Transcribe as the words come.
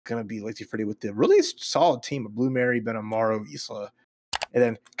going to be LazieFreddy with the really solid team of Blue Mary, Benimaru, Isla, and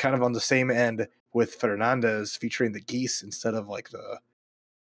then kind of on the same end with Fernandez featuring the Geese instead of like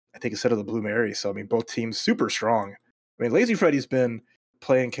instead of the Blue Mary. So, I mean, both teams super strong. I mean, LazieFreddy's been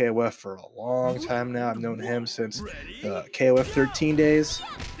playing KOF for a long time now. I've known him since the KOF 13 days.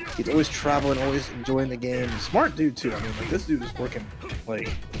 He's always traveling, always enjoying the game. Smart dude, too. I mean, like, this dude is working, like,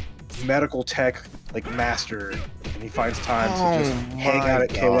 medical tech, like, master, and he finds time to just hang out at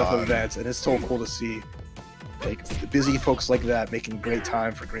KOF events, and it's so cool to see. Like, the busy folks like that making great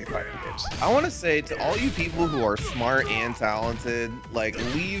time for great fighting games. I want to say to all you people who are smart and talented, like,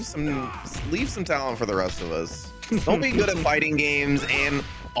 leave some talent for the rest of us. Don't be good at fighting games and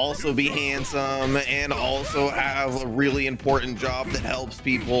also be handsome and also have a really important job that helps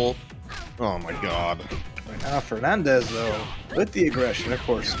people. Oh my god. Right now, Fernandez, though, with the aggression, of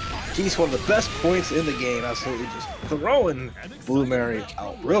course. Geese, one of the best points in the game, absolutely just throwing Blue Mary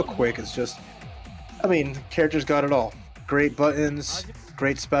out real quick. It's just, I mean, characters got it all. Great buttons,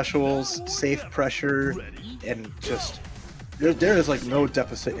 great specials, safe pressure, and just there is like no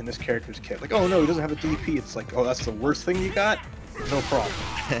deficit in this character's kit. Like, oh no, he doesn't have a DP. It's like, oh, that's the worst thing you got? No problem.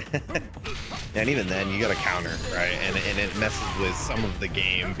 And even then, you got a counter, right? And it messes with some of the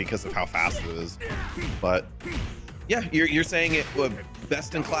game because of how fast it is. But yeah, you're saying it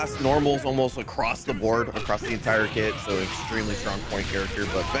best in class normals almost across the board, across the entire kit. So extremely strong point character.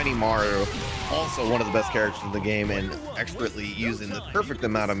 But Benimaru, also one of the best characters in the game and expertly using the perfect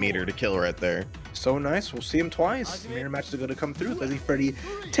amount of meter to kill right there. So nice. We'll see him twice. The mirror match is going to come through. LazieFreddy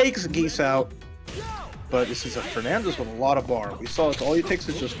takes Geese out. But this is a Fernandez with a lot of bar. We saw it's all he takes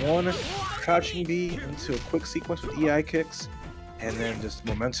is just one crouching B into a quick sequence with EI kicks, and then just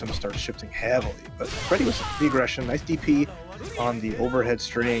momentum starts shifting heavily. But Freddy with the aggression, nice DP on the overhead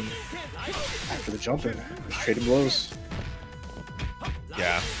string after the jump in. Just trading blows.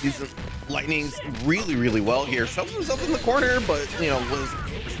 Yeah, he's lightning's really well here. Shoves himself in the corner, but you know, was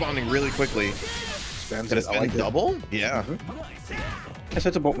responding really quickly. Did it spin double? Yeah. Yes,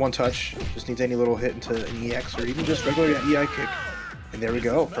 that's about one touch. Just needs any little hit into an EX or even just regular EI kick. And there we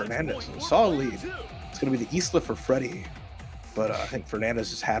go, Fernandez. Solid lead. It's going to be the Isla for Freddy. But I think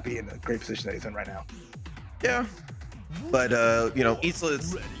Fernandez is happy in the great position that he's in right now. Yeah. But, you know, Isla,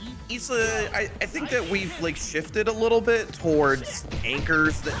 I think that we've like shifted a little bit towards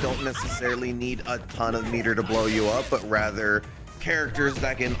anchors that don't necessarily need a ton of meter to blow you up, but rather characters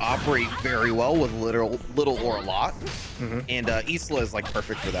that can operate very well with little or a lot. And Isla is like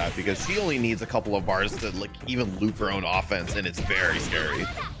perfect for that because she only needs a couple of bars to like even loop her own offense, and it's very scary.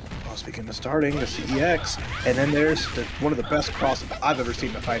 Well, speaking of starting, the CEX, and then there's one of the best crosses I've ever seen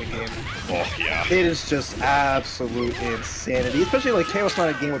in a fighting game. Oh yeah, it is just absolute insanity, especially like KO's not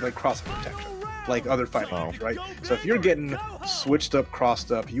a game with like cross protection like other fighting games, right? So if you're getting switched up,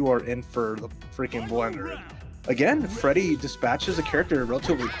 crossed up, you are in for the freaking blender. Again, Freddy dispatches a character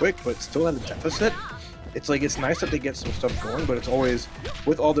relatively quick, but still at a deficit. It's like, it's nice that they get some stuff going, but it's always,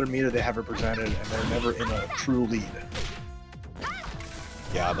 with all their meter they have represented, and they're never in a true lead.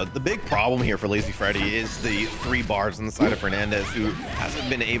 Yeah, but the big problem here for LazieFreddy is the 3 bars on the side of Fernandez, who hasn't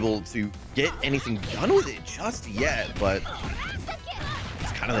been able to get anything done with it just yet, but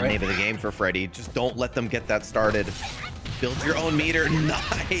it's kind of the name of the game for Freddy. Just don't let them get that started. Build your own meter.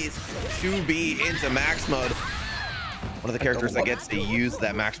 Nice. 2B into max mode. One of the characters that gets to use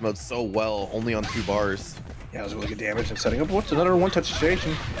that max mode so well, only on 2 bars. Yeah, it was really good damage and setting up what's another one-touch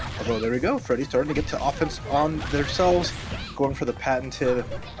situation. Although there we go, Freddy's starting to get to offense on themselves, going for the patented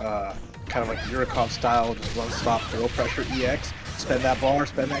kind of like Yurikov style, just run stop, throw pressure, EX, spend that bar,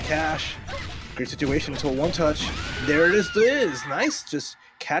 spend that cash. Great situation until one-touch. There it is. Nice, just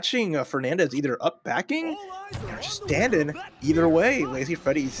catching Fernandez either up backing or just standing. Either way,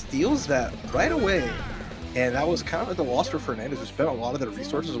 LazieFreddy steals that right away. And that was kind of at the loss for Fernandez, who spent a lot of their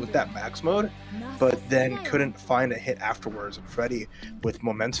resources with that max mode, but then couldn't find a hit afterwards. And Freddy, with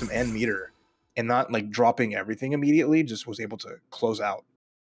momentum and meter, and not like dropping everything immediately, just was able to close out.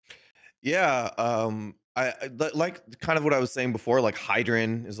 Yeah, I like kind of what I was saying before, like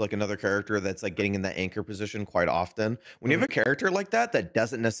Heidern is like another character that's like getting in that anchor position quite often. When you have a character like that that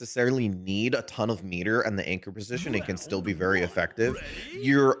doesn't necessarily need a ton of meter and the anchor position, it can still be very effective.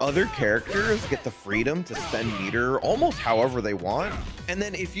 Your other characters get the freedom to spend meter almost however they want. And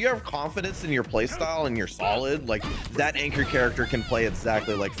then if you have confidence in your playstyle and you're solid, like that anchor character can play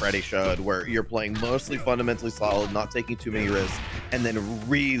exactly like Freddy should, where you're playing mostly fundamentally solid, not taking too many risks, and then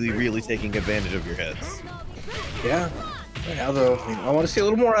really taking advantage of your hits. Yeah. Right now, though, I want to see a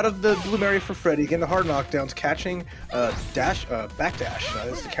little more out of the Blue Mary for Freddy. Getting the hard knockdowns, catching back dash.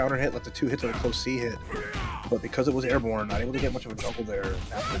 This is the counter hit, like the 2 hits on a close C hit. but because it was airborne, not able to get much of a juggle there.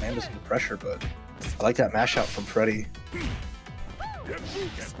 Now Fernandez under pressure, but I like that mash out from Freddy.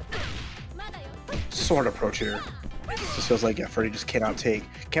 Sword approach here. Just feels like, yeah, Freddy just cannot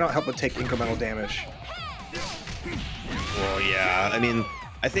help but take incremental damage. Well, yeah, I mean,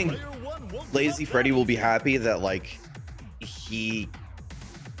 I think LazieFreddy will be happy that, like, he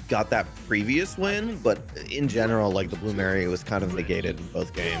got that previous win, but in general, like, the Blue Mary was kind of negated in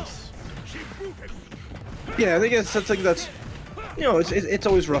both games. Yeah, I think that's something that's, you know, it's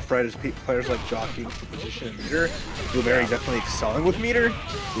always rough, right, as players like jockeying for position and meter. Blue Mary definitely excelling with meter.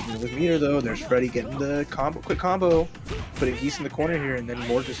 Even with meter, though, there's Freddy getting the quick combo, putting Geese in the corner here, and then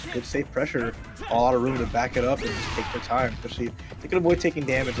more just good safe pressure. All out of room to back it up and just take their time. Especially if they can avoid taking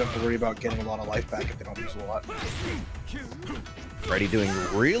damage, don't have to worry about getting a lot of life back if they don't use a lot. Freddy doing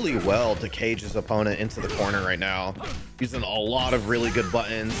really well to cage his opponent into the corner right now. Using a lot of really good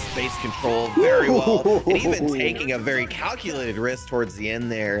buttons, space control very well, and even taking a very calculated risk towards the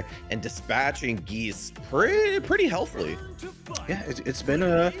end there and dispatching Geese pretty healthily. Yeah, it's been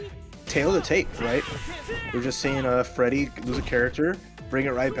a tale to tape, right? We're just seeing Freddy lose a character, bring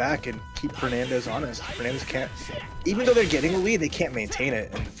it right back, and keep Fernandez honest. Fernandez can't, even though they're getting a lead, they can't maintain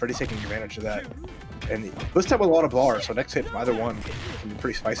it, and Freddy's taking advantage of that. And this time with a lot of bars, so next hit from either one can be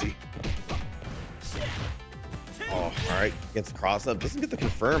pretty spicy. Oh, all right, gets cross up, doesn't get the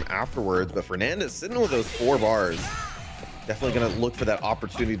confirm afterwards, but Fernandez sitting with those 4 bars. Definitely gonna look for that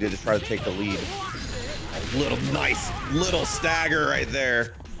opportunity to just try to take the lead. Nice little stagger right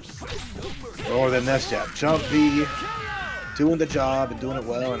there. More than this, yeah. Jump B, doing the job and doing it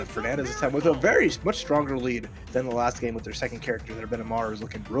well, and Fernandez this time with a much stronger lead than the last game with their second character. Their Benimaru is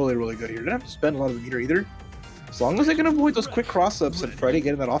looking really good here. Didn't have to spend a lot of the meter either. As long as they can avoid those quick cross-ups and Freddy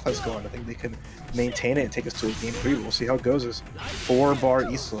getting that offense going, I think they can maintain it and take us to a game 3. We'll see how it goes as 4-bar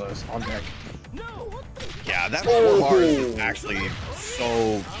Isla is on deck. Yeah, that 4 bars is actually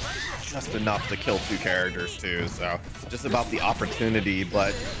so just enough to kill 2 characters too, so just about the opportunity,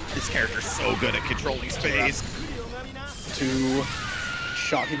 but this character's so good at controlling space. 2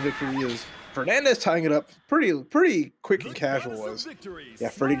 shocking victory is Fernandez tying it up pretty quick and casual. Was yeah,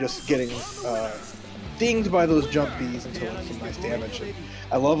 Freddy just getting dinged by those jump Bs until some nice damage. And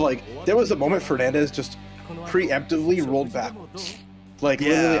I love, like, there was a moment Fernandez just preemptively rolled backwards, like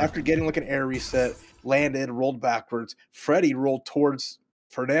literally after getting like an air reset, landed, rolled backwards. Freddy rolled towards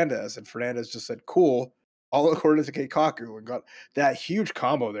Fernandez, and Fernandez just said, "Cool," all according to Keikaku, and got that huge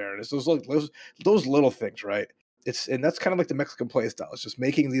combo there. And it's those little things, right? And that's kind of like the Mexican play style. It's just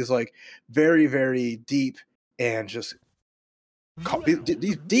making these like very deep and just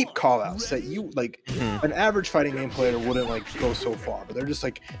these deep call outs that you like an average fighting game player wouldn't like go so far, but they're just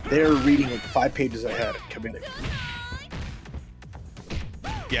like they're reading like 5 pages ahead and committing.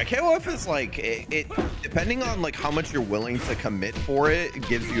 Yeah, KOF is like it depending on like how much you're willing to commit for it, it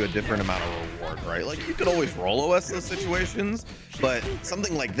gives you a different amount of reward, right? Like you could always roll OS those situations, but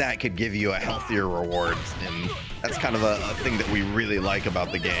something like that could give you a healthier reward, and that's kind of a thing that we really like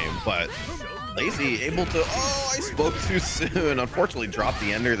about the game. But Lazie able to, I spoke too soon, unfortunately dropped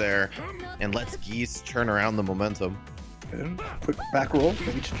the ender there and lets Geese turn around the momentum. And quick back roll,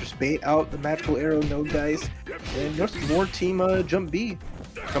 maybe just bait out the magical arrow node dice, and just more team jump B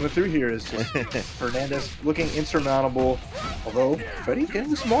coming through here is just Fernandez looking insurmountable, although Freddy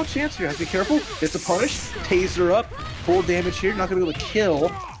getting a small chance here. Have to be careful. It's a punish, taser up, full damage here, not gonna be able to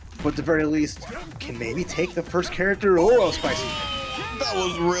kill, but at the very least can maybe take the first character. Oh, spicy. That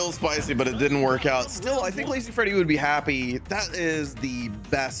was real spicy, but it didn't work out. Still, I think LazieFreddy would be happy. That is the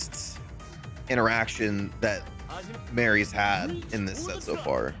best interaction that Mary's had in this set so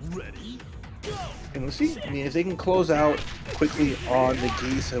far. And we'll see. I mean, if they can close out quickly on the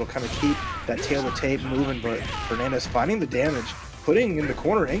Geese, it'll kind of keep that tail of tape moving. But Fernandez finding the damage, putting in the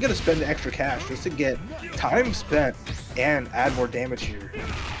corner, ain't gonna spend the extra cash just to get time spent and add more damage here.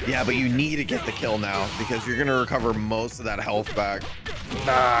 Yeah, but you need to get the kill now because you're gonna recover most of that health back.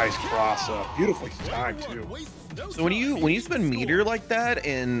 Nice cross up, beautifully timed too. So when you spend meter like that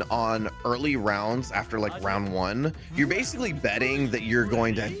on early rounds after like round 1, you're basically betting that you're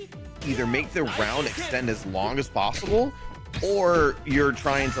going to either make the round extend as long as possible, or you're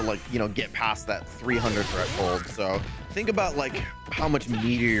trying to, like, you know, get past that 300 threshold. So think about like how much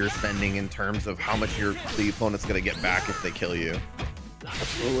meter you're spending in terms of how much the opponent's gonna get back if they kill you.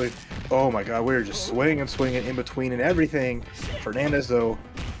 Absolutely. Oh my god, we're just swinging and swinging in between and everything. Fernandez though,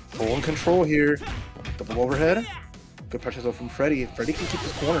 full in control here. Double overhead. Good pressure though from Freddy. Freddy can keep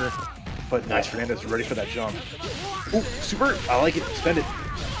his corner, but nice, Fernandez ready for that jump. Ooh, super. I like it. Spend it.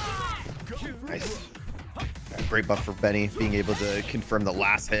 Nice. great buff for Benny, being able to confirm the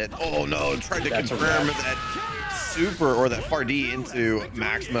last hit. Oh no, tried to confirm that super or that far D into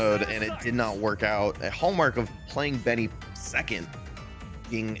max mode, and it did not work out. A hallmark of playing Benny second,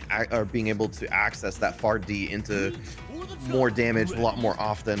 being able to access that far D into more damage a lot more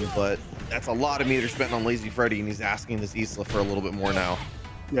often, but that's a lot of meter spent on LazieFreddy, and he's asking this Isla for a little bit more now.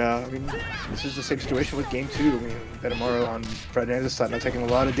 Yeah, I mean, this is the same situation with game 2. I mean, Benimaru on Fernandez side, not taking a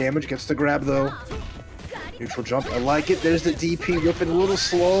lot of damage, gets the grab though. Neutral jump, I like it. There's the DP, whipping a little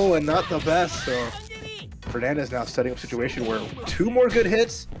slow and not the best, so Fernandez now setting up a situation where 2 more good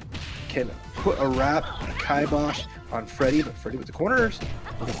hits can put a wrap, a kibosh on Freddy, but Freddy with the corners.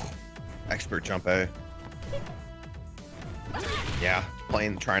 Expert jump A. Yeah,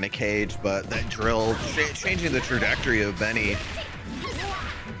 trying to cage, but that drill changing the trajectory of Benny.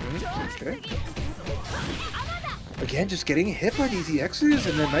 Okay. Again, just getting hit by these EXs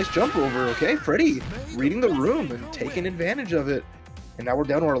and then nice jump over. Okay, Freddy reading the room and taking advantage of it. And now we're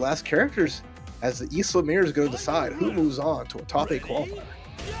down to our last characters as the Isla mirrors go to the side. Who moves on to a top 8 qualifier?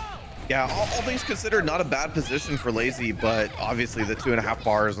 Yeah, all things considered, not a bad position for Lazie, but obviously the 2.5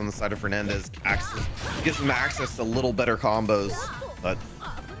 bars on the side of Fernandez gives him access to little better combos, but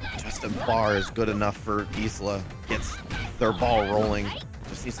just a bar is good enough for Isla. Gets their ball rolling.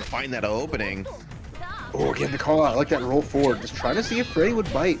 Just needs to find that opening. Oh, again, the call out. I like that roll forward. Just trying to see if Freddy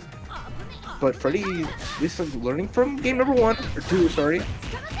would bite. But Freddy, at least learning from game number 1, or 2, sorry.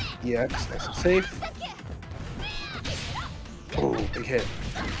 Yeah, nice and safe. Oh, big hit.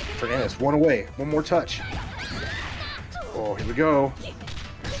 Fernandez, 1 away. 1 more touch. Oh, here we go.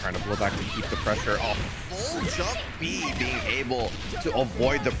 Trying to blow back to keep the pressure off. Full jump B, being able to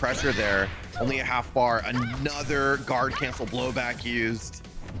avoid the pressure there. Only a half bar. Another guard cancel blowback used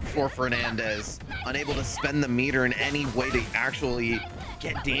for Fernandez. Unable to spend the meter in any way to actually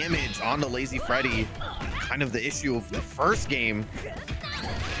get damage onto LazieFreddy. Kind of the issue of the first game.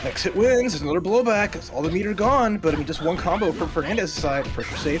 Exit wins. There's another blowback. It's all the meter gone, but I mean, just 1 combo from Fernandez's side.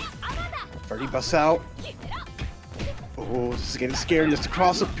 Pressure safe. Freddy busts out. Oh, this is getting scary. Just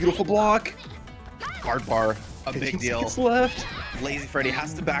across a beautiful block. Hard bar, a big deal. Left. LazieFreddy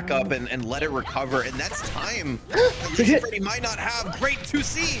has to back up and let it recover, and that's time. LazieFreddy might not have great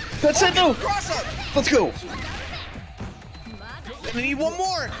 2C. That's it, though. Cross up. Let's go. And we need 1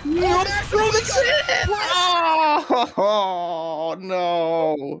 more. Nope. Oh, that's it. Oh,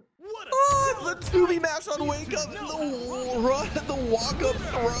 no. Oh, the 2B mash on wake up, the run, the walk up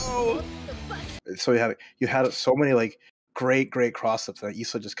throw. So you had so many like great cross ups that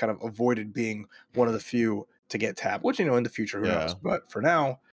Isla just kind of avoided being one of the few to get tapped, which, you know, in the future, who knows. But for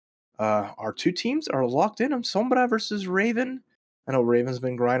now, our 2 teams are locked in on Sombra versus Raven. I know Raven's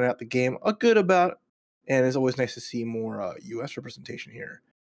been grinding out the game a good about, and it's always nice to see more US representation here.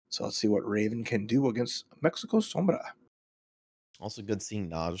 So let's see what Raven can do against Mexico's Sombra. Also good seeing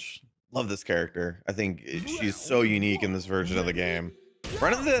Najd. Love this character. I think she's so unique in this version of the game.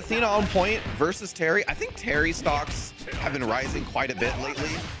 Running the Athena on point versus Terry. I think Terry stocks have been rising quite a bit lately.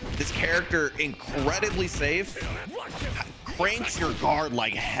 This character, incredibly safe, cranks your guard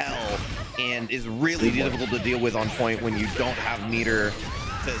like hell, and is really difficult to deal with on point when you don't have meter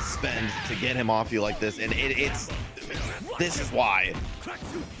to spend to get him off you like this. And this is why.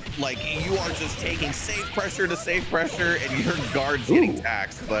 Like, you are just taking safe pressure to safe pressure, and your guard's getting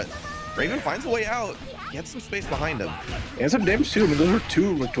taxed. But Raven finds a way out. Gets some space behind him. And some damage too. I mean, those were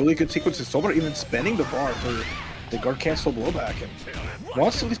 2 like really good sequences. Sombra even spending the bar for the guard cancel blowback, and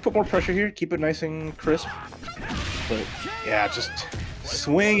wants to at least put more pressure here, keep it nice and crisp. But yeah, just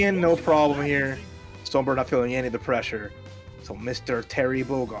swinging, no problem here. Sombra not feeling any of the pressure. So Mr. Terry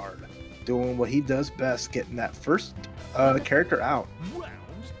Bogard doing what he does best, getting that first character out.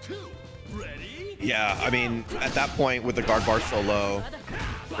 Yeah, I mean, at that point with the guard bar so low,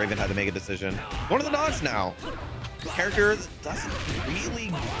 Raven had to make a decision. One of the Najd now. Character doesn't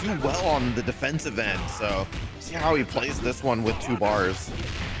really do well on the defensive end, so see how he plays this one with 2 bars.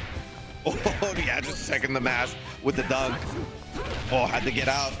 Oh yeah, just checking the mash with the dunk. Oh, had to get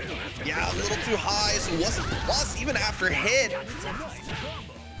out. Yeah, a little too high, so wasn't plus even after hit.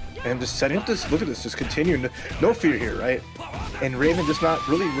 And just setting up this, look at this, just continuing. No fear here, right? And Raven just not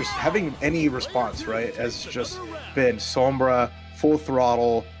really having any response, right? As just been Sombra, full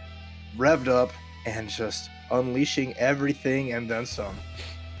throttle, revved up, and just unleashing everything and then some.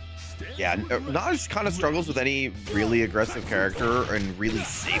 Yeah, Najd kind of struggles with any really aggressive character and really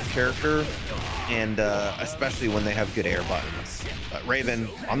safe character, and especially when they have good air buttons. But Raven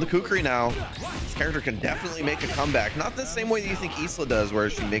on the Kukri now. This character can definitely make a comeback. Not the same way that you think Isla does, where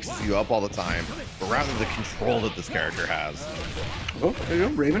she mixes you up all the time, but rather the control that this character has. Oh, there you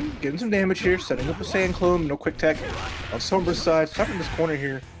go. Raven getting some damage here, setting up a sand clone, no quick tech on Sombra's side, stopping this corner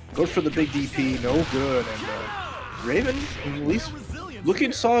here, goes for the big DP, no good, and Raven at least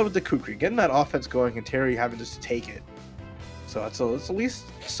looking solid with the Kukri, getting that offense going, and Terry having just to take it. So it's at least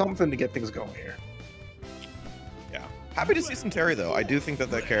something to get things going here. Yeah, happy to see some Terry though. I do think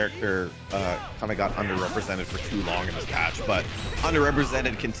that that character kind of got underrepresented for too long in this patch, but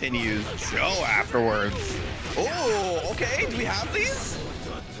underrepresented continues. Joe afterwards. Oh, okay. Do we have these?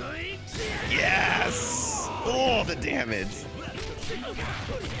 Yes. Oh, the damage.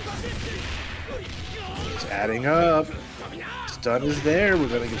 It's adding up. Stun is there. We're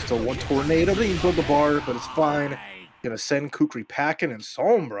gonna get still one tornado. They can build the bar, but it's fine. Gonna send Kukri packing and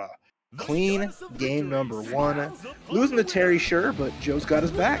Sombra. Clean game number 1. Losing to Terry, sure, but Joe's got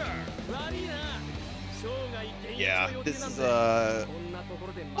his back. Yeah, this is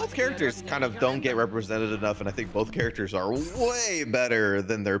both characters kind of don't get represented enough, and I think both characters are way better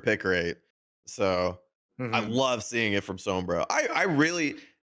than their pick rate. So I love seeing it from Sombra. I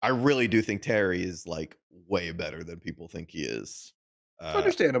really do think Terry is like way better than people think he is.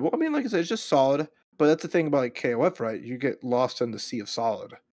 Understandable. I mean, like I said, it's just solid. But that's the thing about like KOF, right? You get lost in the sea of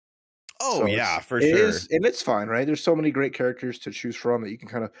solid. Oh, So yeah, for it sure. is, and it's fine, right? There's so many great characters to choose from that you can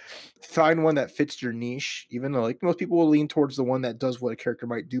kind of find one that fits your niche. Even though like most people will lean towards the one that does what a character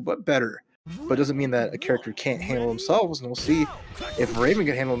might do, but better. But it doesn't mean that a character can't handle themselves. And we'll see if Raven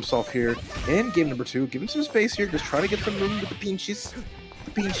can handle himself here in game number 2. Give him some space here, just trying to get some room with the pinches.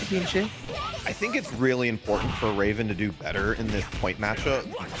 I think it's really important for Raven to do better in this point matchup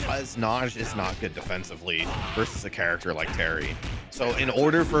because Najd is not good defensively versus a character like Terry. So in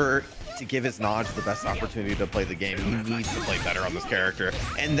order to give his Najd the best opportunity to play the game, he needs to play better on this character.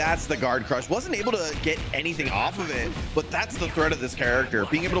 And that's the guard crush. Wasn't able to get anything off of it, but that's the threat of this character.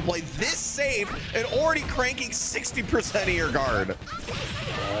 Being able to play this safe and already cranking 60% of your guard.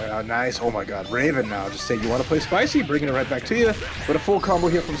 Nice. Oh my god. Raven now just say you want to play spicy, bringing it right back to you. But a full combo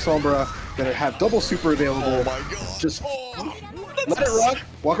here from Sombra. Gonna have double super available. Oh my god. Just let it rock.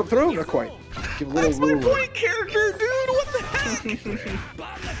 Walk up through. Not quite. Give a little that's my point character, dude. What the heck?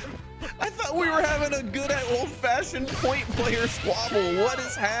 I thought we were having a good old-fashioned point player squabble. What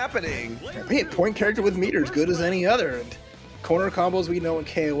is happening? Hey, point character with meters, good as any other. And corner combos we know in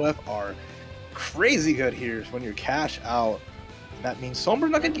KOF are crazy good here when you're cash out. That means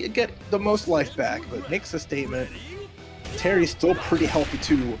Sombra's not going to get the most life back, but makes a statement. Terry's still pretty healthy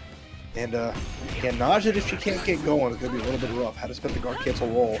too. And again, Najd, if she can't get going, it's going to be a little bit rough. Had to spend the guard cancel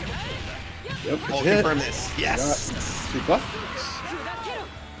roll. Yep, I'll confirm this. Yes.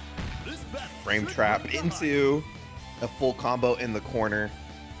 Frame trap into a full combo in the corner.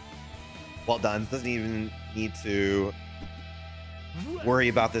 Well done. Doesn't even need to worry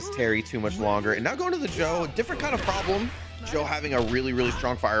about this Terry too much longer. And now going to the Joe, different kind of problem. Joe having a really, really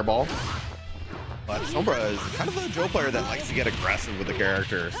strong fireball. But Sombra is kind of a Joe player that likes to get aggressive with the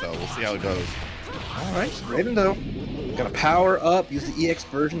character, so we'll see how it goes. All right, Raven though, gonna power up, use the EX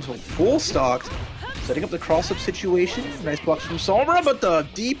version so full stocked, setting up the cross-up situation. Nice blocks from Sombra, but the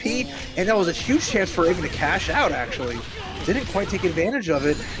DP, and that was a huge chance for Raven to cash out actually. Didn't quite take advantage of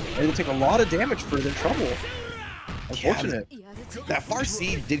it, and it'll take a lot of damage for their trouble. Unfortunate. Yeah, that far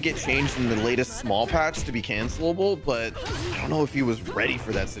C did get changed in the latest small patch to be cancelable, but I don't know if he was ready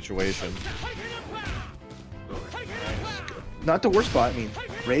for that situation. Not the worst spot. I mean,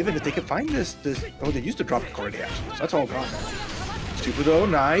 Raven, if they could find this, oh, they used to drop the already actually, so that's all gone now. Stupid though,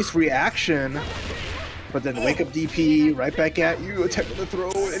 nice reaction. But then wake up DP, right back at you, attempt to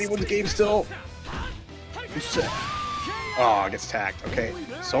throw anyone's game still. Oh, gets tagged. Okay,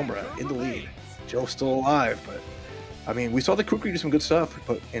 Sombra in the lead. Joe's still alive, but I mean, we saw the Kukri do some good stuff,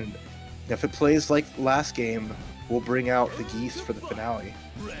 but if it plays like last game, we'll bring out the Geese for the finale.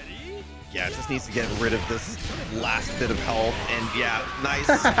 Yeah, it just needs to get rid of this last bit of health, and yeah, nice.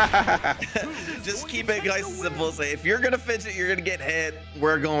 Just keep it nice and simple. Say, if you're gonna fidget, you're gonna get hit.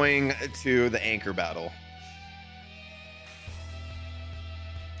 We're going to the anchor battle.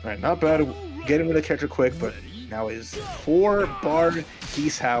 All right, not bad. Getting rid of the character quick, but now is 4-bar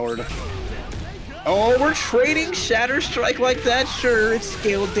Geese Howard. Oh, we're trading Shatter Strike like that? Sure, it's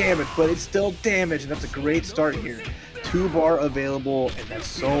scaled damage, but it's still damage, and that's a great start here. 2-bar available, and that's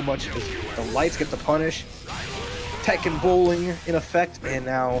so much. The lights get the punish. Tech and bowling in effect, and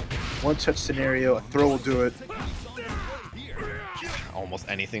now one-touch scenario, a throw will do it. Oh almost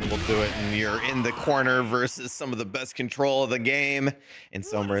anything will do it, and you're in the corner versus some of the best control of the game, and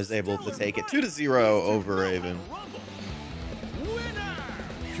Sombra is able to take it 2-0 over Raven.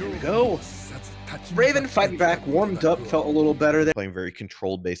 Here we go. Raven fighting back, warmed up, felt a little better there. Playing very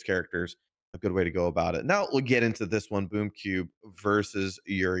controlled-based characters, a good way to go about it. Now we'll get into this one, Boomcube versus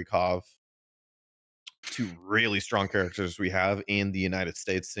Yurikov. Two really strong characters we have in the United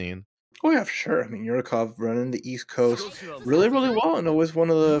States scene. Oh yeah, for sure. I mean, Yurikov running the East Coast really well, and always one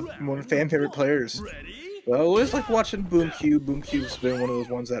of the fan favorite players. But I always like watching Boomcube. Boomcube's been one of those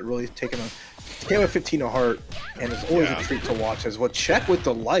ones that really taken a KO15 to heart, and it's always a treat to watch. As what check with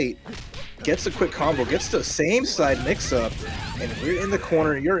the light gets a quick combo, gets the same side mix up, and if you're in the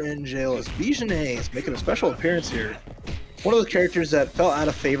corner, you're in jail. As B.Jenet is making a special appearance here. One of those characters that fell out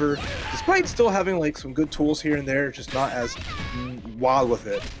of favor, despite still having like some good tools here and there, just not as wild with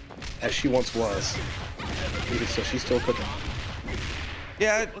it as she once was. So she's still cooking.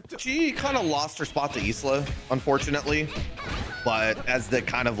 Yeah, she kind of lost her spot to Isla, unfortunately. But as the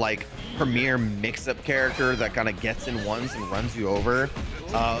kind of like premier mix-up character that kind of gets in ones and runs you over.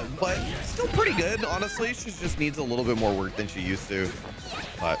 But still pretty good, honestly. She just needs a little bit more work than she used to.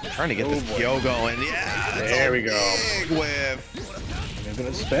 But trying to get this Kyo going. Yeah, there we go. Big whiff. They're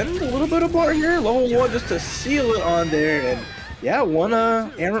going to spend a little bit of bar here. Level 1 just to seal it on there. And yeah, one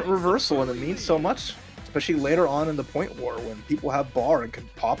errant reversal, and it means so much, especially later on in the point war when people have bar and can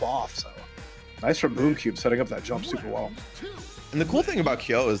pop off. So nice from Boomcube setting up that jump super well. And the cool thing about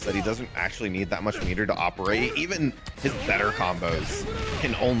Kyo is that he doesn't actually need that much meter to operate. Even his better combos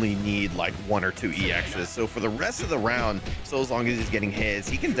can only need like 1 or 2 EXs. So for the rest of the round, so as long as he's getting hits,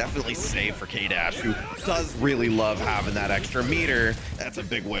 he can definitely save for K-Dash, who does really love having that extra meter. That's a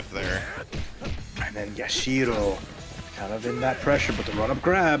big whiff there. And then O.Yashiro kind of in that pressure, but the run-up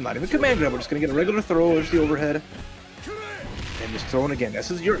grab, not even command grab, we're just going to get a regular throw. There's the overhead. And just throwing again. This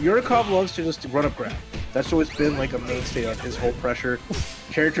is Yurikov loves to just run-up grab. That's always been like a mainstay of his whole pressure.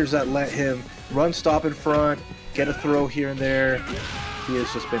 Characters that let him run, stop in front, get a throw here and there. He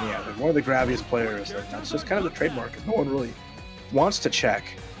has just been, one of the grabbiest players. And that's just kind of the trademark, because no one really wants to check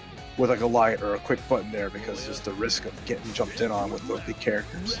with like a light or a quick button there, because just the risk of getting jumped in on with those big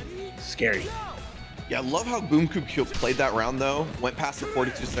characters. Scary. Yeah, I love how Boomcube played that round, though. Went past the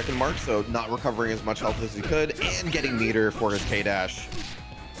 42-second mark, so not recovering as much health as he could, and getting meter for his K-Dash.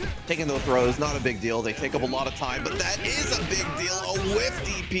 Taking those throws, not a big deal. They take up a lot of time, but that is a big deal. A whiff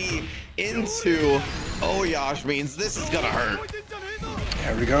DP into O.Yash means this is going to hurt.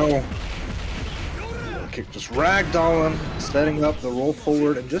 There we go. Kick just ragdolling, setting up the roll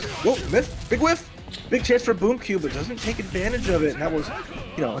forward, and just, whoa, miss, big whiff. Big chance for Boomcube, but doesn't take advantage of it. And that was,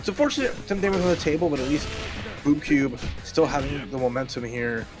 it's unfortunate some damage on the table, but at least Boomcube still having the momentum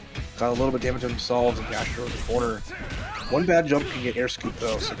here. Got a little bit of damage on themselves, and O.Yashiro in the corner. One bad jump can get air scoop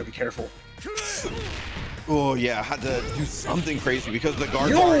though, so gotta be careful. Oh yeah, had to do something crazy because the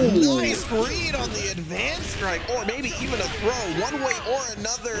guard bar. Nice read on the advanced strike, or maybe even a throw. One way or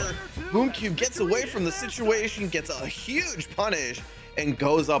another, Boomcube gets away from the situation, gets a huge punish, and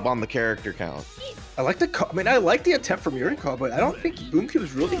goes up on the character count. I like the attempt from Yurikov, but I don't think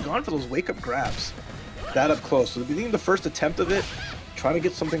Boomcube's really gone for those wake-up grabs that up close. So the beginning, the first attempt of it, trying to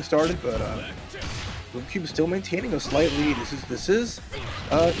get something started, but Boomcube is still maintaining a slight lead. This is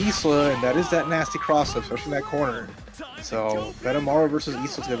Isla, and that is that nasty cross-up, especially in that corner. So Benimaru versus Isla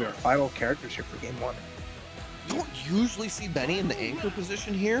is going to be our final characters here for game 1. You don't usually see Benny in the anchor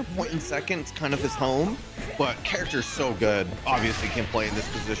position here. Point and second, it's kind of his home, but character's so good. Obviously can play in this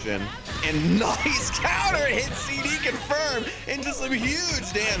position. And nice counter hit CD confirmed into some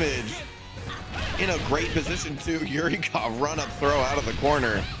huge damage. In a great position too, Yurikov run up throw out of the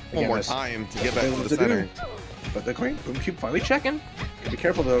corner. One more time to get back to the center. But the great Boomcube finally checking. Gotta be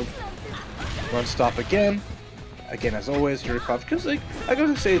careful though. Run stop again. Again, as always, Yurikov, because like I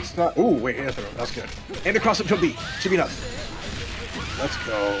gotta say it's not. Oh wait, air throw. That's good. And across up to B. Should be enough. Let's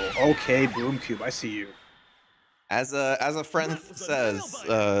go. Okay, Boomcube, I see you. As a friend says,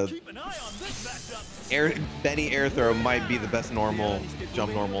 Benny air throw might be the best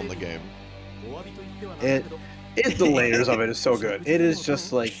jump normal in the game. It's the layers of it is so good. It is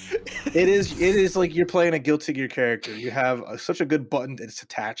just like it is like you're playing a Guilty Gear character. You have such a good button that it's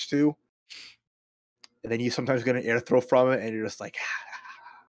attached to, and then you sometimes get an air throw from it, and you're just like,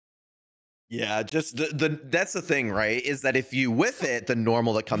 yeah, just that's the thing, right? Is that if you whiff it, the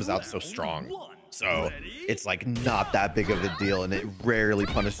normal that comes out so strong. So it's like not that big of a deal, and it rarely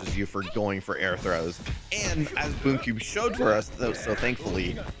punishes you for going for air throws. And as Boomcube showed for us, though, so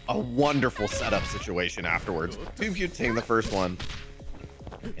thankfully, a wonderful setup situation afterwards. Boomcube taking the first one.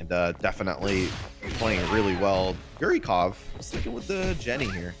 and definitely playing really well. Yurikov sticking with the Jenny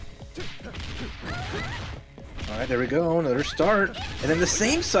here. All right, there we go. Another start. And then the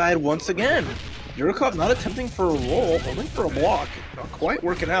same side once again. Yurikov not attempting for a roll, only for a block. Not quite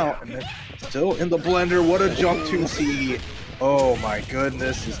working out. And then still in the blender. What a jump 2C. Oh my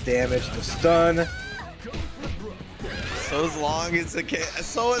goodness, his damage, the stun. So as long as it's a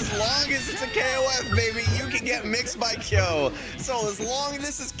KOF, baby, you can get mixed by Kyo. So as long as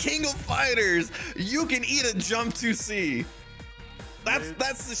this is King of Fighters, you can eat a jump 2C.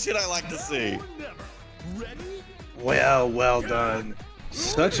 That's the shit I like to see. Well done.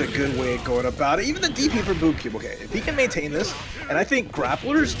 Such a good way of going about it. Even the DP for Boomcube. Okay, if he can maintain this, and I think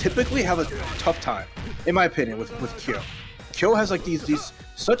grapplers typically have a tough time, in my opinion, with Kyo. Kyo has like these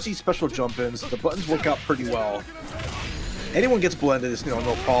special jump-ins. The buttons work out pretty well. Anyone gets blended is no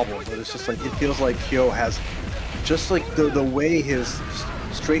problem, but it's just like it feels like Kyo has just like the way his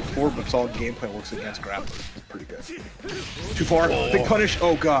straightforward but solid gameplay works against grapplers. It's pretty good. Too far. Big punish.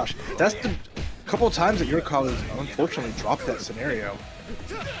 Oh gosh, that's the couple of times that Yurikov has unfortunately dropped that scenario.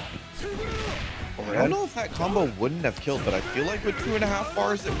 I don't know if that combo wouldn't have killed, but I feel like with 2.5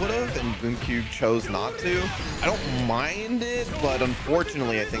 bars it would have, and Boomcube chose not to. I don't mind it, but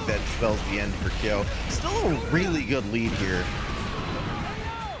unfortunately I think that spells the end for Kyo. Still a really good lead here.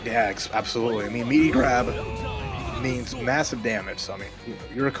 Yeah, absolutely. I mean, meaty grab means massive damage. So I mean,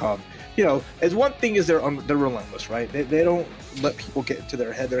 Yurikov, as one thing is they're relentless, right? They don't let people get into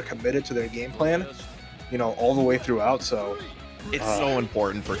their head. They're committed to their game plan, all the way throughout. So. It's so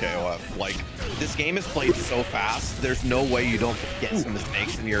important for KOF. Like, this game is played so fast, there's no way you don't get some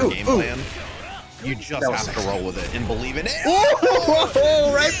mistakes in your game plan. You just have to roll with it and believe in it.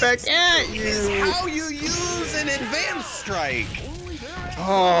 Oh, right back at you. This is how you use an advanced strike.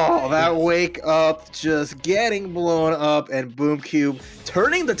 Oh, that wake up just getting blown up, and Boomcube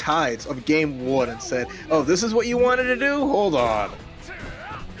turning the tides of game 1 and said, oh, this is what you wanted to do? Hold on.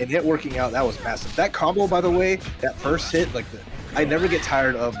 And it working out, that was massive. That combo, by the way, that first hit, like I never get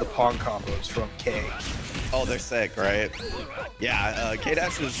tired of the Pong combos from K. Oh, they're sick, right? Yeah,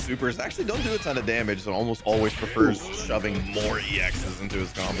 K-Dash's supers actually don't do a ton of damage, so almost always prefers shoving more EXs into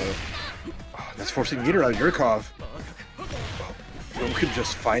his combo. Oh, that's forcing meter out of Yurikov. Boomcube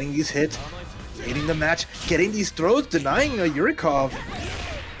just finding these hits, leading the match, getting these throws, denying Yurikov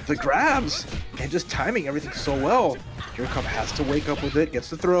the grabs, and just timing everything so well. Yurikov has to wake up with it, gets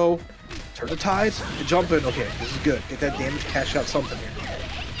the throw, turn the tides, and jump in. Okay, this is good. Get that damage, cash out something here.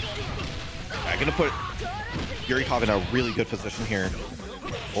 I'm gonna put Yurikov in a really good position here.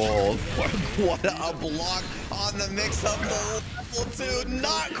 Oh, what a block on the mix-up. The level 2,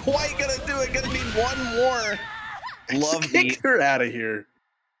 not quite gonna do it. Gonna need one more. Love Kick her out of here.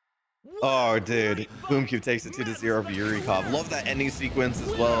 Oh, dude. Boomcube takes it 2-0 for Yurikov. Love that ending sequence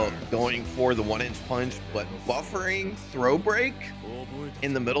as well. Going for the 1-inch punch, but buffering throw break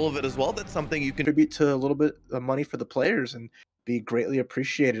in the middle of it as well. That's something you can contribute to a little bit of money for the players and be greatly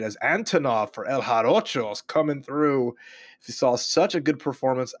appreciated, as Antonov for El Jarocho is coming through. You saw such a good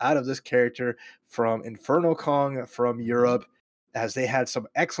performance out of this character from Inferno Kong from Europe, as they had some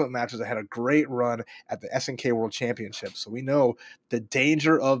excellent matches. They had a great run at the SNK World Championship. So we know the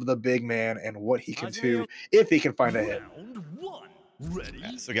danger of the big man and what he can do if he can find a hit.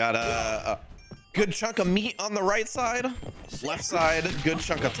 Yeah, so got a good chunk of meat on the right side. Left side, good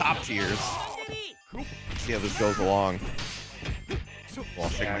chunk of top tiers. See how this goes along. Well, I'll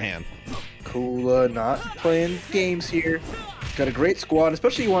shake my hand. Kula not playing games here. Got a great squad,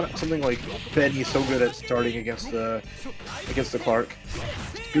 especially you want something like Ben. He's so good at starting against the Clark.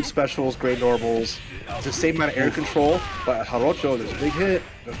 Good specials, great normals. It's the same amount of air control, but at Jarocho, there's a big hit.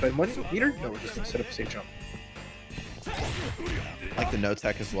 Gonna spend money meter? No, we're just gonna set up a safe jump. Like the no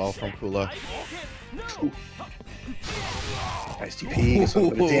tech as well from Kula. Ooh. Nice DP, gets a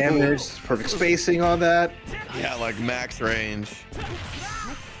little bit of damage, perfect spacing on that. Yeah, like max range.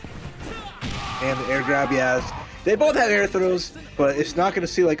 And the air grab, yes. They both have air throws, but it's not going to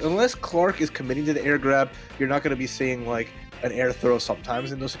see, like, unless Clark is committing to the air grab, you're not going to be seeing, like, an air throw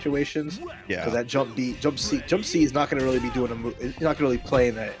sometimes in those situations. Yeah. Because that jump C is not going to really be doing a move. It's not going to really play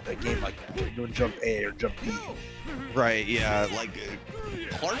in that game like that. You're doing jump A or jump B. Right, yeah, like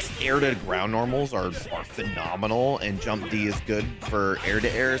Clark's air to ground normals are phenomenal, and jump D is good for air to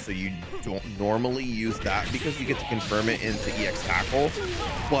air, so you don't normally use that because you get to confirm it into EX tackle.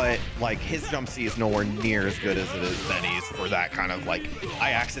 But like his jump C is nowhere near as good as it is Benny's for that kind of like,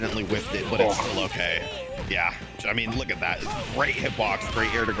 I accidentally whiffed it, but it's still okay. Yeah, I mean, look at that. Great hitbox,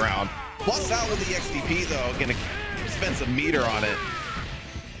 great air to ground. Plus out with the XDP though, gonna spend some meter on it.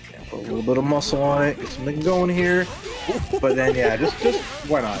 Put a little bit of muscle on it, get something going here. But then, yeah, just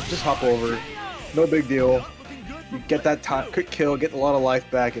why not? Just hop over. No big deal. You get that time, quick kill, get a lot of life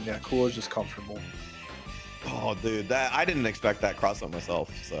back, and yeah, Kula's just comfortable. Oh, dude, that I didn't expect that cross up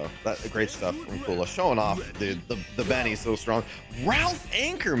myself. So that's great stuff from Kula, showing off, dude. The Benny's so strong. Ralf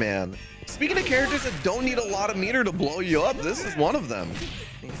Anchor, man. Speaking of characters that don't need a lot of meter to blow you up, this is one of them.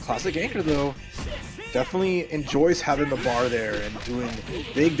 Classic Anchor, though. Definitely enjoys having the bar there and doing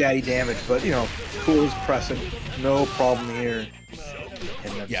big daddy damage, but you know, Kula's pressing, no problem here.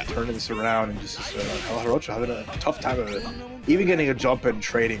 And then just turning this around and just JAROCHO having a tough time of it. Even getting a jump and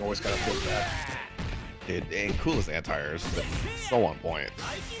trading always kind of feels bad. Dude, and Kula's anti-air is so on point.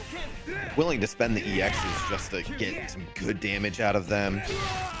 Willing to spend the EXs just to get some good damage out of them.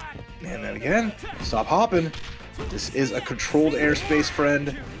 And then again, stop hopping. This is a controlled airspace,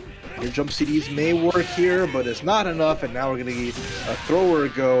 friend. Your jump CDs may work here, but it's not enough. And now we're going to get a thrower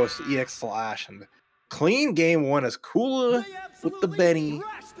go. It's the EX slash. And clean game one as Kula with the Benny.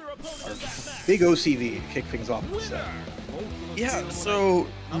 Our big OCV to kick things off in the set. Yeah, so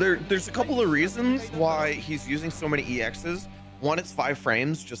there's a couple of reasons why he's using so many EXs. One, it's 5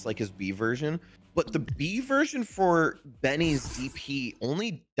 frames, just like his B version. But the B version for Benny's DP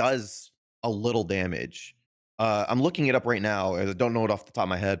only does a little damage. I'm looking it up right now. I don't know it off the top of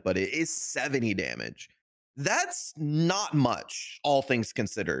my head, but it is 70 damage. That's not much, all things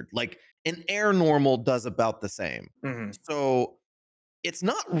considered. Like, an air normal does about the same. So it's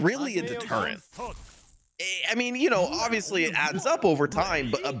not really a deterrent. I mean, you know, obviously it adds up over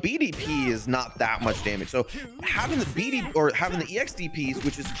time, but a BDP is not that much damage. So having the BD or having the EX DPs,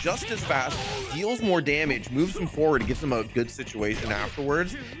 which is just as fast, deals more damage, moves them forward, gives them a good situation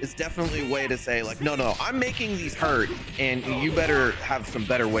afterwards, is definitely a way to say, like, no, I'm making these hurt, and you better have some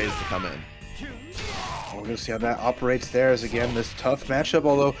better ways to come in. We're going to see how that operates there as, again, this tough matchup,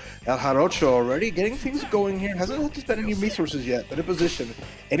 although JAROCHO already getting things going here. Hasn't had to spend any resources yet, but in position.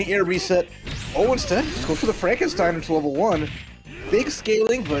 Any air reset. Oh, instead, just goes for the Frankenstein into level 1. Big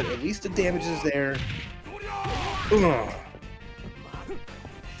scaling, but at least the damage is there. Ugh.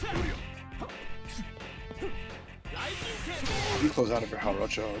 You close out it for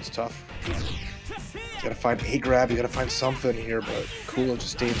JAROCHO. It's tough. You gotta find a grab, you gotta find something here, but Kula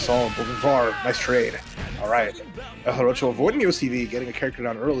just staying solid. Bogard, nice trade. Alright. JAROCHO avoiding the OCV, getting a character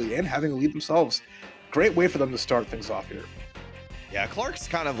down early, and having to lead themselves. Great way for them to start things off here. Yeah, Clark's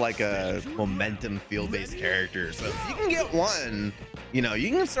kind of like a momentum field-based character, so if you can get one, you know, you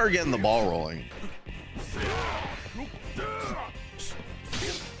can start getting the ball rolling.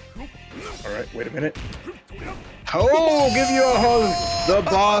 Alright, wait a minute. Oh, give you a hug! The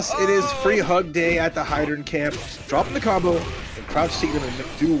boss, it is free hug day at the Heidern camp. Dropping the combo, and Crouch seeing them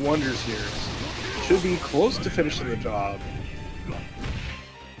do wonders here. Should be close to finishing the job.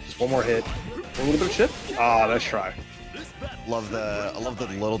 Just one more hit. A little bit of chip. Ah, nice try. I love the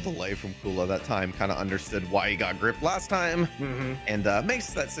little delay from Kula that time. Kind of understood why he got gripped last time, and makes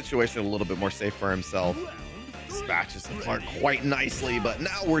that situation a little bit more safe for himself. Dispatches the Clark quite nicely, but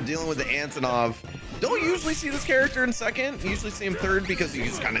now we're dealing with the Antonov. Don't usually see this character in second. Usually see him third because he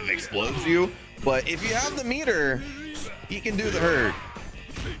just kind of explodes you. But if you have the meter, he can do the hurt.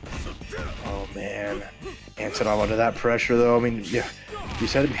 Oh man, Antonov under that pressure though. I mean, yeah, you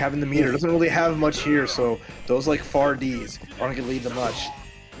said having the meter doesn't really have much here, so those like far Ds aren't gonna lead to much.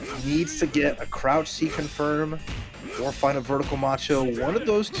 Needs to get a crouch C confirm or find a vertical macho. One of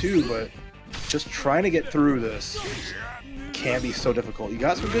those two, but just trying to get through this can be so difficult. You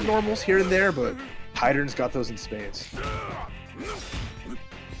got some good normals here and there, but Heidern's got those in spades.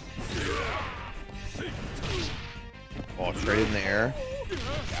 Oh, straight in the air.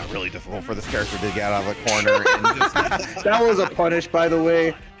 Yeah, really difficult for this character to get out of the corner. And just... That was a punish, by the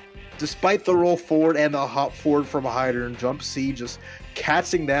way. Despite the roll forward and the hop forward from Heidern, jump C just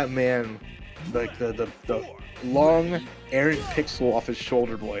catching that man, like the long errant pixel off his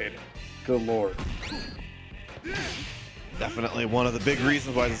shoulder blade. Good lord. Definitely one of the big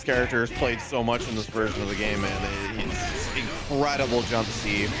reasons why this character is played so much in this version of the game, man. It's incredible jump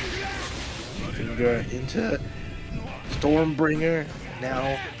C. Into Stormbringer.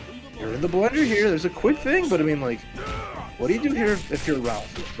 Now, you're in the blender here. There's a quick thing, but I mean, like, what do you do here if you're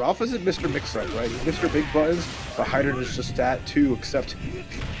Ralf? Ralf isn't Mr. Mix-Up, right? He's Mr. Big Buttons, but Heidern is just that too, except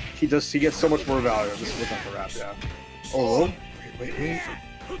he gets so much more value. This is looking like a wrap, yeah. Oh, wait.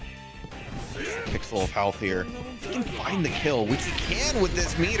 Pixel of health here. He can find the kill, which he can with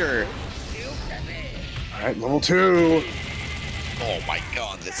this meter. Alright, level 2. Oh my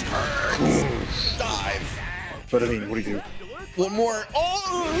god, this hurts. Dive. But I mean, what do you do? One more.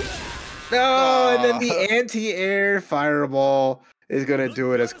 Oh! No, and then the anti-air fireball. is going to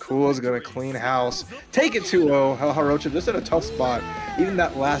do it as Kula is going to clean house. Take it 2-0. JAROCHO just in a tough spot. Even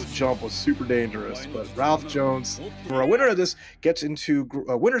that last jump was super dangerous. But Ralph Jones, for a winner of this, gets into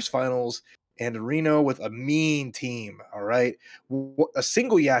winners finals. And RINO with a mean team, all right? A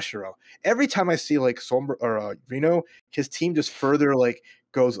single Yashiro. Every time I see like Sombra or RINO, his team just further like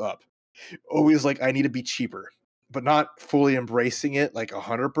goes up. Always like, I need to be cheaper, but not fully embracing it like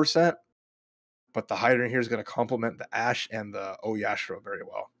 100%. But the Heidern here is going to complement the Ash and the O.Yashiro very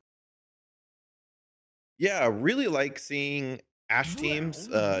well. Yeah, really like seeing Ash teams.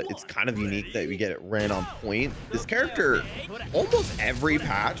 It's kind of unique that we get it ran on point. This character, almost every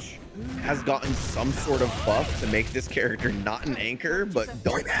patch, has gotten some sort of buff to make this character not an anchor, but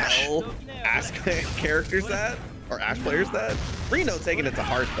don't tell Ash characters that, or Ash players that. RINO taking it to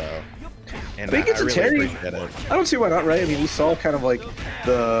heart though. And I think it's really a Terry. appreciate it. I don't see why not, right? I mean, we saw kind of like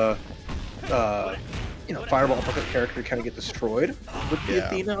the Fireball uppercut character kind of get destroyed with the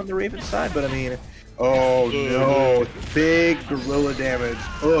Athena on the Raven side, but I mean, oh no, big gorilla damage.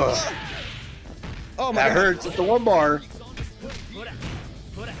 Ugh. Oh my that God. hurts. It's the 1 bar.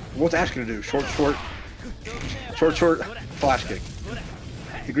 What's Ash gonna do? Short, flash kick.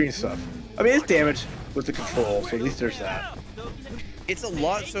 The green stuff. I mean, it's damage with the control, so at least there's that. It's a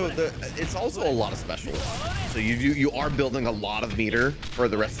lot. So it's also a lot of specialists. So you are building a lot of meter for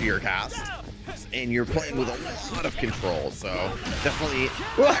the rest of your cast, and you're playing with a lot of control. So definitely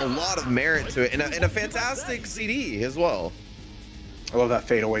a lot of merit to it, and a fantastic CD as well. I love that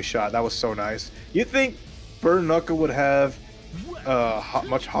fadeaway shot. That was so nice. You think Burn Knuckle would have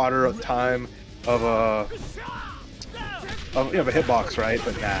much hotter time of a hitbox, right?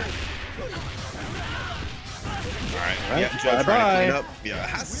 But nah. All right. Yeah, Joe trying to clean up. Yeah,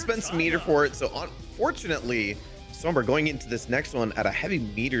 has to spend some meter for it. So unfortunately, Sombra going into this next one at a heavy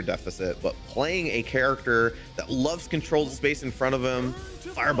meter deficit, but playing a character that loves control the space in front of him.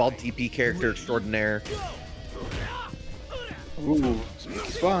 Fireball DP character extraordinaire. Ooh, sneaky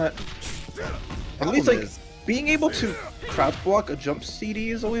spot. At least like being able to crouch block a jump CD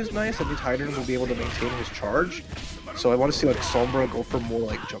is always nice. That means Heidern will be able to maintain his charge. So I want to see like Sombra go for more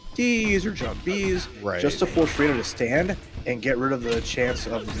like jump Ds or jump Bs, just to force RINO to stand and get rid of the chance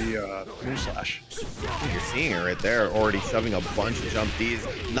of the moon slash. You're seeing it right there, already shoving a bunch of jump Ds.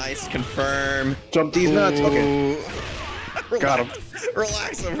 Nice confirm. Jump Ds nuts. Okay. Got him.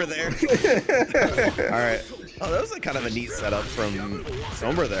 Relax over there. All right. Oh, that was like kind of a neat setup from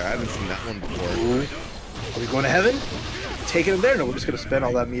Sombra there. I haven't seen that one before. Ooh. Are we going to heaven? Taking him there? No, we're just going to spend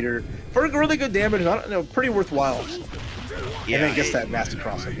all that meter for really good damage. Pretty worthwhile. Yeah, and then gets that massive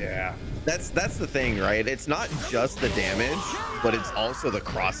cross-up. Yeah. That's the thing, right? It's not just the damage, but it's also the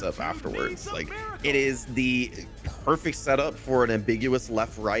cross-up afterwards. Like, it is the perfect setup for an ambiguous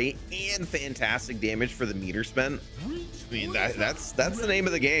left-right and fantastic damage for the meter spent. I mean, that's the name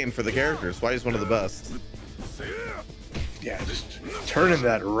of the game for the character. That's why he's one of the best. Yeah, just turning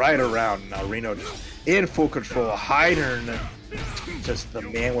that right around. Now RINO just in full control. Heidern, just the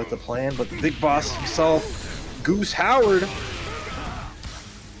man with the plan, but the big boss himself, Goose Howard.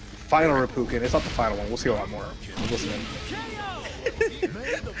 Final Rapukin. It's not the final one. We'll see a lot more. Listen.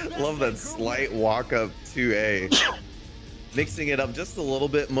 Love that slight walk up to A. Mixing it up just a little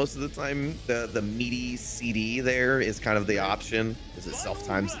bit. Most of the time, the meaty CD there is kind of the option, because it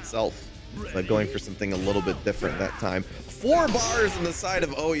self-times itself. But going for something a little bit different that time. 4 bars on the side of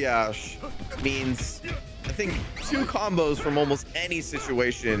Oyash means, I think, 2 combos from almost any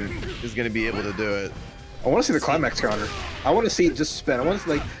situation is going to be able to do it. I want to see the climax counter. I want to see it just spin. I want to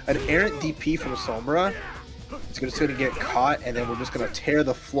see like an errant DP from Sombra. It's just going to get caught, and then we're just going to tear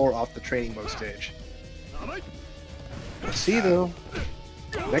the floor off the training mode stage. Let's see though.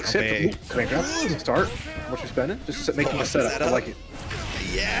 Next hit. Can I grab start? What you spending? Just making a setup. I like it.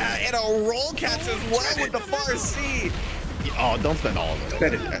 Yeah, and a roll catch as well with the far C. Oh, don't spend all of it.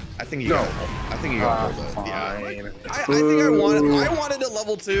 Spend it. I think you got it. I think you got it. Yeah. I think I wanted a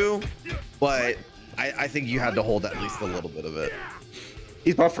level 2, but I think you had to hold at least a little bit of it.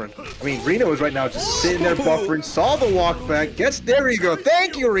 He's buffering. I mean, RINO is right now just sitting there buffering. Saw the walk back. There you go.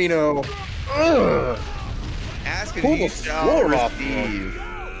 Thank you, RINO. Ugh. Asking pull you the floor off Steve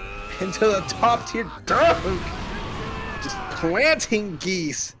into the top tier dunk. Just planting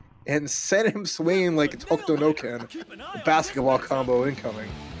Geese and sent him swinging like it's Hokuto no Ken. A basketball combo incoming.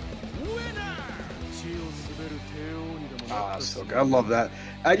 Ah, so good. I love that.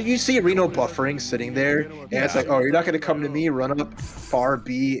 You see RINO buffering sitting there, and it's like, oh, you're not going to come to me, run up far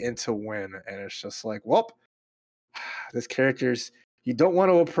B into win. And it's just like, well, this character's, you don't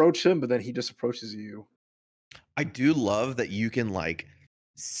want to approach him, but then he just approaches you. I do love that you can like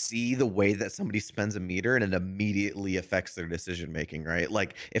see the way that somebody spends a meter and it immediately affects their decision making, right?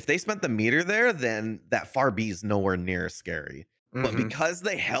 Like if they spent the meter there, then that far B is nowhere near as scary. But Mm-hmm. because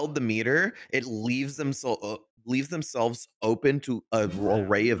they held the meter, it leaves them leaves themselves open to an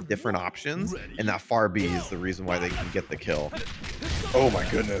array of different options, and that far B is the reason why they can get the kill. Oh my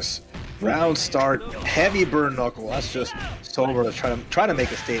goodness. Round start, heavy burn knuckle. That's just Sombra trying to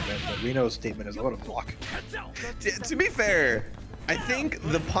make a statement, but RINO's statement is I'm gonna block. To be fair, I think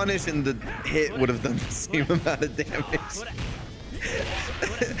the punish and the hit would have done the same amount of damage.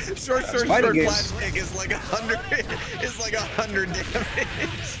 short flash kick is like 100. It's like 100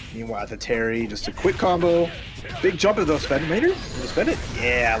 damage. Meanwhile, the Terry, just a quick combo. Big jumper though. Spend meter? Did you spend it?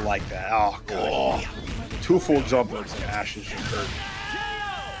 Yeah, I like that. Oh god. Two full jumpers and Ashes hurt.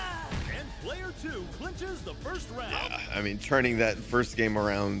 Yeah, I mean, turning that first game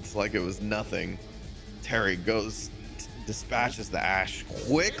around like it was nothing. Terry dispatches the Ash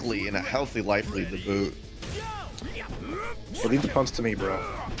quickly in a healthy life lead to boot. So leave the punts to me, bro.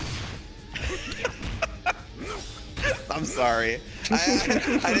 I'm sorry.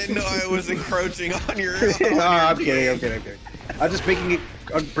 I didn't know I was encroaching on your. I'm kidding. I'm just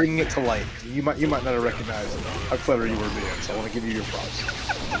I'm bringing it to light. You might not have recognized how clever you were being, so I want to give you your props.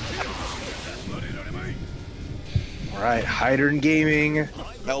 All right, Heidern Gaming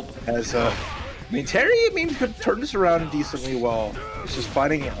has Terry could turn this around decently well. It's just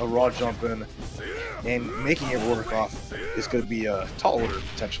finding a raw jump in and making it work off is going to be a tall order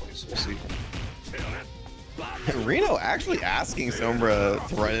potentially, so we'll see. RINO actually asking Sombra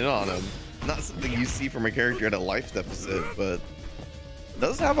to run in on him. Not something you see from a character at a life deficit, but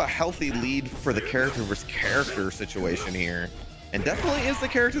does have a healthy lead for the character versus character situation here. And definitely is the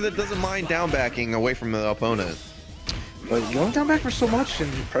character that doesn't mind down backing away from the opponent. But you don't down back for so much,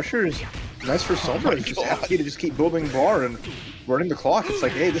 and pressure is nice for Sombra. You just happy to just keep building bar and running the clock. It's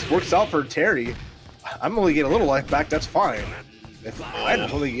like, hey, this works out for Terry. I'm only getting a little life back, that's fine. If I'd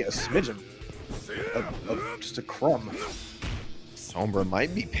only get a smidgen. Just a crumb. Sombra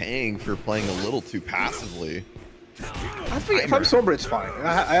might be paying for playing a little too passively. I think if I'm Sombra, it's fine.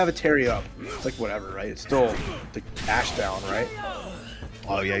 I have a Terry up. It's like whatever, right? It's still the Ash down, right?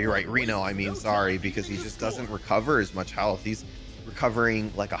 Oh yeah, you're right. RINO, I mean, sorry, because he just doesn't recover as much health. He's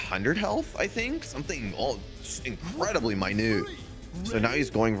recovering like 100 health, I think. Something just incredibly minute. So now he's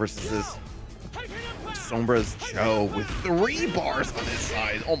going versus this Sombra's Joe with 3 bars on his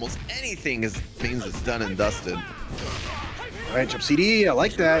side. Almost anything means it's done and dusted. All right, jump CD, I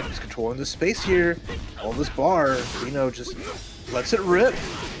like that. He's controlling the space here. All this bar, just lets it rip.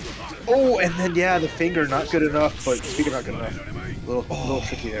 Oh, and then yeah, the finger not good enough, but speaker not good enough. A little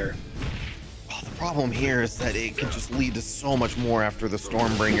tricky there. Oh, the problem here is that it can just lead to so much more after the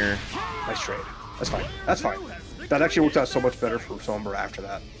Stormbringer. Nice trade. That's fine. That's fine. That actually worked out so much better for Sombra after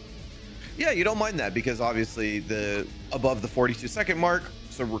that. Yeah, you don't mind that because obviously above the 42-second mark,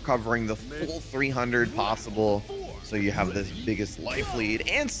 so recovering the full 300 possible, so you have the biggest life lead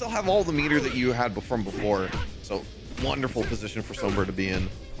and still have all the meter that you had from before. So wonderful position for Sombra to be in.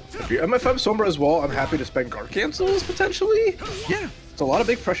 If I'm Sombra as well, I'm happy to spend guard cancels potentially. Yeah, it's a lot of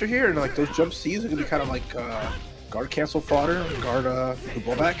big pressure here, and like those jump C's are gonna be kind of like guard cancel fodder, guard the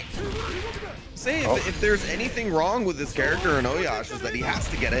blowback. Say if there's anything wrong with this character in O.Yashiro is that he has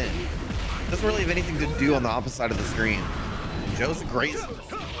to get in. Doesn't really have anything to do on the opposite side of the screen. Joe's a great.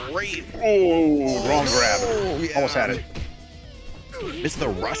 Oh, wrong grab. Yeah. Almost had it. It's the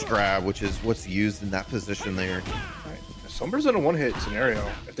rush grab, which is what's used in that position there. Sombra's in a one-hit scenario.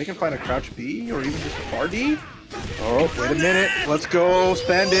 If they can find a crouch B or even just a far D. Oh, wait a minute. Let's go.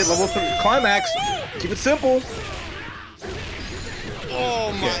 Spend it. Level 3 climax. Keep it simple.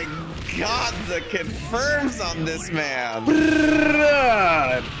 Oh my god, the confirms on this man.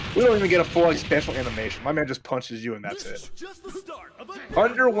 We don't even get a full expansion animation. My man just punches you and that's it.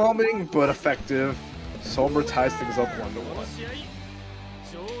 Underwhelming, but effective. Sombra ties things up 1-1.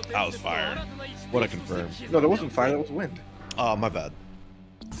 That was fire. What a confirm. No, that wasn't fire. That was wind. Oh, my bad.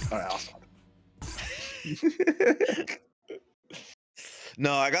 All right, I'll stop.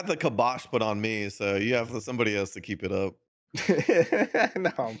 No, I got the kibosh put on me, so you have somebody else to keep it up.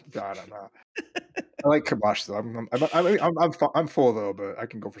 No, I'm not. I like kibosh though. I'm full though, but I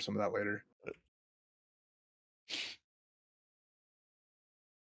can go for some of that later.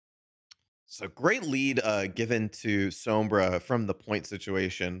 So great lead given to Sombra from the point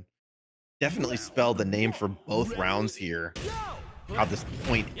situation. Definitely spelled the name for both rounds here. How this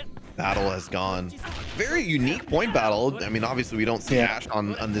point battle has gone. Very unique point battle. I mean, obviously we don't see Ash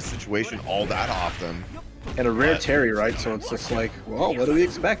on this situation all that often. And a rare Terry, right? So it's just like, well, what do we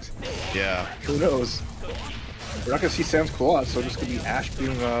expect? Yeah. Who knows? We're not gonna see Sam's Kula, so just gonna be Ash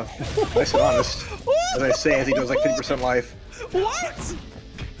being nice and honest. As I say, as he does like 50% life. What?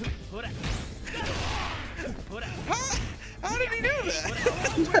 How did he do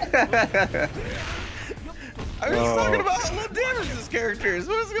that? I was just talking about how low damage this character is.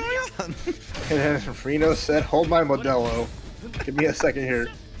 What is going on? And then RINO said, "Hold my Modelo. Give me a second here."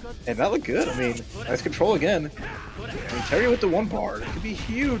 And that looked good. I mean, nice control again. I mean, Terry with the 1 bar. It could be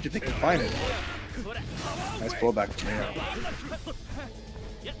huge if they can find it. Nice blowback from RINO.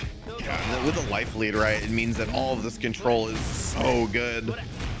 Yeah, with a life lead, right, it means that all of this control is so good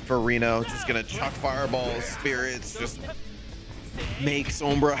for RINO. Just gonna chuck fireballs, spirits, just make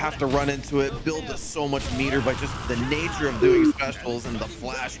Sombra have to run into it, build us so much meter by just the nature of doing specials and the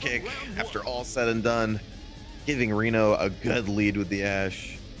flash kick after all said and done, giving RINO a good lead with the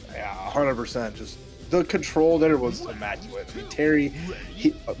Ash. Yeah, 100%. Just the control there was immaculate. I mean, Terry,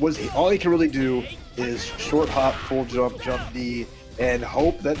 all he can really do is short hop, full jump, jump D, and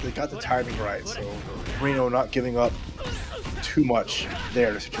hope that they got the timing right. So RINO not giving up too much there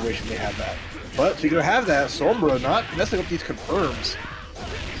in the situation they had that. But so you're gonna have that Sombra not messing up these confirms.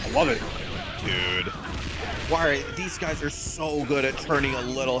 I love it, dude. Why these guys are so good at turning a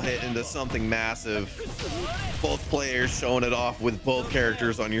little hit into something massive. Both players showing it off with both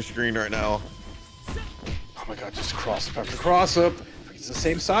characters on your screen right now. Oh my god, just cross up after cross up. It's the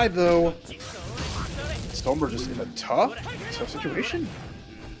same side though. Sombra just in a tough situation.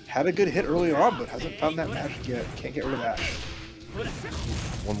 Had a good hit early on, but hasn't found that magic yet. Can't get rid of Ash.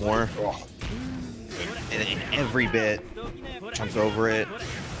 One more. Oh. And in every bit, jumps over it.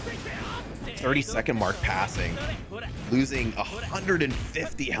 30-second mark passing, losing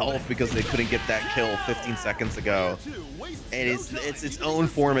 150 health because they couldn't get that kill 15 seconds ago. And it's its own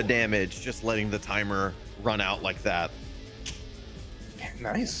form of damage, just letting the timer run out like that.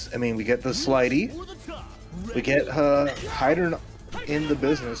 Nice. I mean, we get the slidey, we get Heidern in the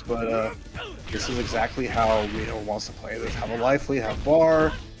business, but this is exactly how RINO wants to play this. Have a life lead, have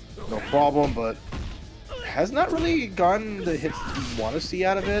bar, no problem, but has not really gotten the hits you want to see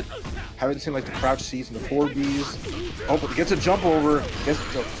out of it. Haven't seen like the crouch C's and the 4Bs. Oh, but gets a jump over, gets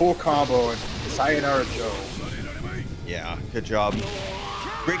a full combo, and Sayonara Joe. Yeah, good job.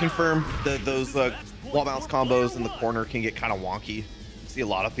 Great confirm that those wall bounce combos in the corner can get kind of wonky. See a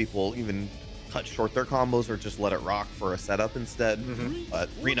lot of people even cut short their combos or just let it rock for a setup instead. But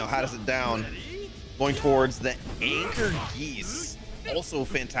RINO has it down, going towards the anchor Geese. Also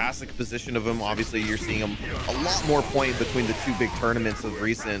fantastic position of him. Obviously you're seeing him a lot more point between the 2 big tournaments of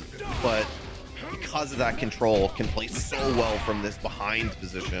recent, but because of that control can play so well from this behind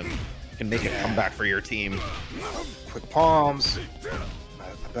position, can make a comeback for your team. Quick palms.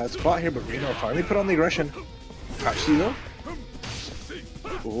 A bad spot here, but RINO finally put on the aggression. Crouch C though.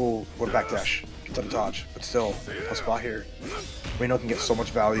 Ooh, what a backdash. Gets on the dodge, but still a spot here. RINO can get so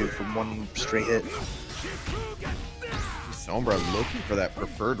much value from 1 straight hit. Sombra looking for that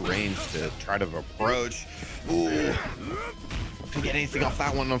preferred range to try to approach. Ooh, couldn't get anything off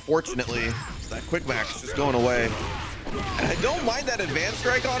that one, unfortunately. That quick max just going away. And I don't mind that advanced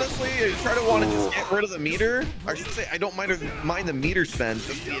strike, honestly. I try to want to just get rid of the meter. I should say I don't mind the meter spend,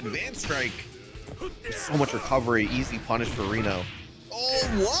 just the advanced strike. There's so much recovery, easy punish for RINO. Oh,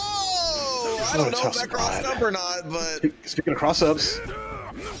 whoa! I don't know if that crossed up or not, but... Speaking of cross-ups,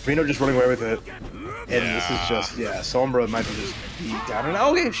 RINO just running away with it. And this is just, Sombra might just be down and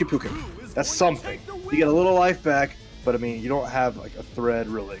out. Okay, Shipuken. That's something. You get a little life back, but I mean, you don't have like a thread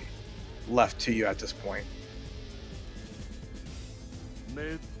really left to you at this point.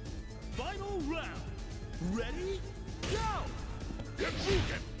 Final round. Ready? Go!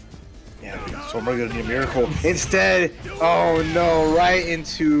 Yeah, Sombra gonna need a miracle. Instead, oh no, right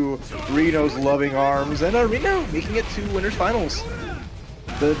into RINO's loving arms. And RINO making it to winners finals.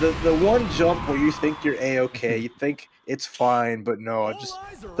 The one jump where you think you're A-okay, you think it's fine, but no, just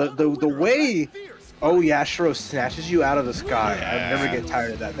the way O.Yashiro snatches you out of the sky, I never get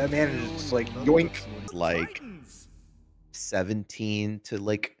tired of that. That man is just like yoink. Like 17 to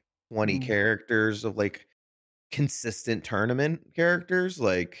like 20 characters of like consistent tournament characters.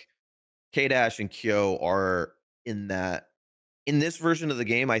 Like K-Dash and Kyo are in this version of the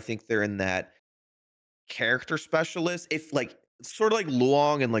game. I think they're in that character specialist. If like sort of like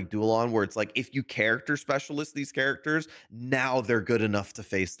Luong and like Dulon, where it's like if you character specialist these characters, now they're good enough to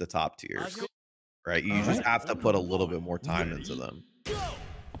face the top tiers, right? You just have to put a little bit more time into them.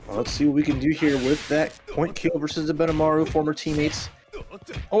 Well, let's see what we can do here with that point kill versus the Benimaru, former teammates.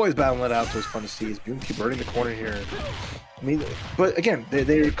 Always battling it out, so it's fun to see. Is Boomcube burning the corner here? I mean, but again,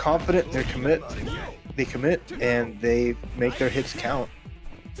 they're confident, they commit, and they make their hits count.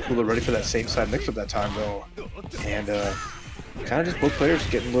 Kula ready for that same side mix-up that time, though. And kind of just both players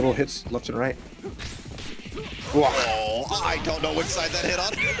getting little hits left and right. Whoa, I don't know which side that hit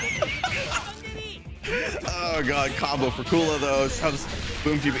on. Oh god, combo for Kula though. Shoves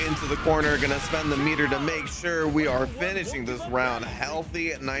Boomcube into the corner. Gonna spend the meter to make sure we are finishing this round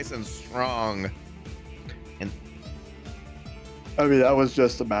healthy, nice and strong. And I mean, that was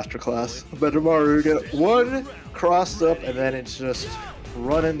just a masterclass. Benimaru get one crossed up, and then it's just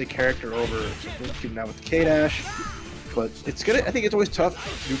running the character over. So Boomcube now with the K-Dash. But it's gonna, I think it's always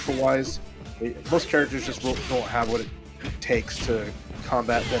tough neutral-wise. Most characters just don't have what it takes to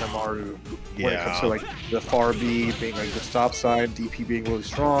combat Benimaru when it comes to like the far B being like the stop sign, DP being really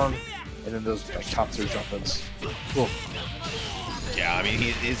strong, and then those like top tier jump-ins. Cool. Yeah, I mean,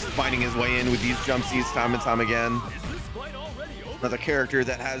 he is finding his way in with these jump Cs time and time again. Another character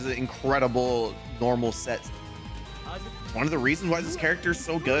that has an incredible normal set. One of the reasons why this character is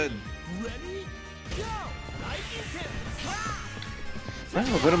so good. I don't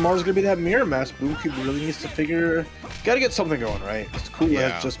know, Benimaru's gonna be that mirror match. Boomcube really needs to figure, gotta get something going, right?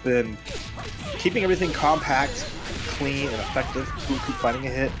 Kula has just been keeping everything compact, clean, and effective. Boomcube finding a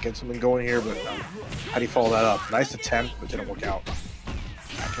hit, get something going here, but how do you follow that up? Nice attempt, but didn't work out.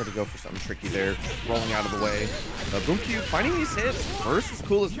 I tried to go for something tricky there, rolling out of the way. Boomcube finding these hits versus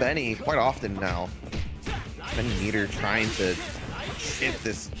Kula's Benny quite often now. Benny meter trying to hit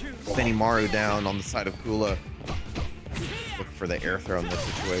this Benimaru down on the side of Kula. Looking for the air throw in this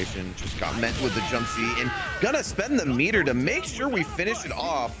situation. Just got met with the jump C and gonna spend the meter to make sure we finish it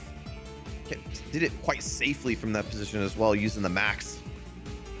off. Did it quite safely from that position as well, using the max.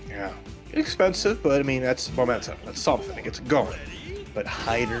 Yeah, expensive, but I mean, that's momentum. That's something. It gets it going. But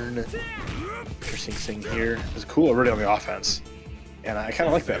Heidern, interesting thing here, is cool already on the offense. And I kind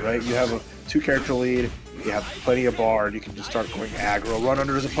of like that, right? You have a 2-character lead, you have plenty of bar, and you can just start going aggro. Run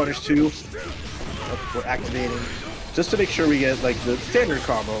under as a punish too. We're activating just to make sure we get like the standard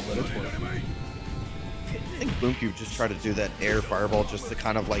combo, but it's working. I think Boomcube just tried to do that air fireball just to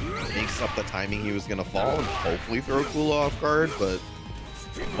kind of like mix up the timing he was going to fall and hopefully throw Kula off guard, but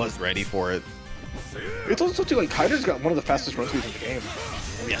was ready for it. It's also too like Heidern's got one of the fastest run speeds in the game.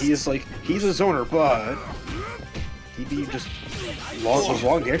 I mean, he is like, he's a zoner, but he be just those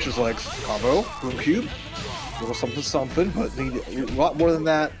long gangster's legs combo. Boomcube, a little something, but a lot more than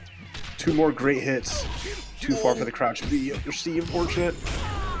that. 2 more great hits. Too far for the crouch B. Your C, unfortunate.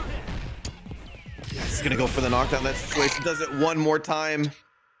 He's gonna go for the knockdown. That situation does it one more time.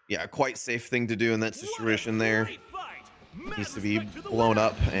 Yeah, quite safe thing to do in that situation there. Needs to be blown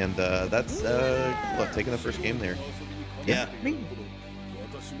up, and that's taking the first game there. Yeah. I mean,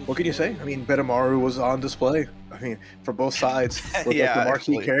 what can you say? I mean, Benimaru was on display. I mean, for both sides. With Yeah, like the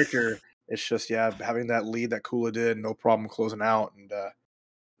marquee actually. character, it's just having that lead that Kula did, no problem closing out, and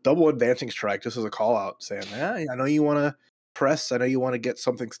double advancing strike just as a call out, saying, "Yeah, I know you want to press. I know you want to get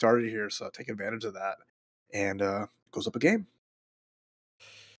something started here, so take advantage of that." And goes up a game.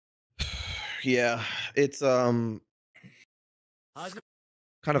 Yeah, it's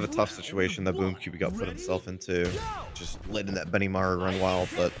kind of a tough situation that Boomcube got put himself into, just letting that Benimaru run wild,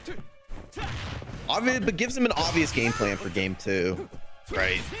 but gives him an obvious game plan for game 2,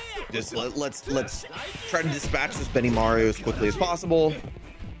 right? Just let's try to dispatch this Benimaru as quickly as possible.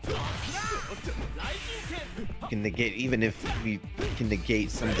 Can negate, even if we can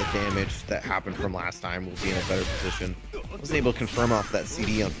negate some of the damage that happened from last time, we'll be in a better position. Wasn't able to confirm off that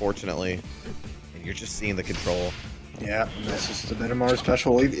CD, unfortunately, and you're just seeing the control. Yeah, that's just the Benimaru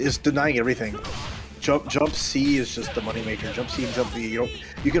special. It's denying everything. Jump C is just the moneymaker. Jump C and jump B,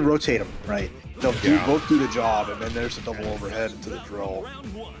 you can rotate them, right? They'll both do the job, and then there's a double overhead into the drill.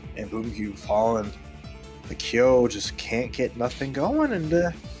 And Boomcube falling. The Kyo just can't get nothing going, and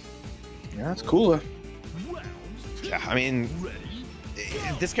yeah, it's cool. Yeah, I mean,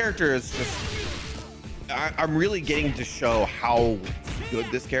 this character is just... I'm really getting to show how good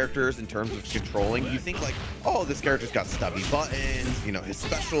this character is in terms of controlling. You think like, oh, this character's got stubby buttons, you know, his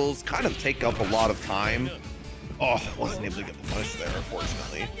specials kind of take up a lot of time. Oh, wasn't able to get the punish there,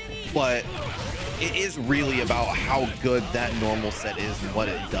 unfortunately. But it is really about how good that normal set is and what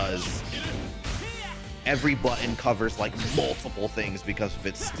it does. Every button covers like multiple things because of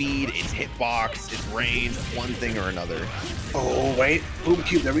its speed, its hitbox, its range, one thing or another. Oh, wait.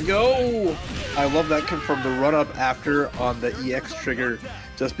 Boomcube, there we go. I love that from the run up after on the EX trigger.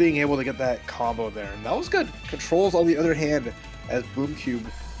 Just being able to get that combo there. And that was good. Controls on the other hand as Boomcube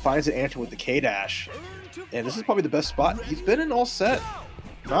finds an answer with the K-Dash. And this is probably the best spot he's been in all set.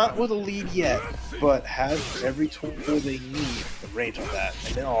 Not with a lead yet, but has every tool they need. The range on that.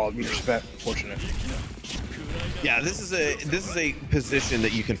 And then all meter spent, unfortunately. Yeah, this is a position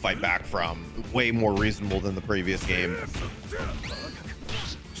that you can fight back from. Way more reasonable than the previous game.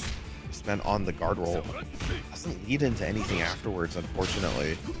 Spent on the guard roll. Doesn't lead into anything afterwards,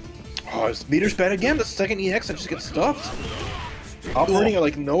 unfortunately. Oh, it's meter span again. The second EX that just gets stuffed. Operating at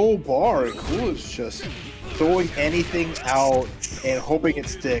like no bar. And Kula's just throwing anything out and hoping it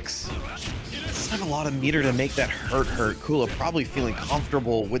sticks. Doesn't have a lot of meter to make that hurt. Kula probably feeling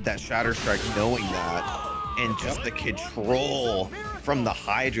comfortable with that Shatter Strike, knowing that. And just the control from the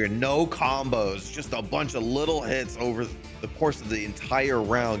Heidern. No combos, just a bunch of little hits over the course of the entire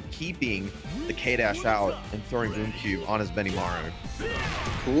round, keeping the K-Dash out and throwing Boomcube on his Benimaru.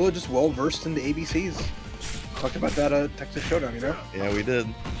 Kula just well versed in the ABCs. Talked about that Texas Showdown, you know? Yeah, we did.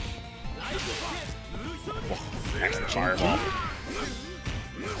 Excellent fireball.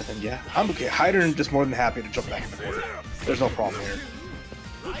 And then, yeah, I'm okay. Heidern just more than happy to jump back in the corner. There's no problem here.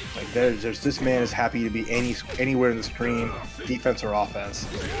 Like there's this man is happy to be anywhere in the screen, defense or offense.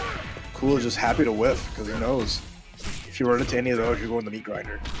 Kula's just happy to whiff because he knows if you run into any of those, you're going the meat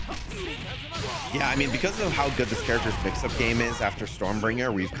grinder. Yeah, I mean, because of how good this character's mix-up game is after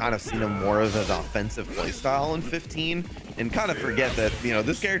Stormbringer, we've kind of seen him more of an offensive playstyle in 15, and kind of forget that, you know,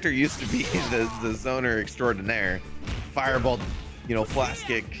 this character used to be the zoner extraordinaire. Fireball, you know, flash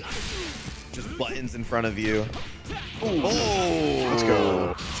kick, just buttons in front of you. Ooh. Oh, let's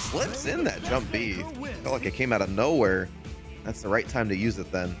go. Slips in that jump B. Felt like it came out of nowhere. That's the right time to use it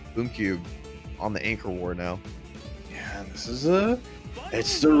then. Boomcube on the anchor war now. Yeah, this is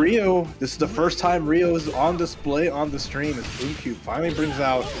it's the Rio. This is the first time Rio is on display on the stream as Boomcube finally brings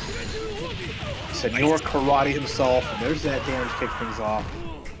out Senor Karate himself, and there's that damage kick things off.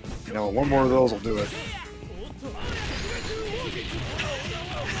 You know, one more of those will do it.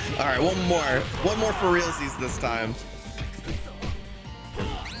 All right, one more for realsies this time.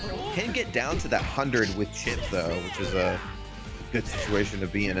 Can get down to that 100 with chip though, which is a good situation to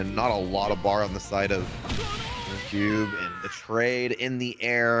be in, and not a lot of bar on the side of Cube, and the trade in the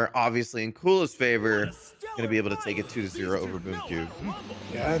air, obviously in Kula's favor, gonna be able to take it 2-0 over Boomcube.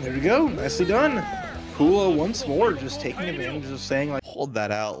 Yeah, there we go. Nicely done. Kula once more just taking advantage of saying like, hold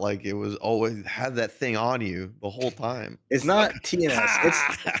that out like it was always had that thing on you the whole time. It's not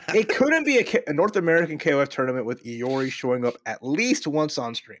TNS. It couldn't be a North American KOF tournament with Iori showing up at least once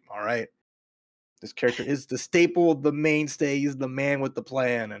on stream. All right, this character is the staple, the mainstay. He's the man with the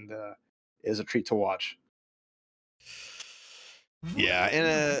plan, and is a treat to watch. Yeah,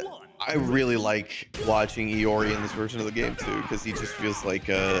 and I really like watching Iori in this version of the game too, because he just feels like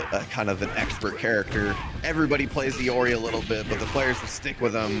a kind of an expert character. Everybody plays Iori a little bit, but the players who stick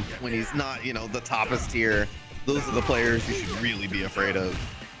with him when he's not, you know, the toppest tier, those are the players you should really be afraid of.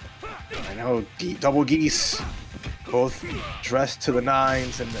 I know, double Geese, both dressed to the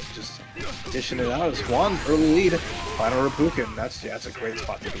nines and just dishing it out. It's Juan, early lead, final Rapukin. That's a great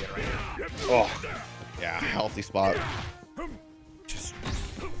spot to be in right here. Oh, yeah, healthy spot. Just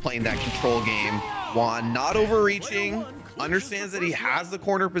playing that control game. Juan not overreaching, understands that he has the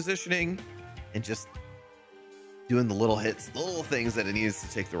corner positioning, and just doing the little hits, the little things that it needs to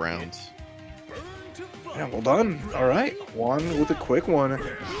take the round. Yeah, well done. All right, Juan with a quick one.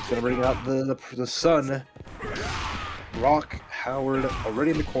 He's gonna bring out the sun. Rock Howard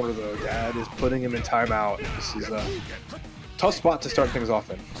already in the corner though. Dad is putting him in timeout. This is a tough spot to start things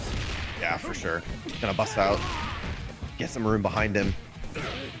off in. Yeah, for sure. Gonna bust out. Get some room behind him.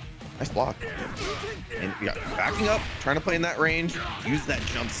 Nice block. And yeah, backing up, trying to play in that range. Use that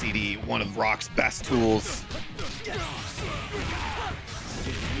jump CD, one of Rock's best tools.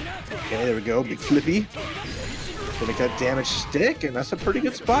 Okay, there we go. Big flippy. Gonna get damage stick, and that's a pretty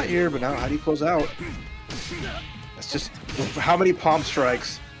good spot here. But now, how do you close out? That's just how many palm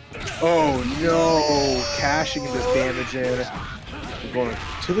strikes? Oh no! Cashing this damage in. We're going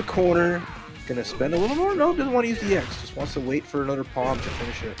to the corner. Gonna spend a little more. No, doesn't want to use the X. Just wants to wait for another palm to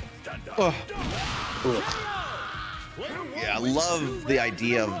finish it. Oh. Yeah, I love the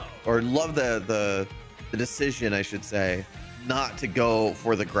idea of, or love the decision, I should say, not to go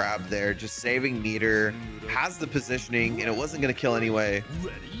for the grab there. Just saving meter, has the positioning, and it wasn't gonna kill anyway.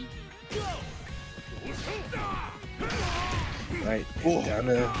 Right, down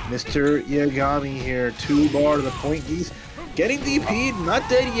to Mr. Yagami here. 2-bar to the point. Geese getting DP'd, not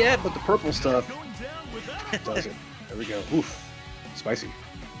dead yet, but the purple stuff does it. There we go. Oof, spicy.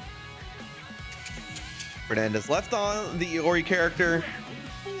 Fernandez left on the Iori character,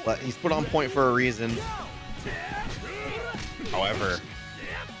 but he's put on point for a reason. However,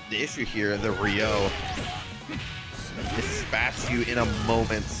 the issue here, the Rio dispats you in a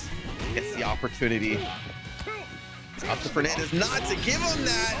moment, gets the opportunity. It's up to Fernandez not to give him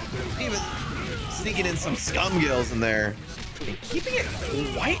that. Even sneaking in some scum gills in there. And keeping it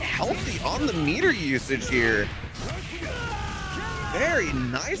quite healthy on the meter usage here. Very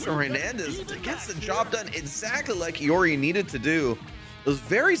nice from Fernandez. Gets the job done exactly like Iori needed to do. I was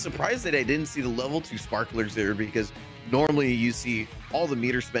very surprised that I didn't see the level 2 sparklers there, because normally you see all the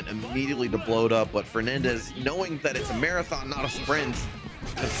meter spent immediately to blow it up, but Fernandez, knowing that it's a marathon, not a sprint,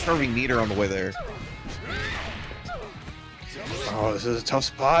 is serving meter on the way there. Oh, this is a tough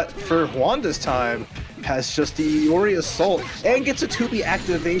spot for Juan this time. Has just the Iori assault and gets a 2B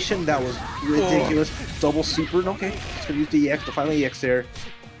activation. That was ridiculous. Double super. Okay, just gonna use the EX, the final EX there.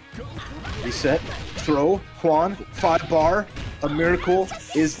 Reset. Throw. Juan. 5 bar. A miracle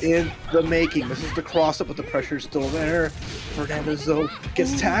is in the making. This is the cross up, but the pressure is still there. Fernandez though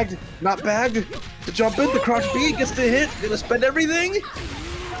gets tagged, not bagged. The jump in, the crouch B gets the hit. Gonna spend everything.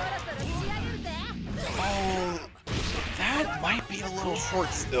 That might be a little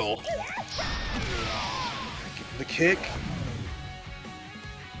short still. The kick.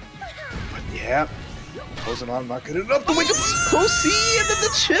 Yeah. Closing on, not good enough to wake up Pro C, and then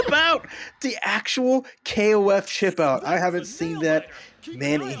the chip out. The actual KOF chip out. I haven't seen that,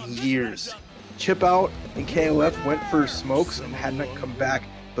 man, in years. Chip out and KOF went for smokes and hadn't come back.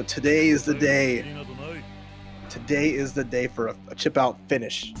 But today is the day. Today is the day for a chip out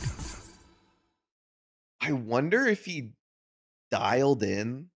finish. I wonder if he dialed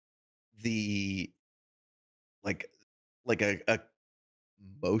in the like a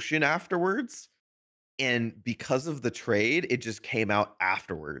motion afterwards, and because of the trade it just came out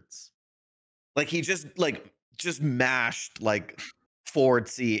afterwards. Like he just mashed like forward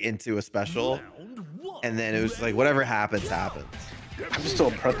C into a special, and then it was like whatever happens. I'm just still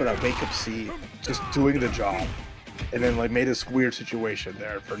impressed by that wake up C just doing the job, and then like made this weird situation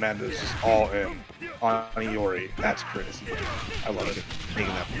there. Fernandez just all in on Iori. That's crazy. I love it.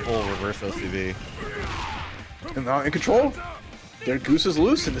 Taking that full reverse OCV. And now in control, their Goose is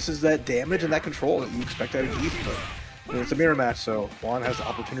loose, and this is that damage and that control that you expect out of Geese. But I mean, it's a mirror match, so Juan has the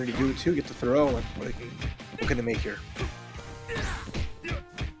opportunity to do it too, get to throw, and what can they make here?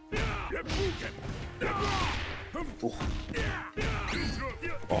 Ooh.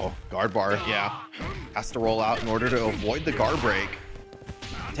 Oh, guard bar, yeah. Has to roll out in order to avoid the guard break.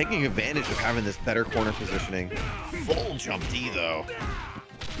 Taking advantage of having this better corner positioning. Full jump D though.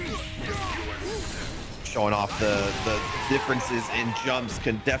 Showing off the differences in jumps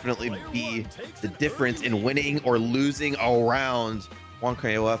can definitely be the difference in winning or losing a round. Juan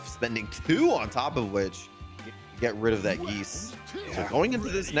KOF spending 2 on top of which get rid of that Geese. So going into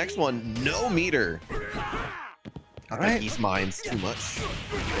this next one, no meter. All right. Geese mines too much.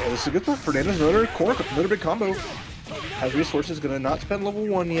 Yeah, this is a good one. Fernandez, another cork, another big combo. Has resources, gonna not spend level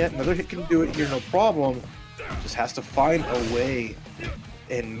 1 yet. Another hit can do it here, no problem. Just has to find a way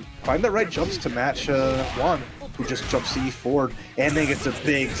and find the right jumps to match Juan, who just jumps C forward, and then gets a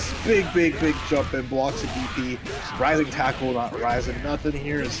big jump and blocks a DP. Rising tackle, not rising. Nothing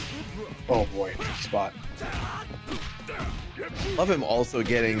here is, oh boy, spot. Love him also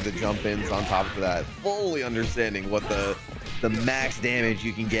getting the jump ins on top of that, fully understanding what the max damage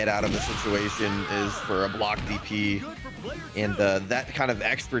you can get out of the situation is for a block DP, and that kind of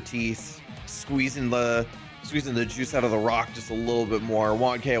expertise, squeezing the juice out of the rock just a little bit more.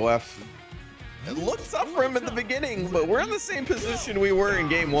 Juan KOF, it looked tough for him at the beginning, but we're in the same position we were in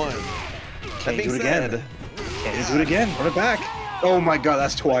game 1. Can he do it again? Can he do it again? Run it back. Oh my god,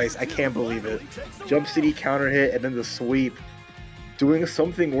 that's twice. I can't believe it. Jump city counter hit and then the sweep. Doing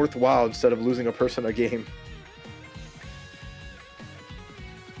something worthwhile instead of losing a person a game.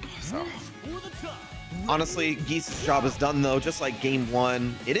 So, honestly, Geese's job is done though, just like game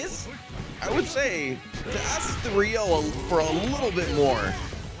 1. It is, I would say, to ask the Rio for a little bit more.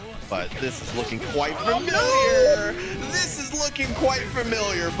 But this is looking quite familiar. This is looking quite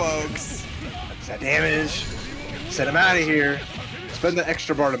familiar, folks. That's that damage. Send him out of here. Spend the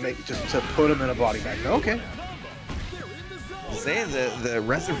extra bar to put him in a body bag. Okay. Saying the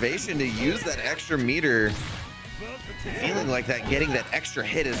reservation to use that extra meter, feeling like that, getting that extra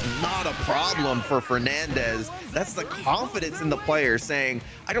hit is not a problem for Fernandez. That's the confidence in the player saying,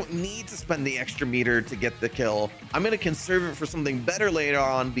 I don't need to spend the extra meter to get the kill. I'm going to conserve it for something better later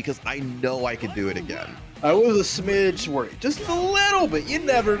on because I know I could do it again. I was a smidge worried, just a little bit. You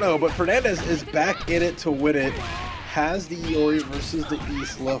never know, but Fernandez is back in it to win it. Has the Iori versus the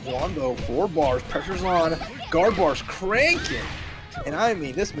Isla. Juan though, 4 bars, pressure's on, guard bars cranking. And I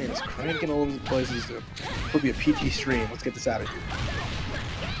mean, this man is cranking all over the places. It'll be a PG stream. Let's get this out of here.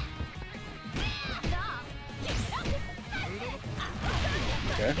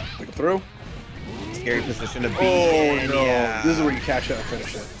 Okay, take a throw. Scary position to be in. in. No, yeah. This is where you catch up and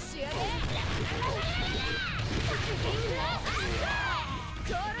finish it.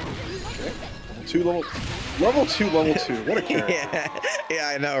 Okay. Level two. What a character.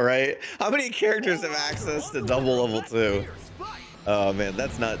 Yeah, I know, right? How many characters have access to double level 2? Oh man,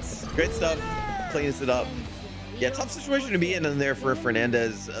 that's nuts. Great stuff. Cleans it up. Yeah, tough situation to be in there for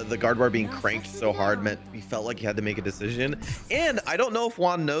Fernandez. The guard bar being cranked so hard meant he felt like he had to make a decision. And I don't know if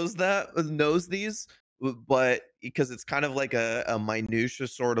Juan knows these, but because it's kind of like a minutia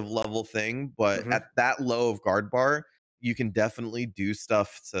sort of level thing. But at that low of guard bar, you can definitely do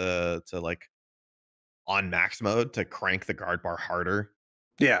stuff to like on max mode to crank the guard bar harder.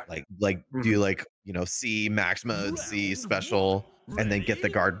 Yeah. Like do like, you know, C max mode, C special, and then get the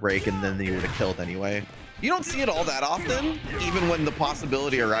guard break, and then you would have killed anyway. You don't see it all that often, even when the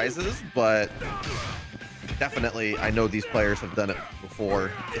possibility arises, but definitely I know these players have done it before,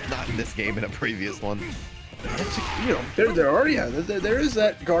 if not in this game, in a previous one. You know, there already there is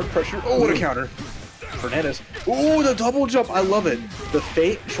that guard pressure. Oh, what a counter. Fernandez. Oh, the double jump. I love it. The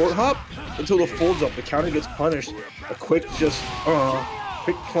fake short hop until the full jump. The counter gets punished. A quick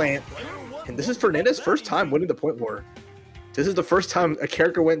quick plant. And this is Fernandez's first time winning the point war. This is the first time a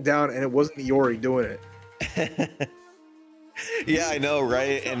character went down and it wasn't Iori doing it. Yeah, I know,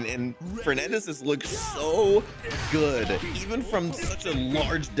 right? And Fernandez has looked so good, even from such a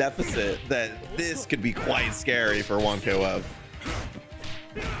large deficit, that this could be quite scary for Juan KOFXV.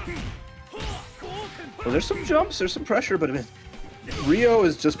 Well, there's some jumps, there's some pressure, but I mean, Rio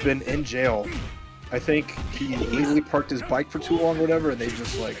has just been in jail. I think he illegally parked his bike for too long or whatever, and they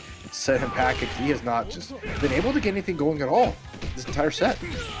just like set him packing. He has not just been able to get anything going at all this entire set.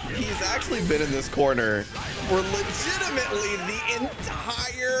 He's actually been in this corner for legitimately the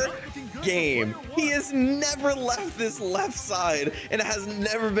entire game. He has never left this left side and has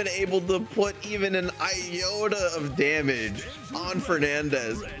never been able to put even an iota of damage on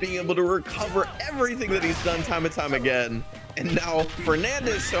Fernandez, being able to recover everything that he's done time and time again. And now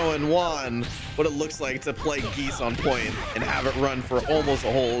Fernandez showing Juan what it looks like to play Geese on point and have it run for almost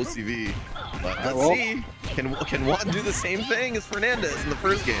a whole OCV. But let's see, can Juan do the same thing as Fernandez in the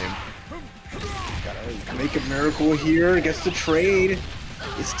first game? Gotta make a miracle here, gets the trade.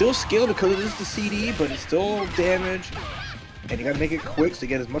 It's still skill because it is the CD, but it's still damage. And you gotta make it quick to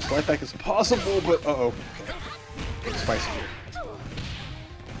get as much life back as possible, but okay. Getting spicy here.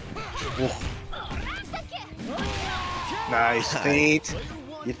 Whoa. Nice feint.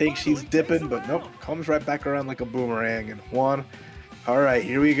 You think she's dipping, but nope. Comes right back around like a boomerang. And Juan, all right,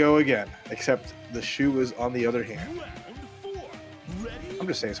 here we go again. Except the shoe is on the other hand. I'm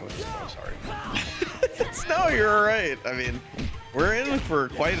just saying something. I'm sorry. No, you're all right. I mean, we're in for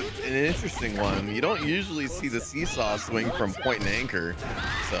quite an interesting one. You don't usually see the seesaw swing from point and anchor,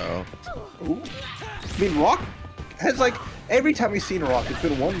 so. Ooh. I mean, Rock has like every time we've seen Rock, it's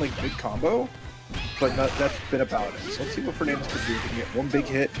been one like big combo. But that's been about it. So let's see what Fernandez can do. Can he get one big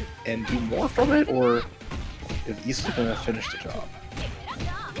hit and do more from it, or is Isla gonna finish the job?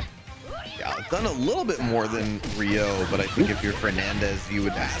 Yeah, I've done a little bit more than Rio, but I think if you're Fernandez, you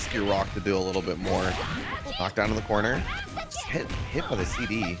would ask your Rock to do a little bit more. Knock down in the corner. Just hit by the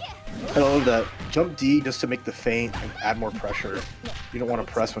CD. I love that. Jump D just to make the feint and add more pressure. You don't want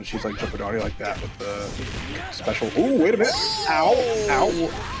to press when she's like jumping on you like that with the special. Oh, wait a minute. Ow. Ow.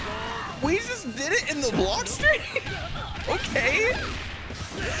 We just did it in the block stream? Okay.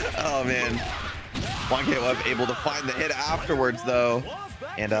 Oh, man. Juan KOFXV able to find the hit afterwards, though.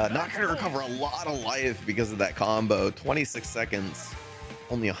 And not going to recover a lot of life because of that combo. 26 seconds.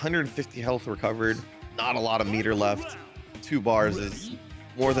 Only 150 health recovered. Not a lot of meter left. 2 bars is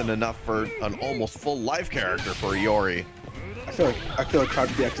more than enough for an almost full life character for Iori. I feel like crouch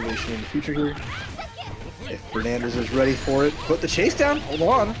deactivation in the future here. If Fernandez is ready for it, put the chase down. Hold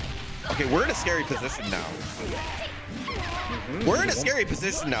on. Okay, we're in a scary position now. We're in a scary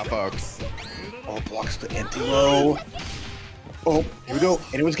position now, folks. Oh, blocks the anti-low. Oh, here we go.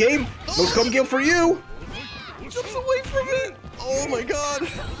 Anyone's game. No scum game for you. Jumps away from it. Oh my god.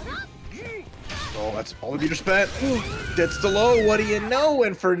 Oh, that's all of you spent. That's the low. What do you know?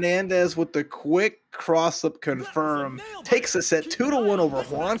 And Fernandez with the quick cross-up confirm takes us at 2-1 over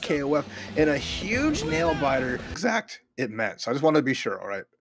Juan KOFXV in a huge nail biter. Exact it meant. So I just wanted to be sure. All right.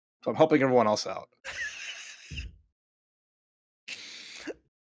 So I'm helping everyone else out.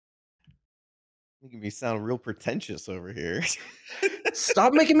 Making me sound real pretentious over here.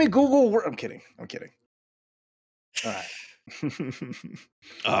 Stop making me Google. I'm kidding. I'm kidding. All right.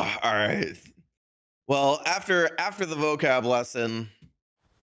 All right. Well, after the vocab lesson,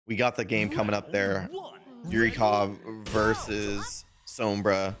 we got the game coming up there. Yurikov versus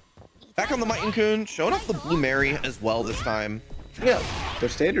Sombra. Back on the Might and Kun, showing off the Blue Mary as well this time. Yeah, their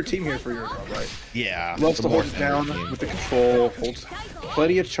standard team here for Yurikov, right? Yeah. Loves the to more hold it down standard team. with the control, holds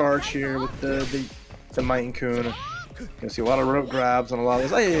plenty of charge here with the Mighty Kun. You can see a lot of rope grabs and a lot of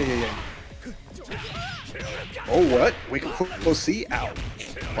this. Ay. Oh, what? We can go see out.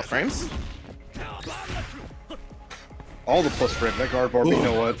 What frames? All the plus frame. That guard bar, but you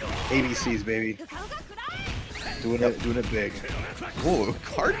know what? ABCs, baby. Doing it big. Ooh,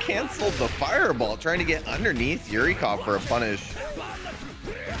 card canceled the fireball, trying to get underneath Yurikov for a punish.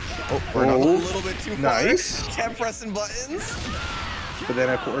 Oh, we're a little bit too far. Nice. Kept pressing buttons. But then,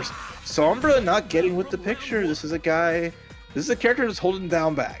 of course, Sombra not getting with the picture. This is a character that's holding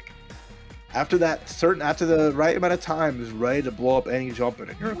down back. After the right amount of time, is ready to blow up any jump in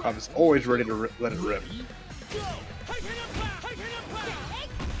it. Yurikov is always ready to let it rip.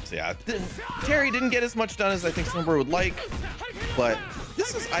 So yeah, Terry didn't get as much done as I think Sombra would like, but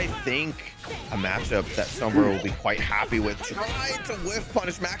this is, I think, a matchup that Sombra will be quite happy with. Try to whiff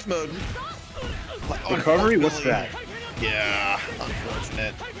punish max mode. Recovery? What's that? Yeah,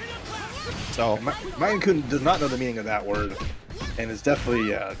 unfortunate. So Mighty Kun does not know the meaning of that word, and it's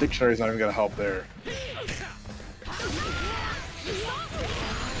definitely dictionary's not even gonna help there.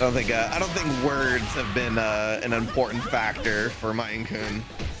 I don't think words have been an important factor for Mighty Kun.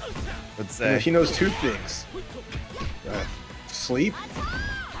 Would say he knows two things: sleep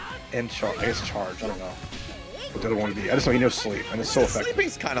and charge. I guess charge. I don't know what the other one would be. I just know he knows sleep, and it's so effective.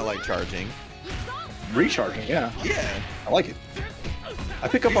 Sleeping's kind of like charging. Recharging, yeah. Yeah, I like it. I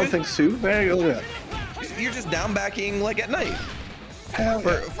pick up on things too. There you go. Look at that. You're just down backing like at night. Hell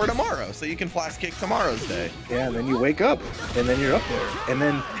yeah. For tomorrow, so you can flash kick tomorrow's day. Yeah, and then you wake up, and then you're up there. And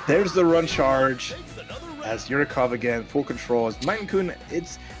then there's the run charge as Yurikov again, full control. As Mighty Kun,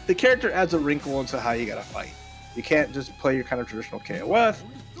 it's the character adds a wrinkle into how you gotta fight. You can't just play your kind of traditional KOF.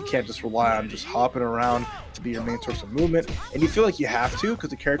 You can't just rely on just hopping around to be your main source of movement. And you feel like you have to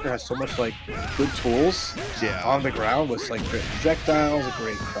because the character has so much like good tools on the ground with like great projectiles,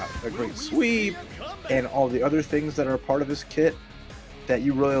 a great sweep, and all the other things that are a part of his kit. That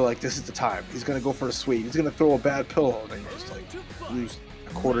you really like, this is the time. He's gonna go for a sweep. He's gonna throw a bad pillow, and then you just like lose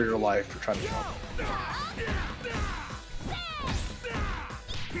a quarter of your life for trying to jump.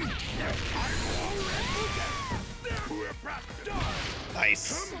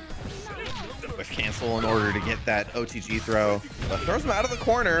 Nice. With cancel in order to get that OTG throw. But throws him out of the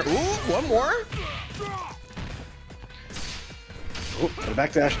corner. Ooh, one more. Oh, for the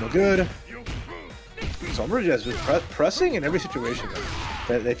backdash, no good. Sombra is just pressing in every situation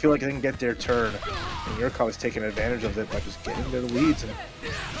that they feel like they can get their turn. And Yurikov is taking advantage of it by just getting their leads.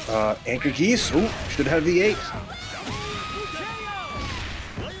 And Anchor Geese, ooh, should have V8.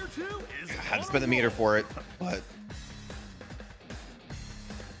 Had to spend the meter for it, but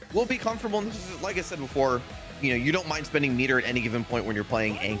we'll be comfortable. Like I said before, you know, you don't mind spending meter at any given point when you're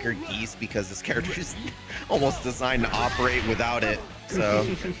playing Anchor Geese because this character is almost designed to operate without it. So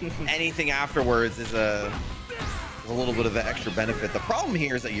anything afterwards is a little bit of an extra benefit. The problem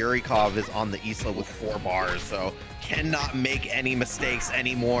here is that Yurikov is on the Isla with 4 bars, so cannot make any mistakes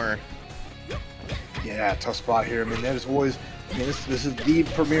anymore. Yeah, tough spot here. I mean, that is always. I mean, this is the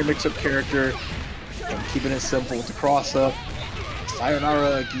premier mix-up character. And keeping it simple with the cross-up.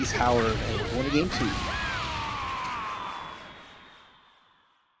 Sayonara, Geese Howard, and we're going to game 2.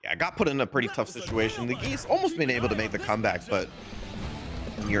 Yeah, got put in a pretty tough situation. The Geese almost been able to make the comeback, but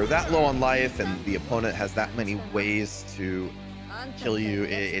when you're that low on life and the opponent has that many ways to kill you,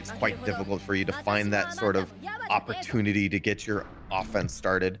 it's quite difficult for you to find that sort of opportunity to get your offense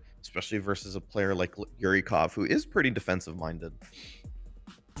started, especially versus a player like Yurikov, who is pretty defensive-minded.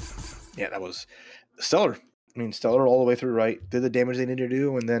 Yeah, that was stellar. I mean, stellar all the way through, right? Did the damage they needed to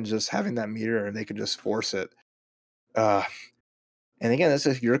do, and then just having that meter, and they could just force it. And again, this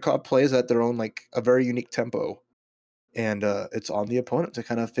is Yurikov plays at their own, like, a very unique tempo. And it's on the opponent to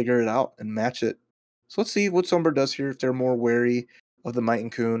kind of figure it out and match it. So let's see what Sombra does here, if they're more wary of the Mighty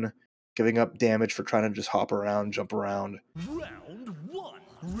Kun, giving up damage for trying to just hop around, jump around. Round 1.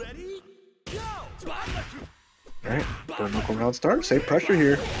 Ready? Go! Alright, burn knuckle round start. Save pressure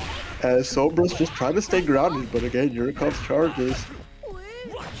here. As Sombra's just trying to stay grounded, but again, Yurikov's charges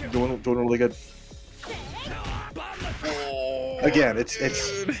doing really good. Again,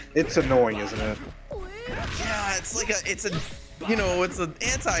 it's annoying, isn't it? Yeah, it's like it's an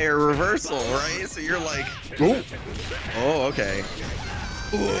anti-air reversal, right? So you're like, ooh. Oh, okay.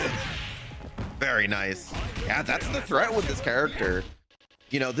 Ooh. Very nice. Yeah, that's the threat with this character.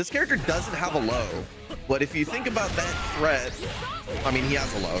 You know, this character doesn't have a low, but if you think about that threat, I mean, he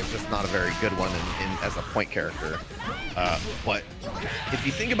has a low, it's just not a very good one as a point character. But if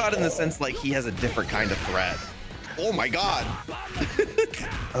you think about it in the sense like he has a different kind of threat, Oh my god.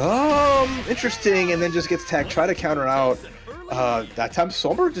 Interesting. And then just gets tagged. Try to counter out. That time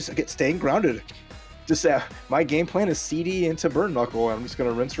Sombra just gets staying grounded. Just my game plan is CD into burn knuckle. I'm just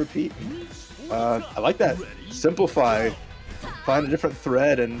gonna rinse repeat. I like that. Simplify. Find a different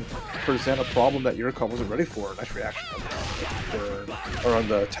thread and present a problem that Yurikov wasn't ready for. Nice reaction on the burn, or on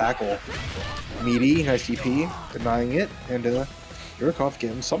the tackle. Meaty, nice DP, denying it, and Yurikov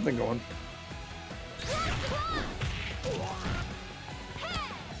getting something going.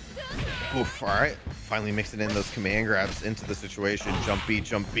 Oof, alright. Finally mixing in those command grabs into the situation. Jump B,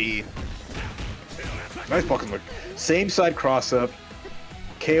 jump B. Nice bucket look. Same side cross up.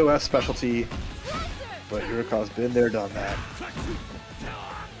 KOF specialty. But Yurikov's been there, done that.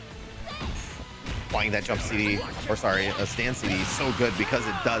 Flying that jump CD, or sorry, a stand CD is so good because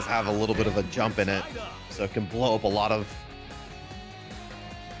it does have a little bit of a jump in it. So it can blow up a lot of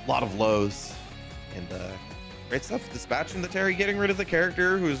lows. And great stuff. Dispatching the Terry, getting rid of the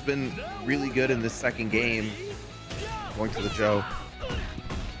character who's been really good in this second game. Going to the Joe.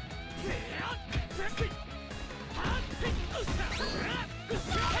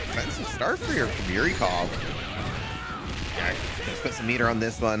 Defensive start for Yurikov. Yeah, put some meter on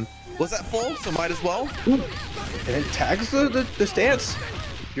this one. Was that full? So might as well. Ooh. And it tags the stance.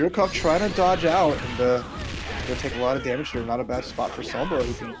 Yurikov trying to dodge out, and gonna take a lot of damage here. Not a bad spot for Sombra,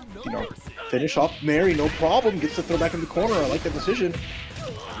 who can, you know, finish off Mary, no problem. Gets to throw back in the corner. I like that decision.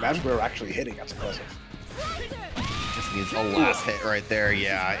 Imagine we were actually hitting. That's impressive. Just needs a last hit right there.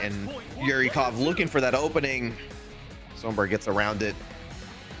 Yeah, and Yurikov looking for that opening. Sombra gets around it.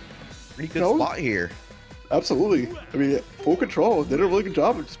 Pretty good spot here. Absolutely. I mean, full control. Did a really good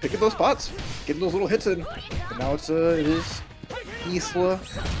job of just picking those spots, getting those little hits in. And now it is Isla.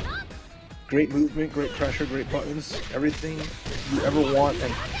 Great movement, great pressure, great buttons, everything you ever want.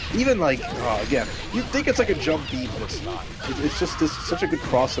 And even like, again, you'd think it's like a jump beat, but it's not. It's just such a good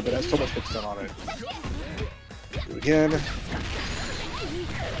cross up. It has so much hits done on it. Do it again.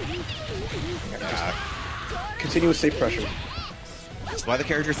 Continuous safe pressure. That's why the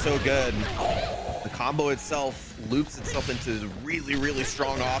character's so good. The combo itself loops itself into really, really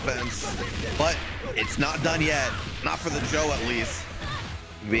strong offense, but it's not done yet. Not for the Joe, at least.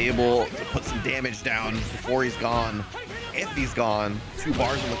 Be able to put some damage down before he's gone. If he's gone, 2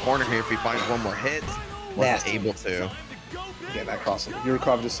 bars in the corner here. If he finds one more hit, wasn't able to. Yeah, that cost him.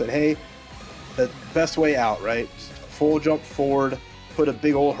 Yurikov just said, "Hey, the best way out, right? Full jump forward, put a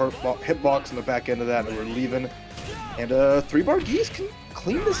big old hitbox in the back end of that, and we're leaving." And 3-bar Geese can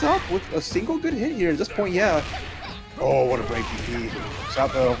clean this up with a single good hit here. At this point, yeah. Oh, what a break DP.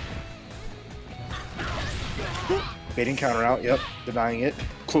 Stop though. Baiting counter out, yep. Denying it.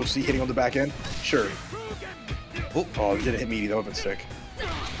 Closely hitting on the back end. Sure. Oh, he didn't hit me. That would have been sick.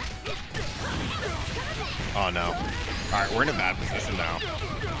 Oh no. Alright, we're in a bad position now.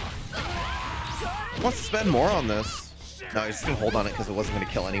 He wants to spend more on this. No, he's just gonna hold on it because it wasn't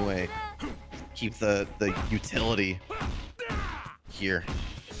gonna kill anyway. Keep the utility here.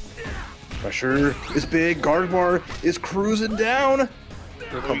 Pressure is big. Guard bar is cruising down.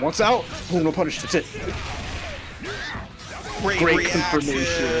 Come once out. Boom, no punish. That's it. Great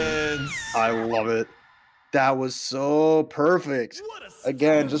confirmation. I love it. That was so perfect.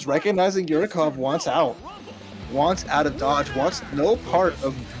 Again, just recognizing Yurikov wants out. Wants out of dodge. Wants no part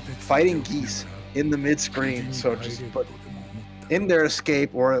of fighting Geese in the mid-screen. So just put in their escape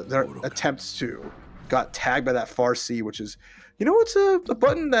or their attempts to got tagged by that far C, which is, you know, it's a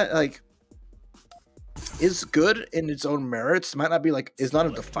button that like is good in its own merits. Might not be like, is not a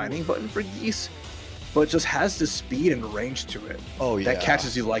defining button for Geese, but just has the speed and range to it. Oh yeah, that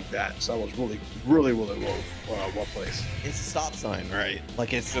catches you like that. So that was really well placed. It's a stop sign, right?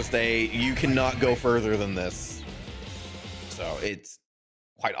 Like it's just you cannot go further than this. So it's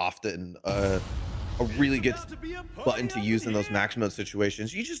quite often a really good button to use in those max mode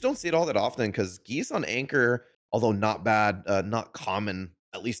situations. You just don't see it all that often because Geese on anchor, although not bad, not common,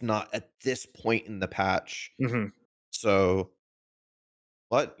 at least not at this point in the patch. So,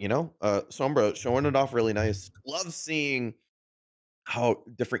 but you know, Sombra showing it off really nice. Love seeing how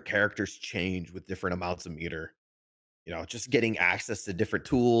different characters change with different amounts of meter. You know, just getting access to different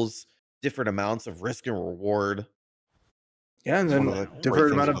tools, different amounts of risk and reward. Yeah, and then a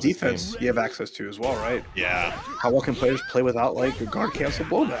different amount of defense you have access to as well, right? Yeah. How well can players play without like a guard cancel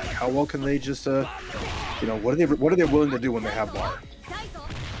blowback? How well can they just, you know, what are they willing to do when they have bar?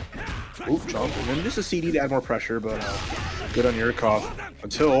 Oop, jump, and then just a CD to add more pressure, but good on Yurikov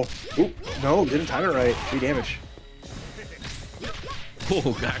until, oop, no, didn't time it right. 3 damage.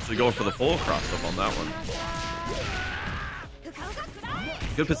 Oh, actually going for the full cross up on that one.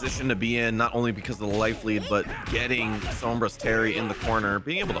 Good position to be in, not only because of the life lead, but getting Sombra's Terry in the corner,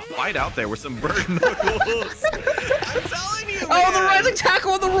 being able to fight out there with some bird knuckles. I'm telling you, man. Oh, the rising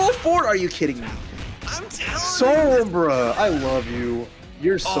tackle on the roll forward. Are you kidding me? I'm telling you. Sombra, I love you.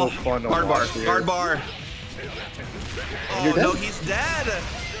 You're so fun to guard watch bar, here. guard bar. Oh no, he's dead.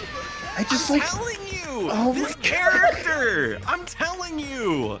 I just I'm telling you, this my character. I'm telling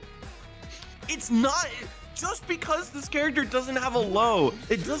you, it's not just because this character doesn't have a low.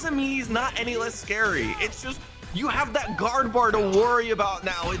 It doesn't mean he's not any less scary. It's just you have that guard bar to worry about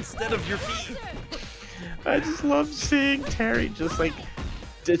now instead of your feet. I just love seeing Terry just like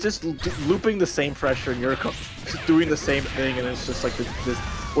just looping the same pressure, and Yurikov just doing the same thing, and it's just like this.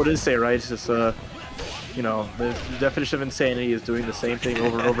 What did it say, right? It's just you know, the definition of insanity is doing the same thing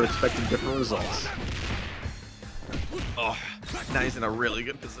over and over, expecting different results. Oh, now he's in a really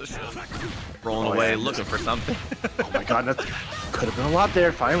good position. Rolling away, looking for something. Oh my god, that could have been a lot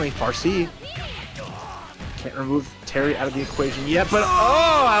there. Finally, Farsi. Can't remove Terry out of the equation yet, but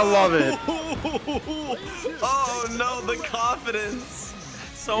I love it. Oh no, the confidence.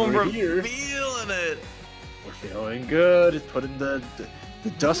 Sombra feeling it. We're feeling good. Putting the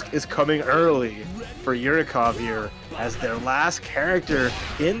dusk is coming early for Yurikov here, as their last character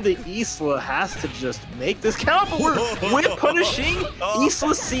in the Isla has to just make this count. But we're punishing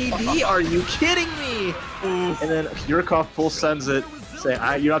Isla CD. Are you kidding me? And then Yurikov full sends it, saying,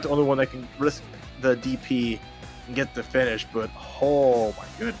 "You're not the only one that can risk the DP and get the finish." But oh my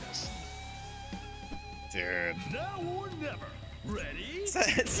goodness, dude! Now or never. Ready?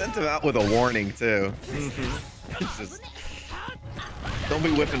 It sent him out with a warning too. It's just, don't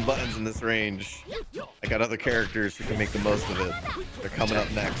be whipping buttons in this range. I got other characters who can make the most of it. They're coming up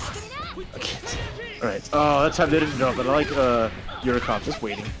next. All right. Oh, that time they didn't jump, but I like Yurikov just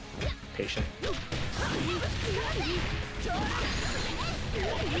waiting, patient.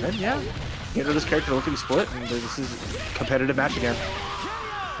 And yeah, get rid of this character looking to split, and this is a competitive match again.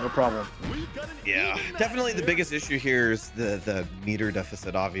 No problem. Yeah, definitely the biggest issue here is the meter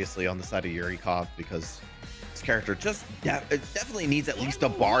deficit, obviously, on the side of Yurikov, because this character just definitely needs at least a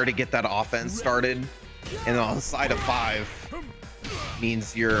bar to get that offense started. And on the side of 5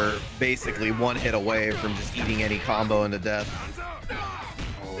 means you're basically one hit away from just eating any combo into death.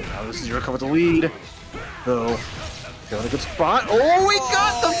 Oh, now this is Yurikov with the lead, though. Feeling a good spot. Oh, we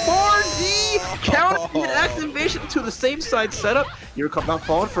got the 4D count and activation to the same side setup. Yurikov not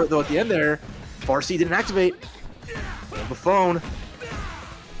falling for it though at the end there. Farsi didn't activate. On the phone.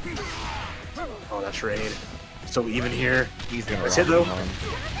 Oh, that trade. So even here. He's gonna That's it though.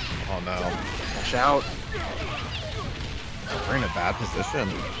 Oh no. Dash out. We're in a bad position.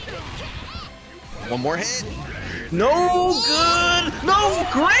 One more hit. No good. No,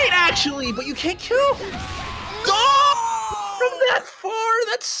 great actually, but you can't kill. From that far,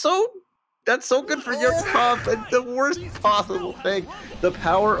 that's so good for Yurikov. And the worst possible thing, the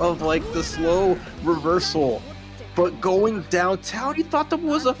power of like the slow reversal, but going downtown. You thought that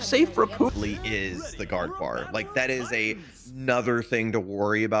was a safe for a poop. Is the guard bar like that is another thing to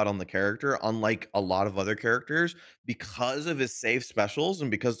worry about on the character, unlike a lot of other characters, because of his safe specials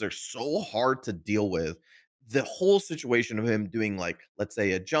and because they're so hard to deal with. The whole situation of him doing, like, let's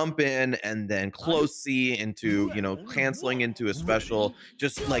say a jump in and then close C into, you know, canceling into a special,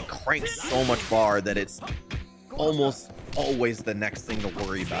 just like cranks so much bar that it's almost always the next thing to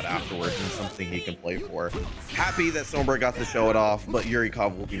worry about afterwards and something he can play for. Happy that Sombra got to show it off, but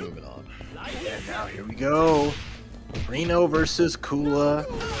Yurikov will be moving on. And now here we go. RINO versus Kula.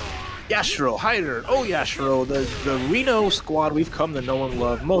 Yashiro, Heidern, O.Yashiro, the RINO squad we've come to know and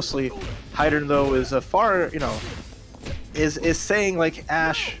love. Mostly, Heidern though is a far, you know, is saying like,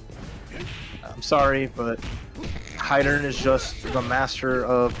 Ash, I'm sorry, but Heidern is just the master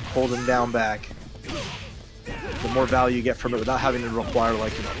of holding down back. The more value you get from it without having to require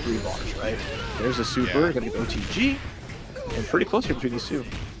like, you know, 3 bars, right? There's a super, gonna get OTG, and pretty close here between these two.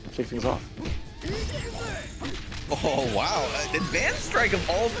 Kick things off. Oh, wow. Advanced strike of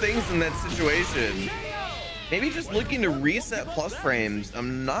all things in that situation. Maybe just looking to reset plus frames.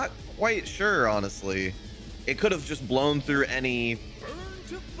 I'm not quite sure, honestly. It could have just blown through any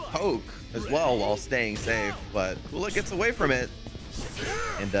poke as well while staying safe, but Kula gets away from it.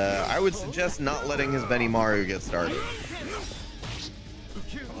 And I would suggest not letting his Benimaru get started.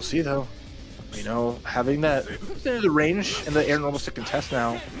 We'll see, though. You know, having that the range and the air normal to contest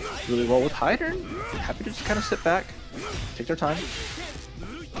now really well with Heidern. Happy to just kind of sit back, take their time.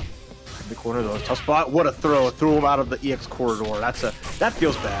 In the corner though, tough spot. What a throw! Threw him out of the EX corridor. That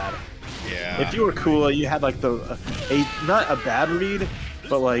feels bad. Yeah. If you were Kula, you had like not a bad read,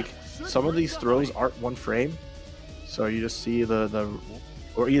 but like some of these throws aren't 1 frame, so you just see the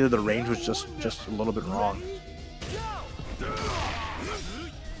or either the range was just a little bit wrong.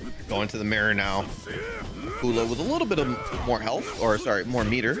 Going to the mirror now. Kula with a little bit of more health, or sorry, more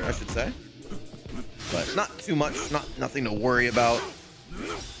meter, I should say. But not too much, nothing to worry about.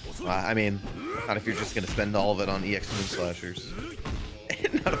 I mean, not if you're just going to spend all of it on EX Moon Slashers.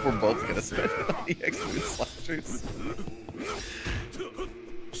 Not if we're both going to spend it on EX Moon Slashers.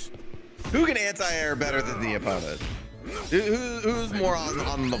 Who can anti-air better than the opponent? Who's more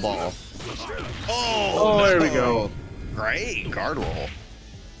on the ball? Oh, no. There we go. Great guard roll.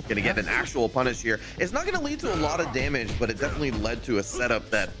 Gonna get an actual punish here. It's not gonna lead to a lot of damage, but it definitely led to a setup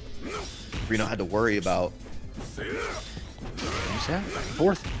that RINO had to worry about. Back and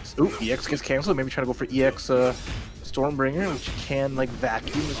forth. Ooh, EX gets canceled. Maybe try to go for EX Stormbringer, which you can like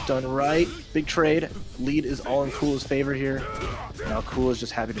vacuum. It's done right. Big trade. Lead is all in Kula's favor here. Now Kula's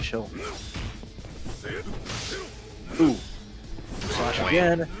just happy to chill. Ooh. Slash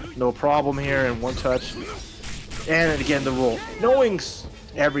again. No problem here, and one touch. And again, the roll. Knowing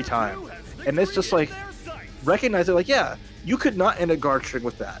every time. And it's just like, recognize it like, yeah, you could not end a guard string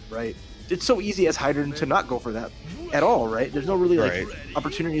with that, right? It's so easy as Heidern to not go for that at all, right? There's no really like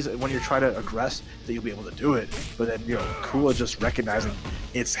opportunities when you're trying to aggress that you'll be able to do it. But then, you know, Kula just recognizing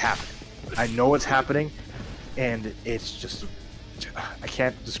it's happening. I know it's happening, and it's just, I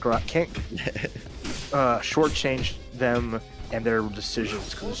can't describe, shortchange them and their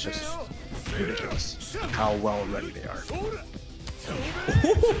decisions because it's just ridiculous how well ready they are.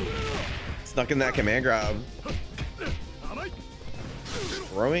 Stuck in that command grab.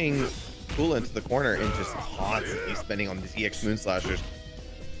 Throwing Kula into the corner and just constantly spending on these EX Moon Slashers.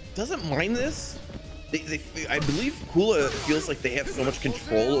 Doesn't mind this. I believe Kula feels like they have so much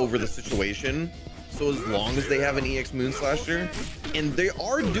control over the situation. So as long as they have an EX Moon Slasher, and they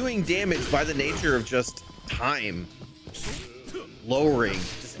are doing damage by the nature of just time lowering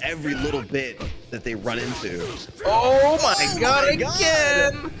just every little bit that they run into. Oh my god,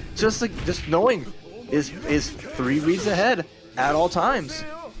 again! Just knowing is 3 reads ahead at all times.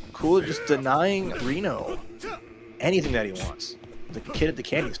 Kula just denying RINO anything that he wants. Like a kid at the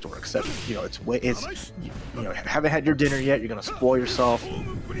candy store, except you know you know, haven't had your dinner yet, you're gonna spoil yourself.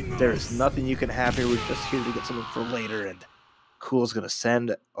 There's nothing you can have here. We're just here to get something for later, and Kula's gonna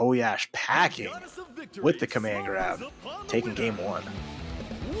send O.Yash packing with the command grab, taking game 1.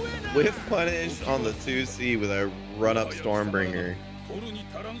 Whiff punish on the 2C with a run-up Stormbringer.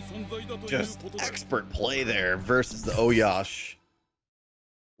 Just expert play there versus the O.Yash.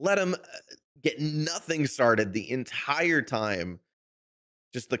 Let him get nothing started the entire time.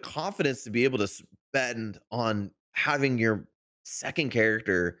 Just the confidence to be able to spend on having your second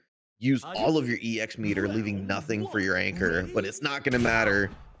character use all of your EX meter, leaving nothing for your anchor. But it's not going to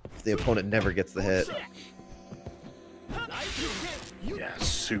matter if the opponent never gets the hit. Yeah,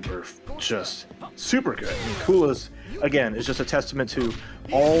 just super good. I mean, Kula's, again, is just a testament to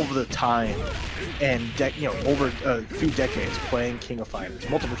all the time and you know, over a few decades playing King of Fighters,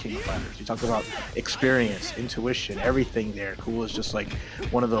 multiple King of Fighters. You talk about experience, intuition, everything there. Kula's just like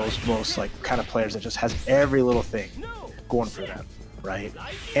one of those most like kind of players that just has every little thing going for them, right?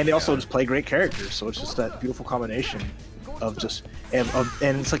 And they also just play great characters, so it's just that beautiful combination of just and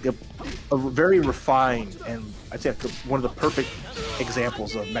it's like a very refined, and I'd say one of the perfect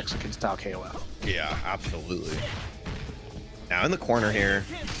examples of Mexican style KOF. Yeah, absolutely. Now in the corner here,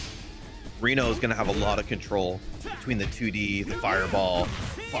 RINO is going to have a lot of control between the 2D, the fireball,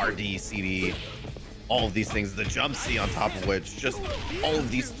 far D, CD, all of these things, the jump C on top of which, just all of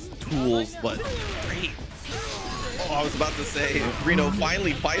these tools, but great. Oh, I was about to say, RINO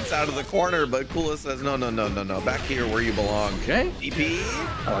finally fights out of the corner, but Kula says, no, back here where you belong. Okay. DP.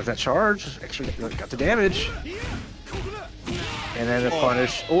 I like that charge. Actually, got the damage. And then the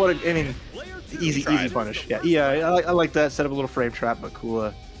punish. Oh, what I mean, easy punish. Yeah, I like that. Set up a little frame trap, but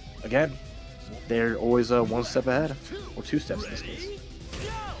Kula, again, they're always 1 step ahead, or 2 steps in this case.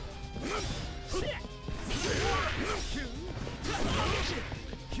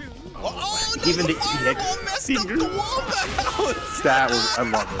 Oh, no, even the EX that was, I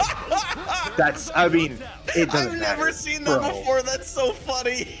love it. That's, I mean, it doesn't matter. I've never seen that before. That's so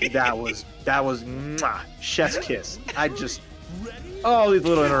funny. That was mwah, chef's kiss. I just, all these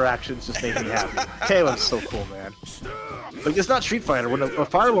little interactions just make me happy. KOF's so cool, man. Like, it's not Street Fighter. When a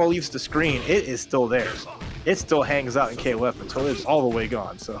fireball leaves the screen, it is still there. It still hangs out in KOF until it's all the way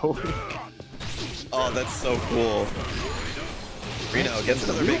gone. So, oh, that's so cool. RINO gets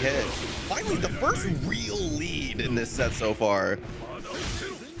another big hit. Finally, the first real lead in this set so far.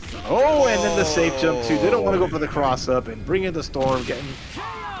 Oh, and then the safe jump too. They don't want to go for the cross up and bring in the storm, getting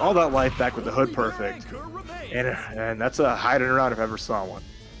all that life back with the hood perfect. And that's a Heidern around if I ever saw one.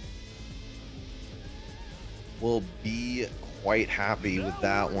 We'll be quite happy with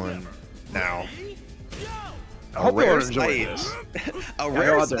that one now. I hope you're enjoying this. A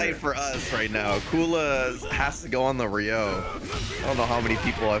rare sight for us right now. Kula has to go on the Rio. I don't know how many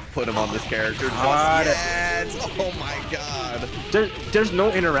people I've put him on this character. Oh my god. There's no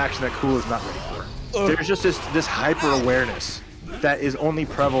interaction that Kula's not ready for. There's just this hyper awareness that is only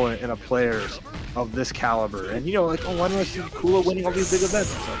prevalent in a player of this caliber. And you know, like, oh, why do I see Kula winning all these big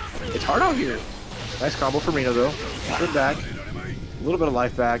events? It's hard out here. Nice combo for RINO though. Good back. A little bit of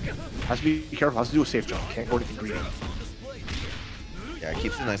life back. Has to be careful. Has to do a safe jump. Can't go anything greedy. Yeah, it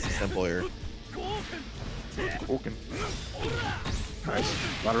keeps it nice and simple here. Nice.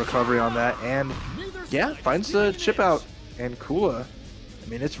 A lot of recovery on that. And yeah, finds the chip out. And Kula, I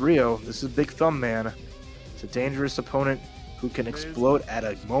mean, it's Rio. This is Big Thumb Man. It's a dangerous opponent who can explode at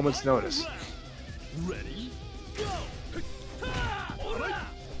a moment's notice.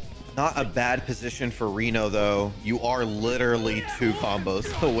 Not a bad position for RINO, though. You are literally 2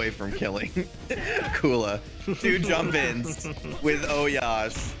 combos away from killing Kula. 2 jump-ins with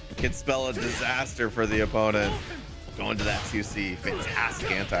O.Yash can spell a disaster for the opponent. Going to that 2C.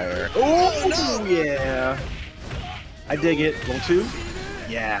 Fantastic anti-air. Oh, no! Yeah. I dig it. Go 2.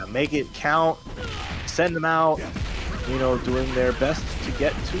 Yeah, make it count. Send them out. You know, doing their best to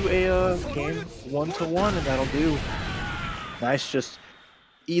get to a game 1-1, and that'll do. Nice, just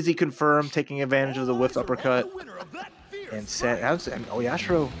easy confirm, taking advantage of the whiff uppercut, and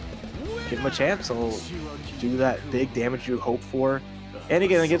O.Yashiro, give him a chance. He'll do that big damage you hope for. And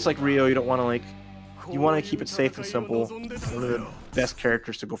again, against like Rio, you don't want to you want to keep it safe and simple. One of the best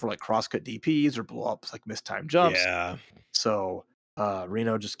characters to go for like crosscut DPs or blow up like mistimed jumps. Yeah. So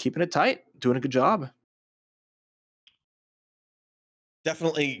RINO just keeping it tight, doing a good job.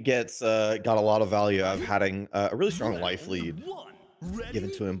 Definitely got a lot of value of having a really strong life lead given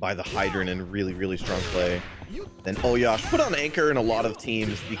to him by the Heidern in really, really strong play. Then O.Yash put on anchor in a lot of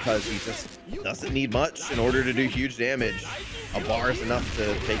teams because he just doesn't need much in order to do huge damage. A bar is enough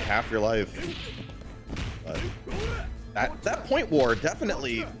to take half your life. But that point war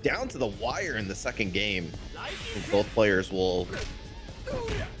definitely down to the wire in the second game. I think both players will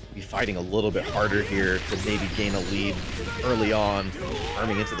be fighting a little bit harder here to maybe gain a lead early on.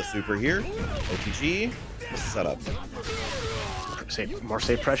 Arming into the super here. OTG setup. More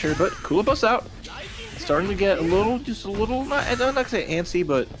safe pressure, but Kula busts out. Starting to get just a little, I'm not gonna say antsy,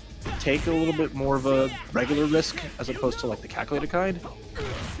 but take a little bit more of a regular risk as opposed to like the calculated kind.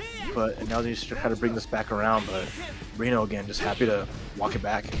 But now they just try to bring this back around, but RINO again just happy to walk it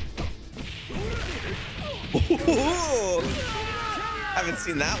back. Haven't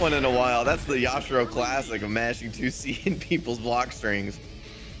seen that one in a while. That's the Yashiro classic of mashing 2C in people's block strings.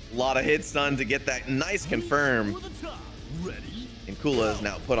 A lot of hits done to get that nice confirm. And Kula is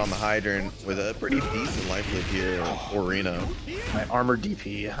now put on the Heidern with a pretty decent life lead here for RINO. My armored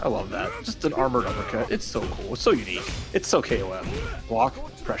DP, I love that. Just an armored uppercut. It's so cool. It's so unique. It's so KOF. Block,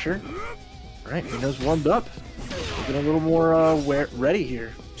 pressure. All right, RINO's warmed up. Looking a little more ready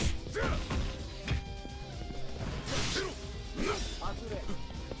here.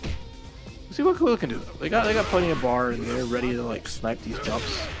 Let's see what Kula can do though. They got plenty of bar and they're ready to like snipe these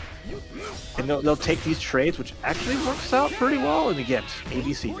jumps. And they'll take these trades, which actually works out pretty well. And again,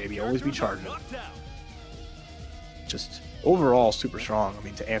 ABC, baby, always be charging. Just overall super strong. I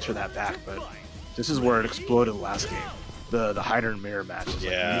mean, to answer that back, but this is where it exploded last game. The Heidern mirror match is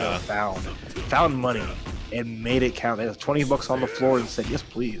like, yeah. Found money and made it count. They had 20 bucks on the floor and said, yes,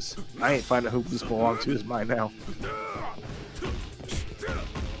 please. I ain't finding who this belongs to. It's mine now.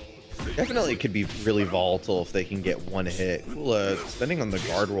 Definitely could be really volatile if they can get one hit. Kula spending on the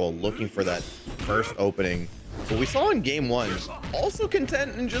guard roll, looking for that first opening. But we saw in game 1, also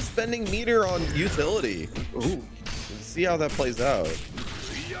content in just spending meter on utility. Ooh, let's see how that plays out.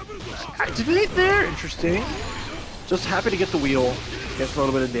 Activate there, interesting. Just happy to get the wheel, gets a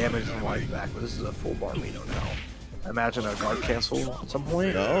little bit of damage and life back, but this is a full bar RINO now. I imagine a guard cancel at some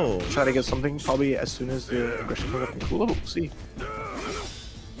point. No. Try to get something probably as soon as the aggression comes up from Kula, but we'll see.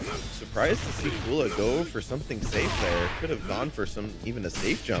 Surprised to see Kula go for something safe there. Could have gone for even a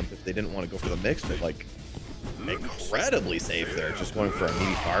safe jump if they didn't want to go for the mix, but like incredibly safe there, just going for a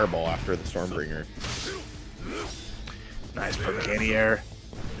meaty fireball after the Stormbringer. Nice perfect anti-air.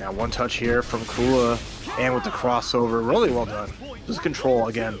 Now one touch here from Kula, and with the crossover, really well done. Just control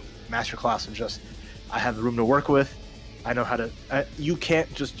again, masterclass, and just I have the room to work with. I know how to. You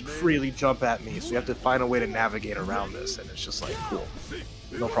can't just freely jump at me, so you have to find a way to navigate around this, and it's just like cool,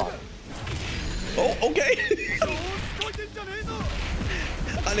 no problem. Oh, okay.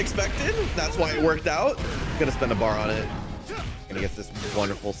 unexpected. That's why it worked out. Gonna spend a bar on it. Gonna get this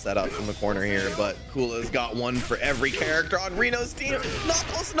wonderful setup from the corner here, but Kula's got one for every character on Reno's team. Not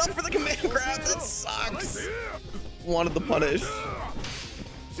close enough for the command grab. That sucks. Wanted the punish.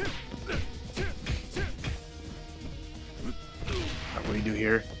 What do you do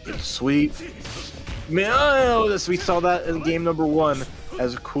here? Get the sweep. Man, oh, we saw that in game number 1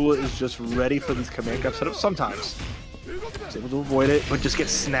 as Kula is just ready for these command grab setups sometimes. He's able to avoid it, but just get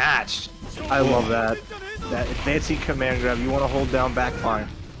snatched. I love that. That advancing command grab, you want to hold down back fine.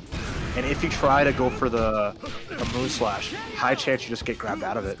 And if you try to go for the moon slash, high chance you just get grabbed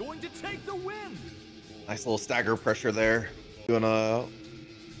out of it. Nice little stagger pressure there. Doing a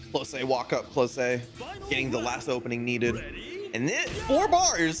close A, walk up close A, getting the last opening needed. And then 4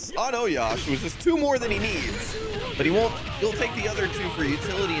 bars on O.Yash was just 2 more than he needs. But he won't, he'll take the other 2 for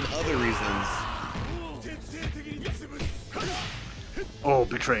utility and other reasons. Oh,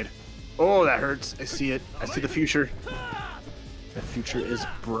 betrayed. Oh, that hurts. I see it. I see the future. The future is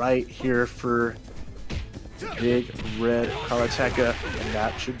bright here for Big Red Karateka, and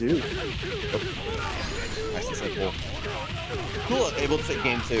that should do. Nice and simple. Kula able to take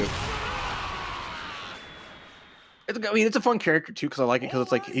game 2. I mean, it's a fun character too because I like it because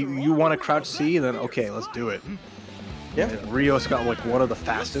it's like you want to crouch C, and then okay, let's do it. Yeah, and Rio's got like one of the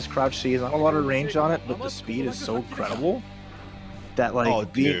fastest crouch C's. Not a lot of range on it, but the speed is so incredible that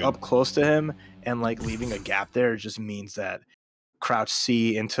like being up close to him and like leaving a gap there just means that crouch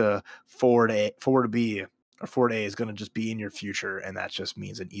C into forward B or forward A is going to just be in your future, and that just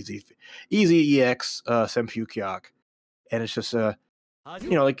means an easy EX Senpukyak, and it's just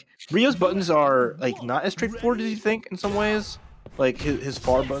you know, like Rio's buttons are like not as straightforward as you think in some ways. Like his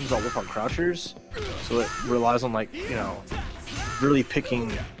far buttons all work on crouchers, so it relies on like, you know, really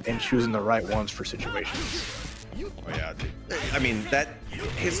picking and choosing the right ones for situations. Oh yeah, dude. I mean that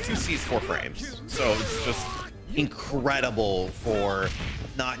his 2C's 4 frames, so it's just incredible for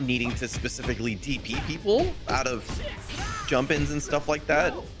not needing to specifically DP people out of jump-ins and stuff like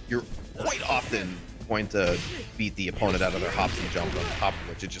that. You're quite often going to beat the opponent out of their hops and jump, on top of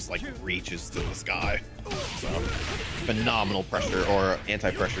which it just like reaches to the sky. So phenomenal pressure or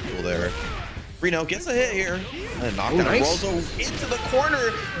anti-pressure tool there. RINO gets a hit here and knockdown rolls into the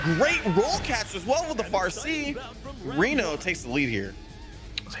corner. Great roll catch as well with the far C. RINO takes the lead here.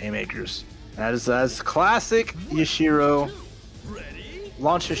 Those haymakers. That is classic Yashiro.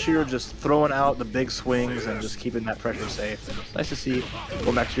 Launch Yashiro just throwing out the big swings and just keeping that pressure safe. And it's nice to see.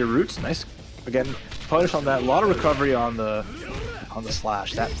 Go back to your roots. Nice. Again, punish on that. A lot of recovery on the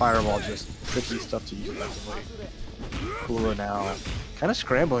slash. That fireball just tricky stuff to use effectively. Kula now kind of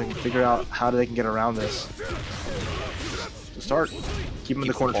scrambling to figure out how they can get around this. To start, keep him in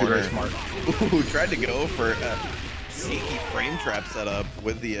the corner too, very smart. Ooh, tried to go for a sneaky frame trap setup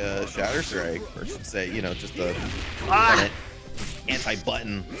with the Shatter Strike, or I should say, you know, just the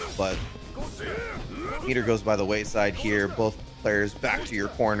anti-button, but meter goes by the wayside here. Both players back to your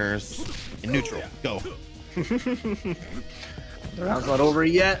corners in neutral. Go. The round's not over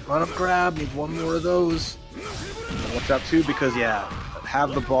yet. Run up grab, needs one more of those. Watch out too, because yeah,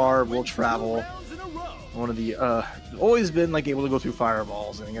 have the bar, will travel. One of the always been like able to go through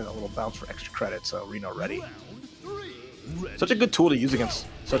fireballs and get a little bounce for extra credit. So RINO ready. Such a good tool to use against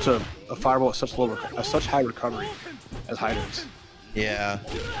such a fireball at such high recovery as Heidern's. Yeah,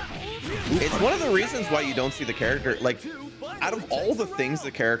 it's one of the reasons why you don't see the character, like, out of all the things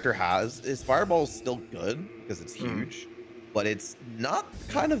the character has, is fireball still good because it's huge, but it's not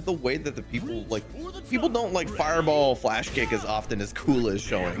kind of the way that the people like. People don't like fireball flash kick as often as Kula is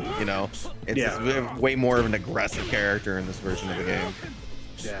showing, you know. It's way more of an aggressive character in this version of the game.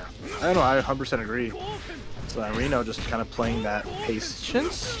 Yeah, I don't know, I 100% agree. So RINO just kind of playing that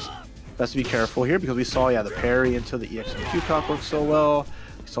patience. Has to be careful here because we saw, yeah, the parry into the EX and Q-Cock worked so well.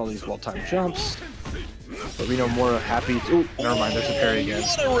 We saw these well-timed jumps. But RINO more happy to... Ooh, never mind, there's a parry again.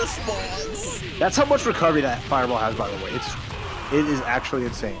 What a response! That's how much recovery that fireball has, by the way. It is actually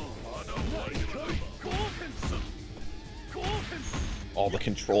insane. All the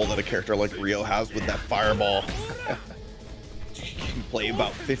control that a character like Rio has with that fireball. You can play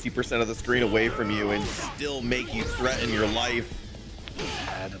about 50% of the screen away from you and still make you threaten your life.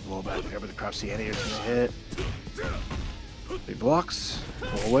 Had a blow back there, but the crouch C anti-air is gonna hit. Big blocks,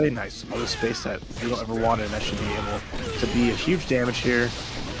 pull away, nice. All the space that you don't ever want, and that should be able to be a huge damage here.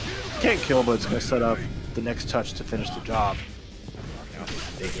 Can't kill, but it's gonna set up the next touch to finish the job.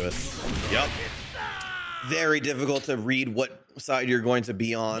 Ridiculous. Yep. Very difficult to read what side you're going to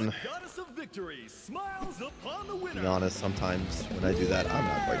be on. To be honest, sometimes when I do that, I'm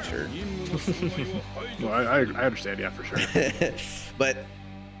not quite sure. Well, I understand, yeah, for sure. But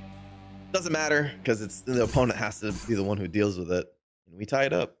Doesn't matter because it's the opponent has to be the one who deals with it. And we tie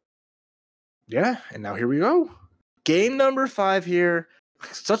it up. Yeah, and now here we go. Game number 5 here.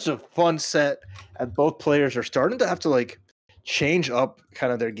 Such a fun set, and both players are starting to have to like change up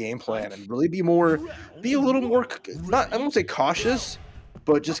kind of their game plan and really be a little more, not, I won't say cautious,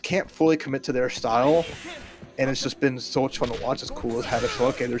 but just can't fully commit to their style. And it's just been so much fun to watch. It's cool to have it. So,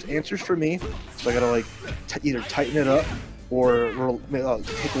 okay, there's answers for me, so I gotta like either tighten it up or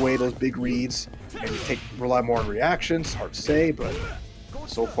take away those big reads and rely more on reactions. It's hard to say, but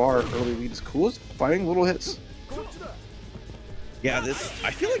so far early lead is cool. It's finding little hits. Yeah,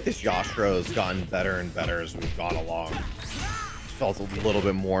 I feel like this Yashiro has gotten better and better as we've gone along. Felt a little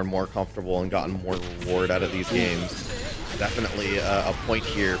bit more and more comfortable and gotten more reward out of these games. Definitely a point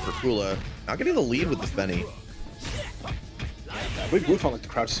here for Kula. Not getting the lead with this Benny. Big whiff on like the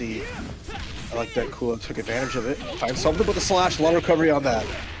crouch C. I like that Kula took advantage of it. Find something with the slash. A lot of recovery on that.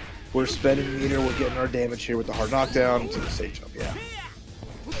 We're spending meter. We're getting our damage here with the hard knockdown to the safe jump. Yeah.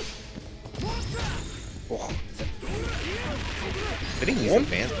 Oh. Fitting these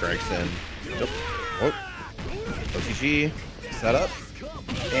advanced breaks in. Yep. Oh. OTG. Set up.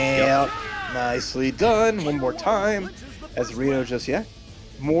 And nicely done. One more time. As RINO just,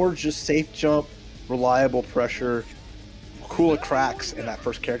 more just safe jump, reliable pressure. Kula cracks, and that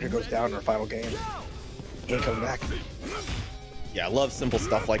first character goes down in our final game. Ain't coming back. Yeah, I love simple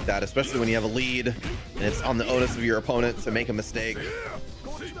stuff like that, especially when you have a lead and it's on the onus of your opponent to make a mistake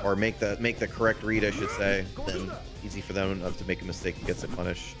or make the correct read, I should say. Then easy for them to make a mistake and get to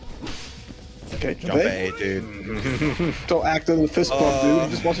punish. Okay, jump A, dude. Don't act on the fist bump, dude. He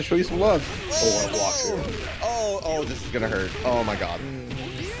just wants to show you some love. Oh, this is gonna hurt. Oh my god.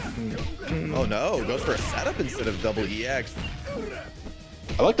 Oh no, goes for a setup instead of double EX.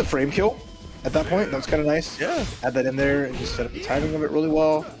 I like the frame kill at that point. That was kind of nice. Yeah. Add that in there and just set up the timing of it really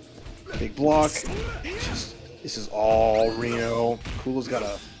well. Big block. This is all RINO. Kula's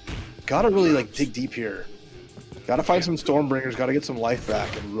gotta really like dig deep here. Gotta find some Stormbringers. Gotta get some life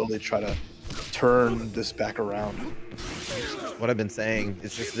back and really try to turn this back around. What I've been saying,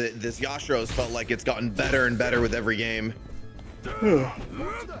 it's just that this Yashiro's felt like it's gotten better and better with every game.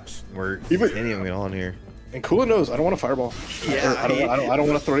 We're continuing on here. And Kula knows I don't want to fireball. Yeah, I don't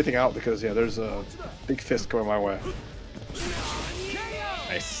want to throw anything out because there's a big fist going my way.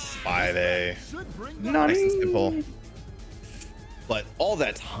 Nice 5A. Nice and simple. But all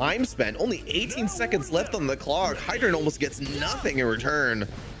that time spent, only 18 seconds left on the clock. Heidern almost gets nothing in return.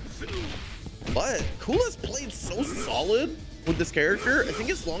 But Kula's played so solid with this character. I think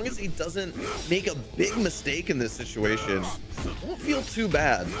as long as he doesn't make a big mistake in this situation, it won't feel too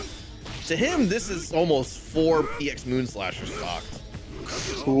bad. To him, this is almost 4 EX Moonslasher stocked.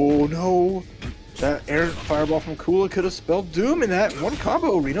 Oh no. That errant fireball from Kula could have spelled doom in that one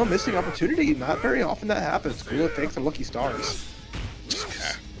combo. RINO missing opportunity. Not very often that happens. Kula thanks some lucky stars.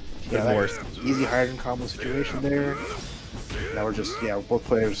 Yeah, easy Heidern combo situation there. Now we're just, both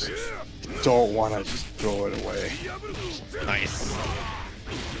players don't want to just throw it away. Nice.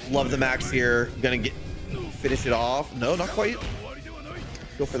 Love the max here. Gonna finish it off. No, not quite.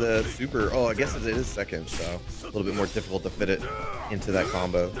 Go for the super. Oh, I guess it is second, so a little bit more difficult to fit it into that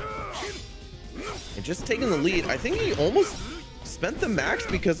combo. And just taking the lead, I think he almost spent the max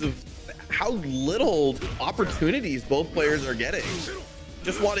because of how little opportunities both players are getting.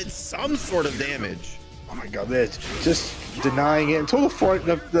 Just wanted some sort of damage. Oh my god, that's just denying it until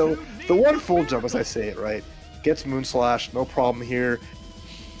the one full jump, as I say it, right? Gets Moonslash, no problem here.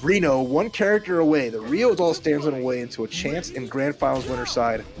 RINO, one character away. The Rio all stands in a way into a chance in Grand Finals winner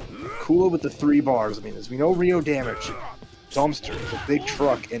side. Kula with the 3 bars. I mean, as we know, Rio damage. Dumpster is a big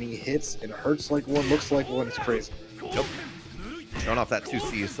truck, and he hits and hurts like one, looks like one. It's crazy. Yep. Showing off that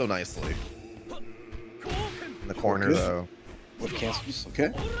 2C so nicely. In the corner, though. With cancels,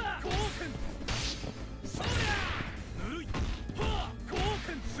 okay.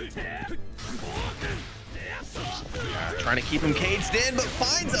 Trying to keep him caged in, but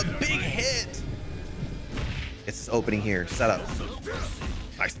finds a big hit. It's his opening here. Setup.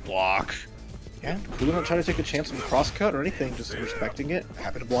 Nice block. Yeah, Kula not trying to take a chance on the cross cut or anything, just respecting it.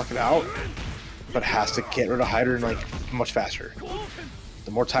 Happy to block it out, but has to get rid of Heidern like much faster.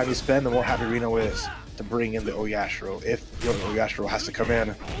 The more time you spend, the more happy RINO is to bring in the O.Yashiro. If the O.Yashiro has to come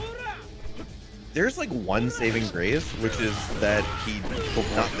in. There's like one saving grace, which is that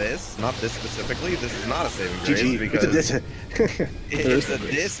not this specifically. This is not a saving grace GG, because it's a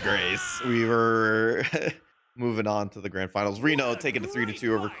disgrace. We were moving on to the grand finals. RINO taking a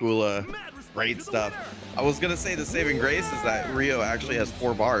 3-2 over Kula. Great stuff. I was gonna say the saving grace is that Rio actually has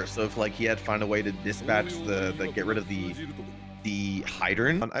 4 bars, so if like he had to find a way to dispatch the get rid of the the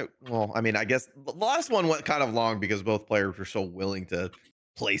Heidern. Well, I mean, I guess the last one went kind of long because both players were so willing to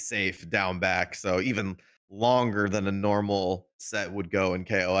play safe down back. So even longer than a normal set would go in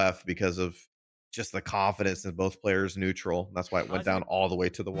KOF because of just the confidence in both players neutral. That's why it went down all the way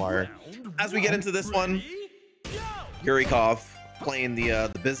to the wire. As we get into this one, Yurikov playing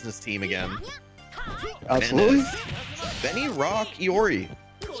the business team again. Absolutely. Benny, Rock, Iori.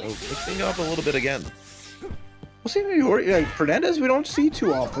 So mixing it up a little bit again. We'll see Iori. Like Fernandez, we don't see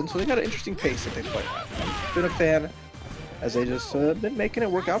too often, so they got an interesting pace that they play at. I've been a fan as they just been making it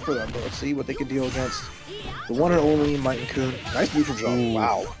work out for them. But let's see what they can deal against the one and only Might Kun. Nice neutral jump. Ooh.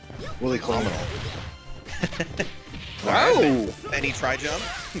 Wow. Really close. Wow. Benny try jump.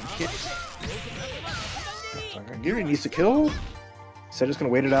 Yuri needs to kill. So just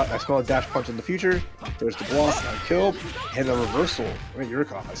gonna wait it out. I smell a dash punch in the future. There's the block, not a kill, and a reversal. Wait,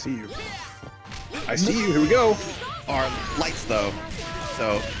 Yurikov, I see you. I see you. Here we go. Our lights though.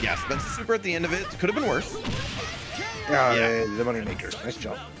 So yeah, Spencer super at the end of it. Could have been worse. Yeah, the money maker. Nice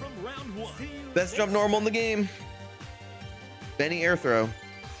jump. Best jump normal in the game. Benny air throw,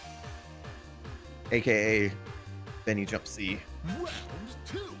 aka Benny jump C.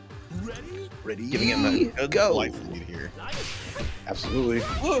 Ready? Giving him a good go. life lead here. Absolutely.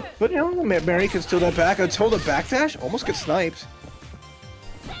 But you know, Mary can steal that back. Until the backdash almost gets sniped.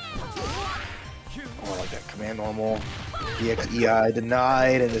 Oh, I like that command normal. EXEI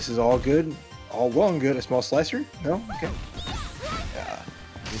denied, and this is all good. All well and good. A small slicer? No? Okay. Yeah.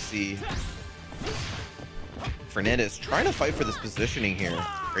 You see Fernandez trying to fight for this positioning here.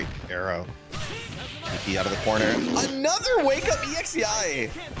 Great arrow. DP out of the corner. Another wake up EXEI.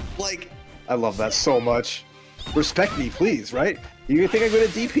 Like, I love that so much. Respect me, please, right? You think I'm going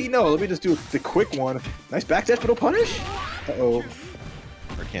to DP? No, let me just do the quick one. Nice backdash, but no punish. Uh-oh.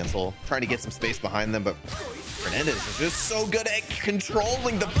 Or cancel. Trying to get some space behind them, but Fernandez is just so good at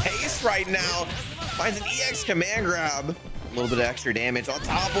controlling the pace right now. Finds an EX command grab. A little bit of extra damage on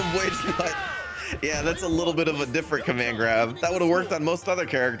top of which, but yeah, that's a little bit of a different command grab. That would have worked on most other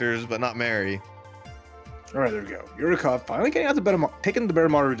characters, but not Mary. All right, there we go. Yurikov finally getting out the Benimaru, taking the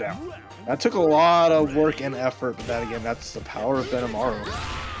Benimaru down. That took a lot of work and effort, but that again, that's the power of Benimaru.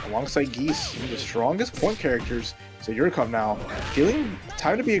 Alongside Geese, the strongest point characters. So Yurikov now feeling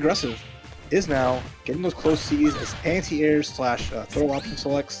time to be aggressive. Is now getting those close C's as anti-air / throw option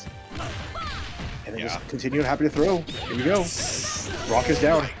selects. And then just continue happy to throw. Here we go. Rock is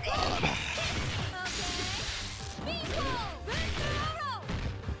down.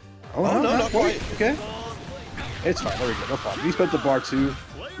 Oh, no, not quite. Okay. It's fine. There we go. No problem. You spent the bar too.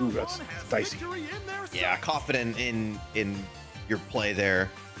 Ooh, that's dicey. Yeah, confident in your play there.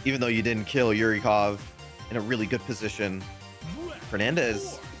 Even though you didn't kill Yurikov in a really good position.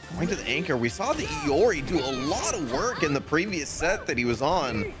 Fernandez going to the anchor. We saw the Iori do a lot of work in the previous set that he was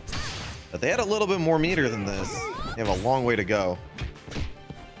on. But they had a little bit more meter than this. They have a long way to go.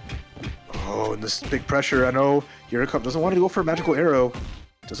 Oh, and this big pressure. I know Yurikov doesn't want to go for a magical arrow.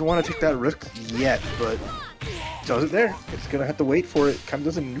 Doesn't want to take that risk yet, but does it there. It's going to have to wait for it. Kind of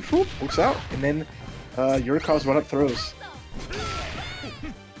does a neutral, works out, and then Yurikov's run-up throws.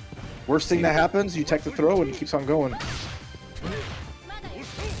 Worst thing that happens, you tech the throw and it keeps on going. Nice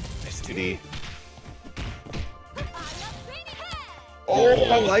 2D.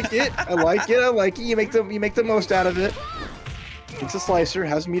 Oh, I like it. I like it. I like it. You make the most out of it. It's a slicer.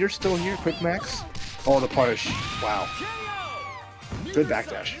 Has meter still here. Quick max. Oh, the punish. Wow. Good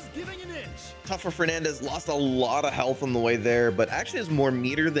backdash. Tough for Fernandez. Lost a lot of health on the way there, but actually has more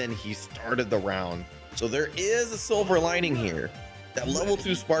meter than he started the round. So there is a silver lining here. That level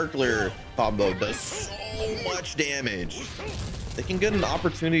 2 sparkler combo does so much damage. They can get an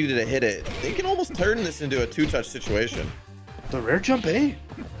opportunity to hit it. They can almost turn this into a 2-touch situation. The rare jump A.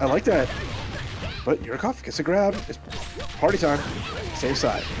 I like that. But Yurikov gets a grab. It's party time. Same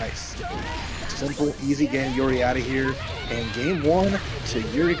side. Nice. Simple, easy game. Iori out of here. And game 1 to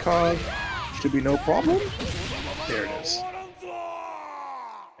Yurikov. Should be no problem. There it is.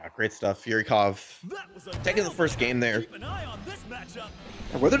 Yeah, great stuff. Yurikov taking the first game there.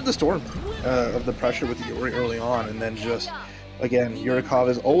 I weathered the storm of the pressure with Iori early on, and then just, again, Yurikov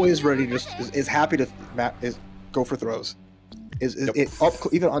is always ready, is happy to go for throws.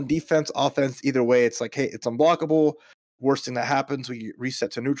 Even on defense, offense, either way, it's like, hey, it's unblockable. Worst thing that happens, we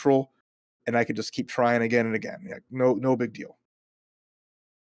reset to neutral, and I could just keep trying again and again. Yeah, no big deal.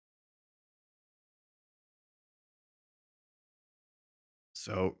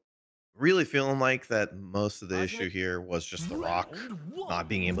 So really feeling like that most of the issue here was just the rock not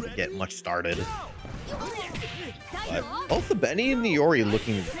being able to get much started. But both the Benny and the Iori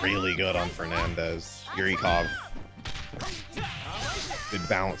looking really good on Fernandez. Yurikov Good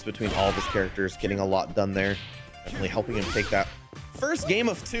balance between all of his characters, getting a lot done there. Definitely helping him take that first game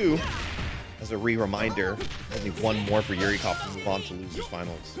of 2. As a reminder, only one more for Yurikov to move on to losers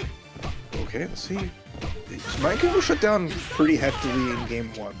finals. Okay, let's see. Mind can go shut down pretty heftily in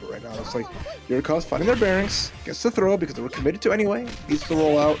game 1, but right now it's like Yurikov's finding their bearings, gets the throw because they were committed to anyway, needs to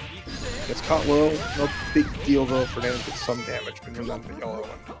roll out, gets caught low, no big deal though. Fernandez gets some damage, but you're not the yellow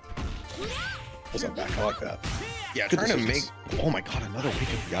one. Pulls that back, I like that. Yeah, Good trying decisions. to make, oh my god, another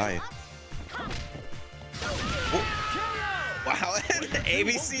weak of the eye. Wow,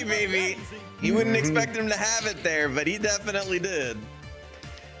 ABC baby. You wouldn't expect him to have it there, but he definitely did.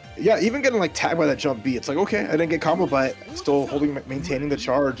 Yeah, even getting like tagged by that jump B, it's like, okay, I didn't get comboed, but still maintaining the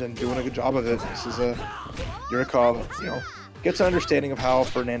charge and doing a good job of it. This is a Yurikov, you know, gets an understanding of how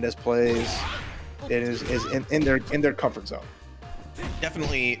Fernandez plays. It is in their comfort zone.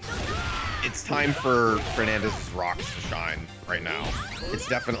 Definitely, it's time for Fernandez's rocks to shine right now. It's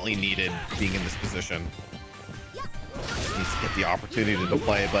definitely needed being in this position. Just needs to get the opportunity to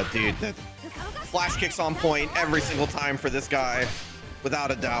play, but dude, the flash kicks on point every single time for this guy.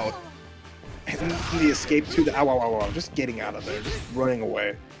 Without a doubt. And the escape to the just getting out of there, just running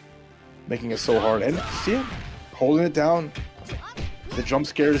away, making it so hard. And see him holding it down. The jump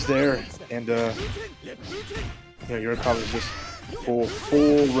scare is there, and you know, Yurikov is just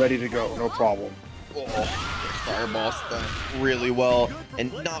full ready to go, no problem. Oh, fireball stunned really well,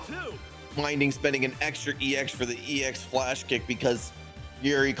 and not minding spending an extra EX for the EX flash kick because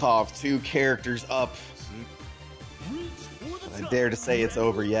Yurikov 2 characters up. I dare to say it's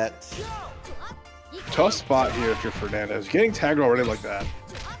over yet. Tough spot here if you're Fernandez. Getting tagged already like that,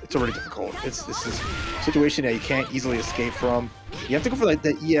 it's already difficult. This is a situation that you can't easily escape from. You have to go for like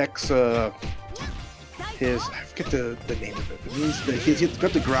the EX, I forget the name of it. It means that he's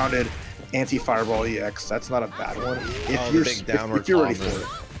got the grounded anti-fireball EX. That's not a bad one. If you're ready for it.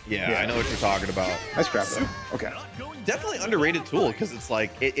 Yeah, I know what you're talking about. Nice grab though. Okay. Definitely underrated tool because it's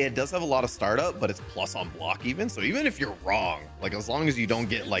like it does have a lot of startup, but it's plus on block even. So even if you're wrong, like as long as you don't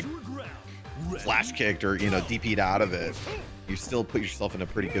get like flash kicked or, you know, DP'd out of it, you still put yourself in a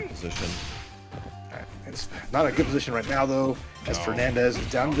pretty good position. It's not a good position right now though, as Fernandez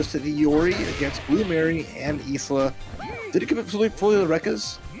is down just to the Iori against Blue Mary and Isla. Did it commit fully the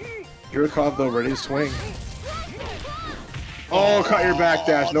Rekkas? Yurikov though ready to swing. Oh, caught your back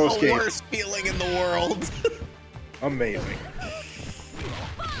dash, no escape. The worst feeling in the world. Amazing.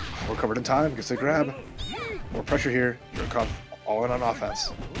 We're covered in time, gets a grab. More pressure here. Yurikov all in on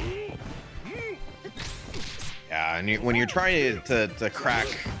offense. Yeah, and when you're trying to crack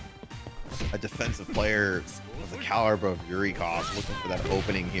a defensive player of the caliber of Yurikov, looking for that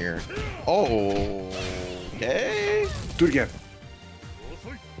opening here. Oh, okay. Do it again.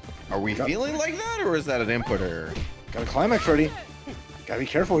 Are we feeling like that, or is that an inputter? Got a climax ready. Gotta be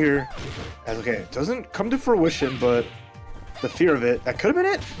careful here. And okay, it doesn't come to fruition, but the fear of it, that could have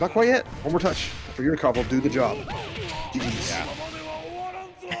been it. Not quite yet. One more touch for Yurikov will do the job. Geese. Yeah.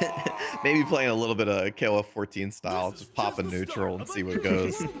 Maybe playing a little bit of KOF14 style, just pop a neutral and see what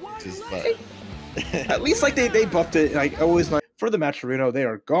goes. Just, At least like they buffed it. Like always, like for the match RINO, they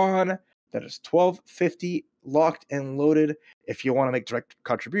are gone. That is 1250 locked and loaded. If you want to make direct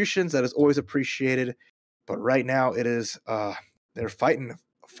contributions, that is always appreciated. But right now it is they're fighting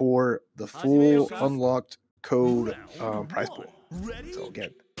for the full unlocked code prize pool. So again,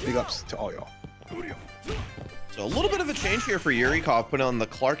 big ups to all y'all. So a little bit of a change here for Yurikov, putting on the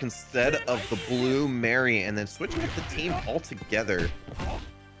Clark instead of the Blue Mary, and then switching up the team altogether.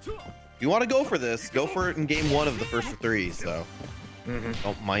 If you want to go for this, go for it in game 1 of the first 3. So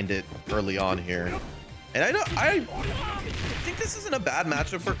don't mind it early on here. And I think this isn't a bad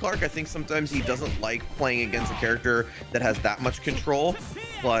matchup for Clark. I think sometimes he doesn't like playing against a character that has that much control,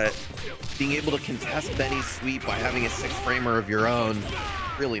 but being able to contest Benny's sweep by having a 6-framer of your own,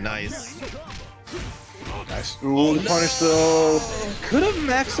 really nice. Nice. Ooh, the punish though. Could have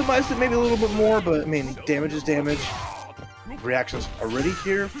maximized it maybe a little bit more, but I mean, damage is damage. Reactions already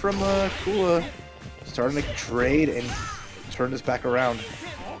here from Kula. Starting to trade and turn this back around.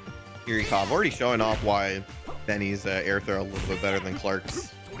 Yurikov already showing off why Benny's air throw a little bit better than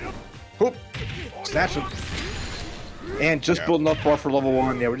Clark's. Whoop. Snatch him. And just building up bar for level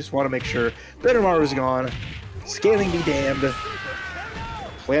 1. Yeah, we just want to make sure Benimaru is gone. Scaling be damned.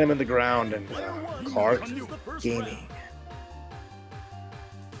 Plant him in the ground, and Clark gaming.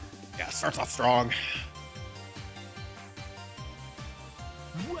 Yeah, starts off strong.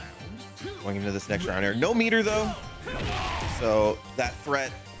 Going into this next round here. No meter though. So that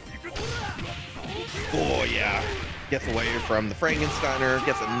threat. Oh yeah. Gets away from the Frankensteiner.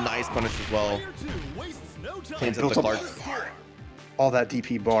 Gets a nice punish as well. Cleans up the Clark. all that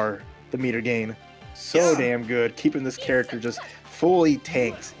DP bar, the meter gain. So damn good, keeping this character just fully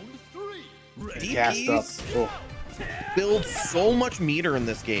tanked. Gassed up. Oh. Build so much meter in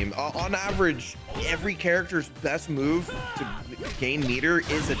this game. On average, every character's best move to gain meter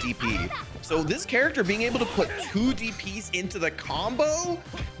is a DP. So this character being able to put 2 DPs into the combo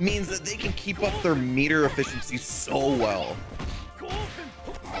means that they can keep up their meter efficiency so well.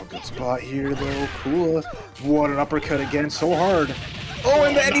 Oh, good spot here though. Kula. What an uppercut again, so hard. Oh,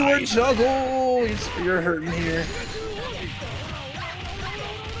 and the anywhere juggle. You're hurting here.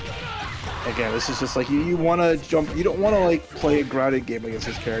 Again, this is just like you want to jump. You don't want to like play a grounded game against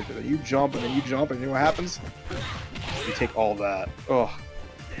this character. You jump and then you jump and you know what happens? You take all that. Oh.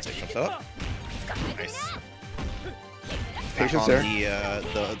 What's up? Nice. Patience there.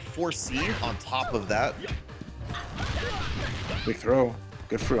 The 4C on top of that. Big throw.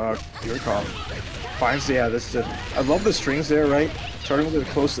 Good for Yurikov. Finds, yeah, this is I love the strings there, right? Starting with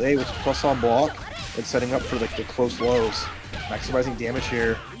the close A with plus on block and setting up for like the close lows. Maximizing damage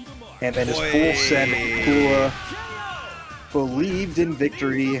here. And then his full send. Kula believed in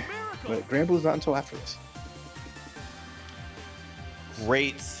victory, but Grand Blue's not until after this.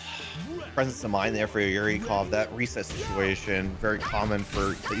 Great presence of mind there for Yurikov. That reset situation, very common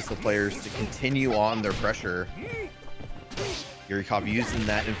for the Isla players to continue on their pressure. Yurikov using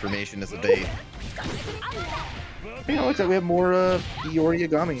that information as a bait. You know, looks like we have more Iori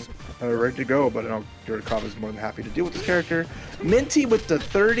Yagami ready to go, but Yurikov is more than happy to deal with this character. Minty with the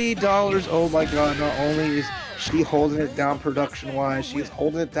 $30. Oh my god, not only is she holding it down production-wise, she's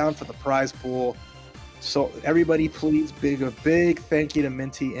holding it down for the prize pool. So everybody please, a big thank you to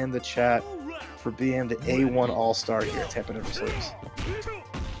Minty in the chat for being the A1 All-Star here at TampaNeverSleeps.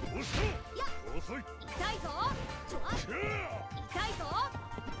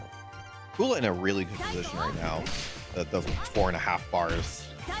 Kula in a really good position right now. The 4.5 bars.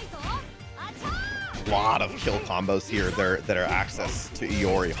 A lot of kill combos here that are access to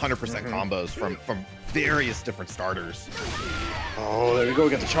Iori. 100% combos from various different starters. Oh, there we go.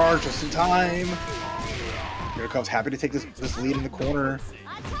 We got the charge just in time. Yurikov's happy to take this lead in the corner.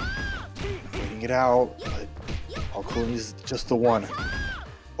 Waiting it out, but all Kula needs is just the one.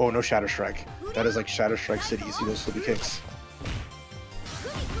 Oh, no Shadow Strike. That is like Shadow Strike City. You see those flippy kicks.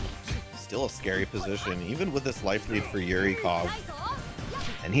 Still a scary position, even with this life lead for Yurikov.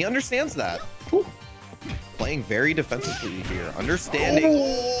 And he understands that. Whew. Playing very defensively here, understanding.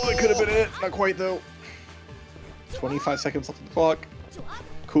 Oh, it could have been it. Not quite, though. 25 seconds left on the clock.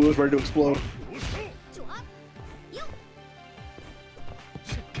 Kula's ready to explode.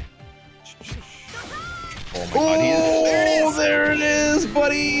 Oh my god, there it is,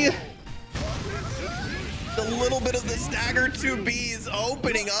 buddy! A little bit of the stagger 2Bs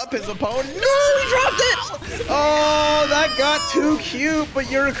opening up his opponent. No, he dropped it! Oh, that got too cute, but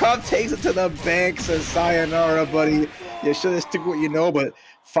Yurikov takes it to the bank, says sayonara, buddy. You should have stuck what you know, but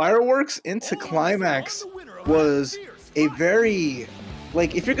Fireworks into Climax was a very,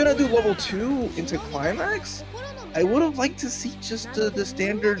 like, if you're gonna do level 2 into Climax, I would have liked to see just the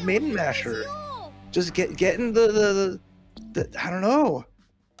standard Maiden Masher. Just getting the I don't know.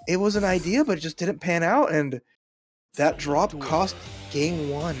 It was an idea, but it just didn't pan out, and that drop cost game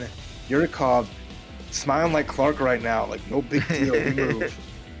 1. Yurikov smiling like Clark right now, like no big deal. Move.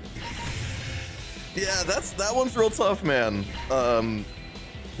 Yeah, that one's real tough, man.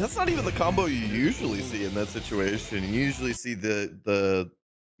 That's not even the combo you usually see in that situation. You usually see the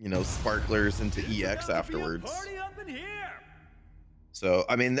sparklers into EX afterwards. So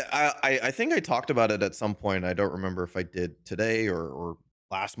I mean, I think I talked about it at some point. I don't remember if I did today or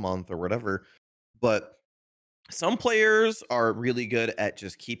last month or whatever, but some players are really good at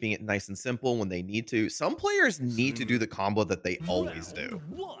just keeping it nice and simple when they need to. Some players need to do the combo that they always do.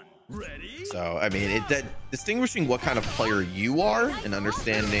 So I mean, distinguishing what kind of player you are and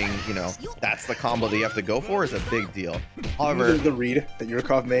understanding, that's the combo that you have to go for is a big deal. However, the read that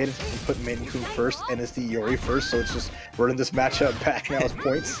Yurikov made and put Maiden Kun first and it's the Iori first, so it's just running this matchup back now as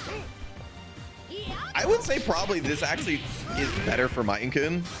points. I would say probably this actually is better for Maiden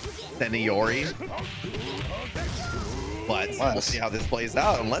Kun than Iori. But we'll see how this plays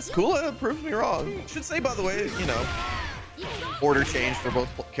out, unless Kula proves me wrong. Should say, by the way, order change for both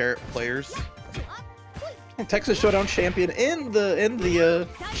players. And Texas Showdown champion in the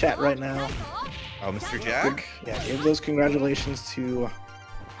chat right now. Oh, Mr. Jack. Yeah, give those congratulations to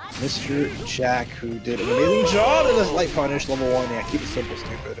Mr. Jack, who did an amazing job in this light punish level 1. Yeah, keep it simple,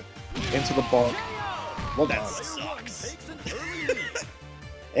 stupid. Into the bunk. Well done. That sucks.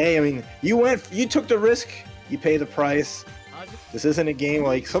 Hey, I mean, you took the risk, you pay the price. This isn't a game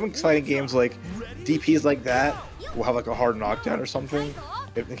like some exciting games like DPs like that. will have like a hard knockdown or something.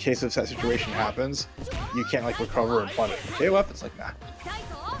 If in case if that situation happens, you can't like recover and punish. KOF, it's like nah.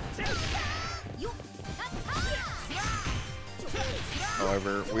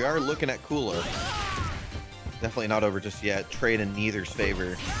 However, we are looking at Kula. Definitely not over just yet. Trade in neither's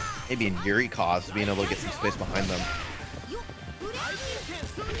favor. Maybe in Yurikov being able to get some space behind them.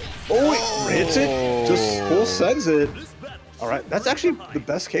 Oh, it hits it. Just full sends it. All right, that's actually the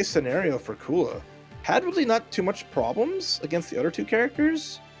best case scenario for Kula. Had really not too much problems against the other two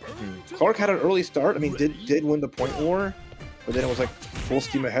characters. Clark had an early start. I mean, did win the point war, but then it was like full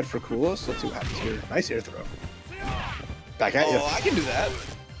steam ahead for Kula. So let's see what happens here. Nice air throw. Back at you. Oh, I can do that.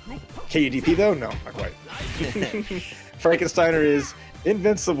 KUDP though? No, not quite. Frankensteiner is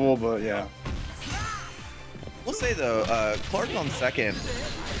invincible, but yeah. We'll say though, Clark on second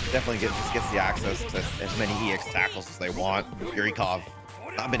definitely gets the access to as many EX tackles as they want. Yurikov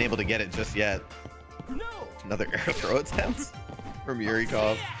not been able to get it just yet. Another air throw attempt from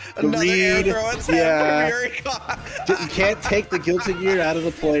Yurikov. Another air throw attempt from Yurikov. You can't take the Guilty Gear out of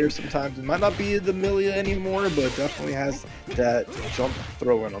the player sometimes. It might not be the Milia anymore, but it definitely has that jump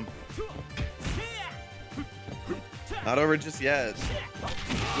throw in them. Not over just yet.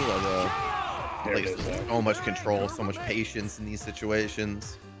 Kula though. Like, so much control, so much patience in these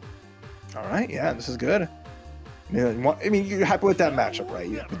situations. All right, yeah, this is good. I mean, you're happy with that matchup, right?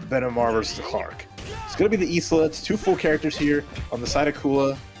 With the Benimaru versus the Clark. It's going to be the Isla. It's two full characters here on the side of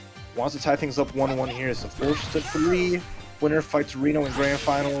Kula. Wants to tie things up 1-1 here. It's the 4-3. Winner fights RINO in Grand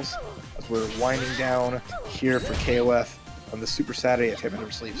Finals as we're winding down here for KOF on the Super Saturday at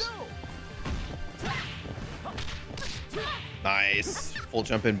TampaNeverSleeps. Nice. Full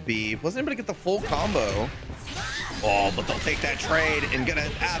jump in B. Wasn't able to get the full combo. Oh, but they'll take that trade and gonna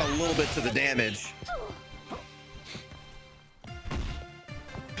add a little bit to the damage.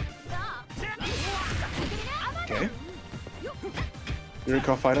 Okay.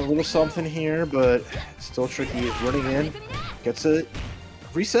 Yurikov find a little something here, but still tricky. He's running in, gets a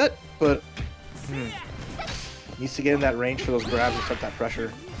reset, but needs to get in that range for those grabs and set that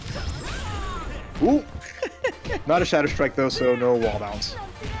pressure. Ooh! Not a Shadow Strike though, so no wall bounce.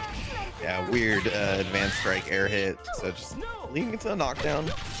 Yeah, weird advanced strike air hit, so just leading into a knockdown.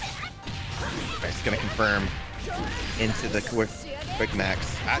 Nice, gonna confirm into the quick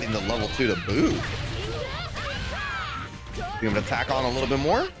max, adding the level 2 to boot. You want to tack on a little bit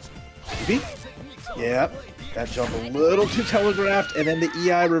more? Maybe. Yep. That jump a little too telegraphed, and then the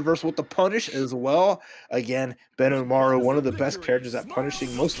EI reversal with the punish as well. Again, Benimaru, one of the best characters at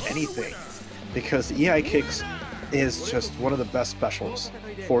punishing most anything, because the EI kicks is just one of the best specials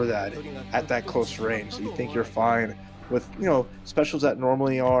for that at that close range. So you think you're fine with, you know, specials that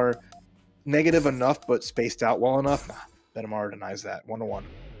normally are negative enough but spaced out well enough. Nah, Benimaru denies that 1-1.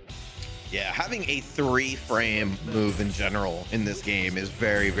 Yeah, having a 3-frame move in general in this game is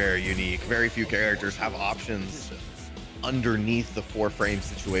very, very unique. Very few characters have options underneath the 4-frame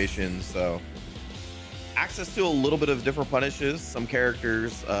situation, so access to a little bit of different punishes. Some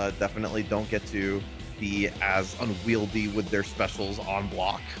characters definitely don't get to be as unwieldy with their specials on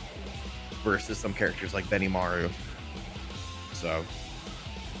block versus some characters like Benimaru. So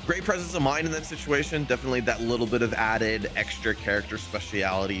great presence of mind in that situation. Definitely that little bit of added extra character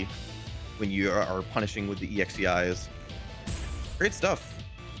speciality when you are punishing with the EXEIs. Great stuff.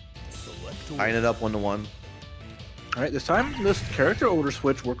 Tying it up 1-1. All right, this time this character order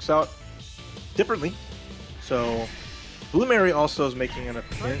switch works out differently. So Blue Mary also is making an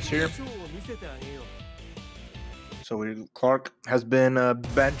appearance here. So Clark has been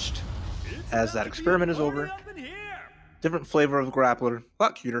benched as that experiment is over. Different flavor of grappler, a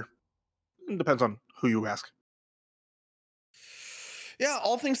lot cuter. It depends on who you ask. Yeah,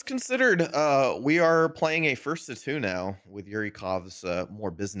 all things considered, we are playing a 1-2 now with Yurikov's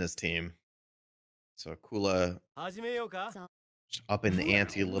more business team. So Kula up in the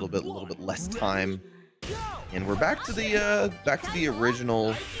ante a little bit less time, and we're back to the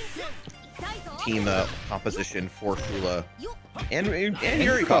original team composition for Kula and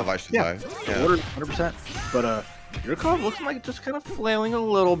Yurikov, I should say. Yeah. 100%. But Yurikov looks like just kind of flailing a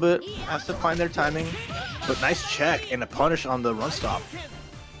little bit. Has to find their timing. But nice check and a punish on the run stop.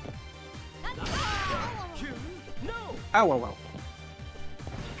 Ow, wow, wow.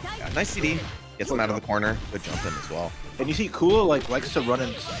 Yeah, nice CD. Gets him out of the corner. Good jump in as well. And you see Kula likes to run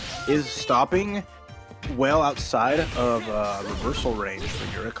and is stopping well outside of reversal range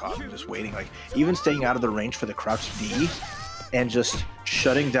for Yurikov. Just waiting, like even staying out of the range for the crouch B and just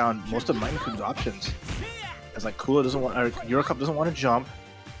shutting down most of Boomcube's options. As like Kula doesn't want, or Yurikov doesn't want to jump.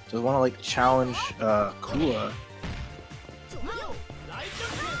 Doesn't want to like challenge Kula.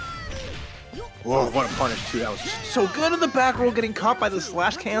 Whoa, what a punish too. That was so good in the back roll, getting caught by the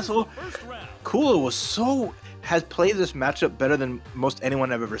slash cancel. Kula has played this matchup better than most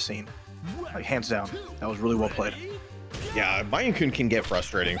anyone I've ever seen. Like, hands down. That was really well played. Yeah, Mayun-kun can get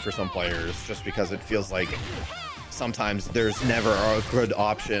frustrating for some players just because it feels like sometimes there's never a good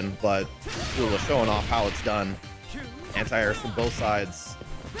option, but Kula showing off how it's done. Anti-airs from both sides.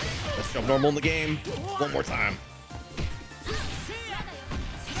 Let's jump normal in the game. One more time.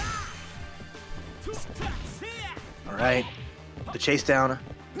 All right, the chase down.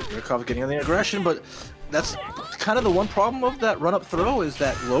 Yurikov getting on the aggression, but that's kind of the one problem of that run-up throw is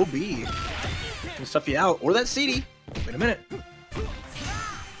that low B can stuff you out, or that CD. Wait a minute.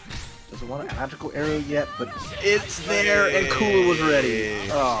 Doesn't want a magical arrow yet, but it's there, and Kula was ready.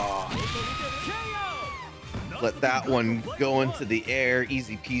 Oh. Let that one go into the air.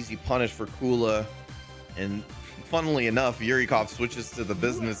 Easy peasy punish for Kula. And funnily enough, Yurikov switches to the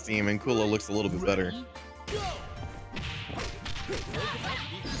business team, and Kula looks a little bit better.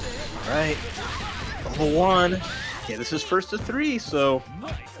 All right, level 1. Okay, this is first to 3, so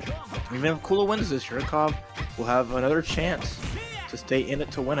even if Kula wins this, Yurikov will have another chance to stay in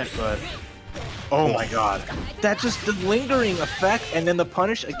it to win it, but oh my god. That just the lingering effect, and then the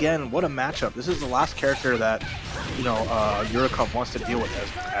punish again. What a matchup. This is the last character that, you know, Yurikov wants to deal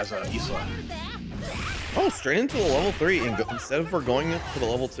with as Isla. Oh, straight into a level 3, and instead of going for the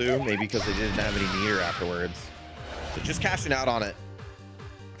level 2, maybe because they didn't have any meter afterwards. So just cashing out on it.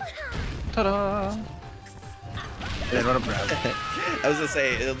 Ta-da! And then run up grab. I was gonna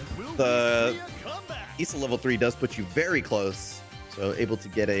say, the Isla level 3 does put you very close, so able to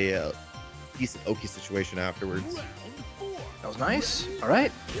get a decent Oki situation afterwards. That was nice. All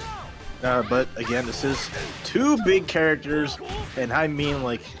right. But again, this is 2 big characters, and I mean,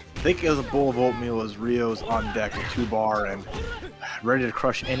 like, thick as a bowl of oatmeal as Rio's on deck with 2 bar and ready to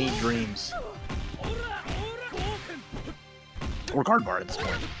crush any dreams. Or guard bar at this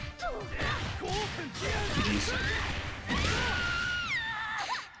point. GG's.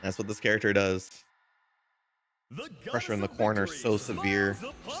 That's what this character does. Pressure in the corner so severe.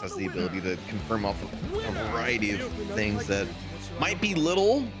 Just has the ability to confirm off a variety of things that might be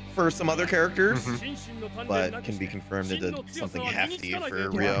little for some other characters, but can be confirmed into something hefty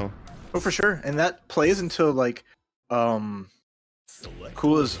for Rio. Oh, for sure. And that plays into, like, Kula's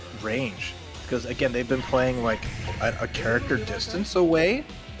range. Because, again, they've been playing, like, a character distance away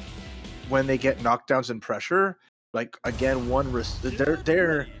when they get knockdowns and pressure. Like, again,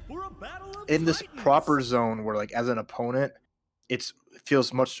 they're in this proper zone where, like, as an opponent, it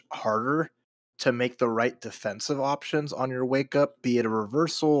feels much harder to make the right defensive options on your wake up, be it a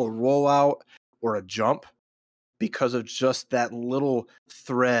reversal, a rollout, or a jump, because of just that little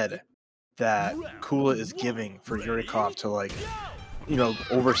thread that Kula is giving for Yurikov to, like, you know,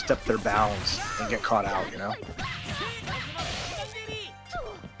 overstep their bounds and get caught out, you know?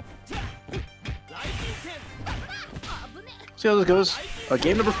 See how this goes.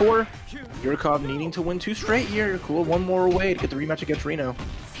 Game number 4, Yurikov needing to win 2 straight here. Kula 1 more away to get the rematch against RINO.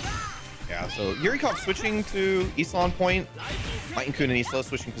 Yeah, so Yurikov switching to Isla on point. Mayun-kun and Isla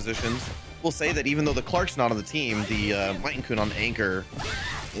switching positions. We'll say that even though the Clark's not on the team, the Mayun-kun on the anchor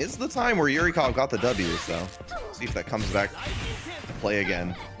is the time where Yurikov got the W, so see if that comes back to play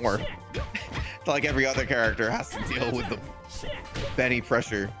again. Or like every other character has to deal with the Benny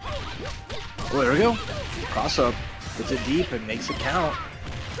pressure. Oh, there we go. Cross up. Gets it deep and makes it count.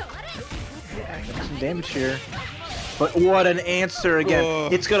 Getting some damage here. But what an answer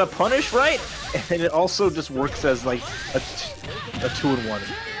again. It's gonna punish, right? And it also just works as like a 2-in-1.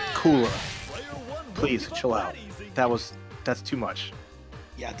 Kula. Please chill out. That's too much.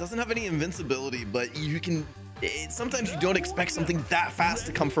 Yeah, it doesn't have any invincibility, but you can sometimes you don't expect something that fast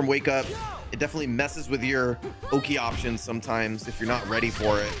to come from wake up. It definitely messes with your Oki options sometimes if you're not ready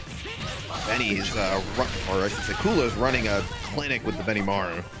for it. Benny's or I should say Kula's running a clinic with the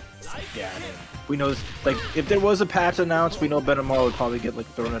Benimaru. Yeah, I mean, we know this, like, if there was a patch announced, we know Benimaru would probably get, like,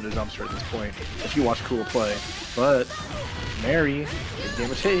 thrown at a dumpster at this point if you watch Kula play. But Mary, big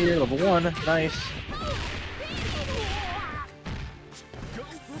damage hit here, level 1, nice.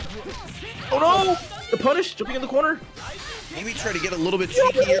 Oh no! The punish, jumping in the corner. Maybe try to get a little bit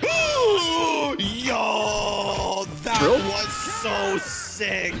cheeky here. Yo, that was so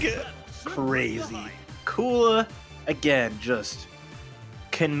sick. Crazy. Kula, again, just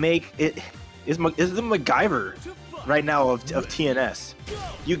can make it. Is the MacGyver right now of TNS.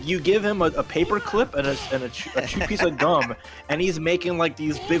 You give him a paper clip and a chew piece of gum, and he's making like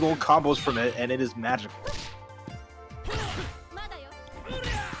these big old combos from it, and it is magical.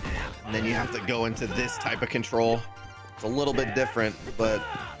 And then you have to go into this type of control. It's a little bit different, but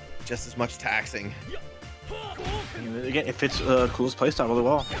just as much taxing. And again, it fits Kula's playstyle really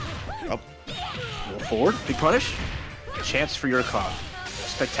well. Oh. Roll forward, big punish. Chance for Yurikov.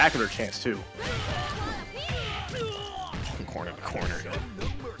 Spectacular chance too. Corner to corner.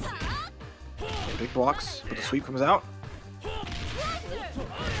 Big blocks, but the sweep comes out.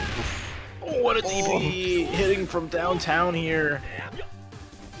 Oh, what a DP! Hitting from downtown here.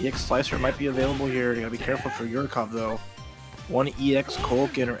 EX Slicer might be available here. You gotta be careful for Yurikov though. One EX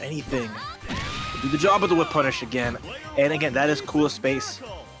Kolkin or anything. Do the job with the whip punish again. And again, that is Kula's space.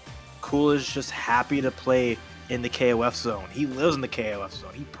 Kula's just happy to play in the KOF zone. He lives in the KOF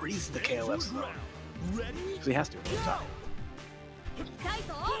zone. He breathes in the KOF zone. Because he has to.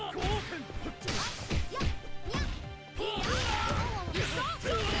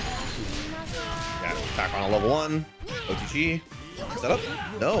 Yeah, attack on a level 1. OTG. Setup?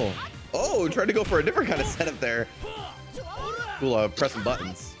 No. Oh, tried to go for a different kind of setup there. Kula pressing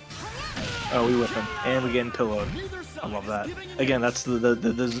buttons. Oh, we whip him. And we getting pillowed. I love that. Again, that's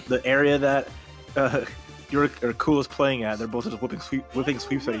the area that Kula's playing at. They're both just whipping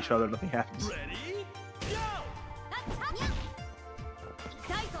sweeps at each other. Nothing happens.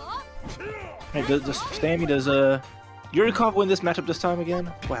 Hey, does Yurikov win this matchup this time again?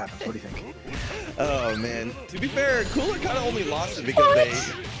 What happened? What do you think? Oh man. To be fair, Kula kind of only lost it because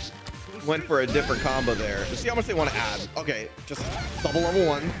they went for a different combo there. Let's see how much they want to add. Okay, just double level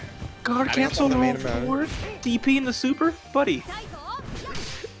 1. Guard cancel roll forward. DP in the super? Buddy.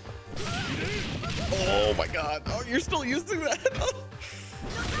 Oh my god. Oh, you're still using that?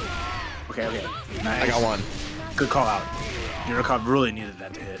 Okay. Nice. I got one. Good call out. Yurikov really needed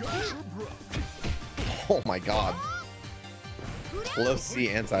that to hit. Oh my god. Close C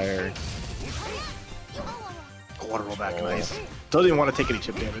anti-air. Water roll back, nice. Doesn't even want to take any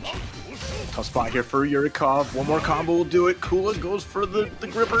chip damage. Tough spot here for Yurikov. One more combo will do it. Kula goes for the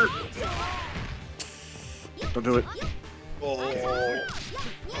gripper. Don't do it. Oh, okay.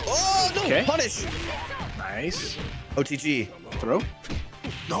 Oh no! Okay. Punish! Nice. OTG. Throw?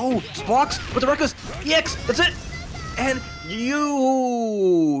 No! Just blocks with the reckless! EX! That's it! And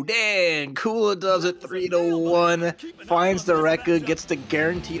dang! Kula does it 3-1. Finds the Rekka, gets the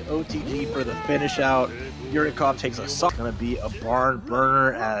guaranteed OTG for the finish out. Yurikov takes a suck. Gonna be a barn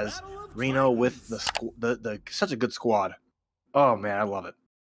burner as RINO with the such a good squad. Oh man, I love it.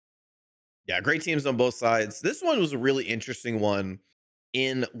 Yeah, great teams on both sides. This one was a really interesting one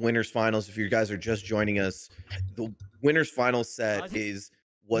in winners finals. If you guys are just joining us, the winners final set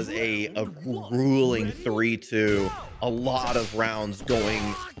was a grueling 3-2. A lot of rounds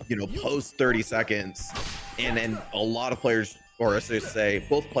going, post 30 seconds, and then a lot of players, or as I say,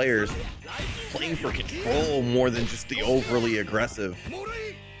 both players playing for control more than just the overly aggressive.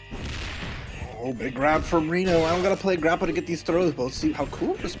 Oh, big grab from RINO. I don't gotta play grapple to get these throws, but let's see how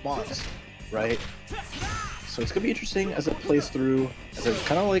Kula responds, right? So it's gonna be interesting as it plays through, as they're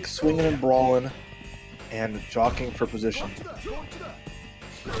kind of like swinging and brawling and jockeying for position.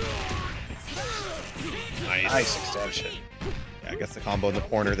 Nice extension. Yeah, I guess the combo in the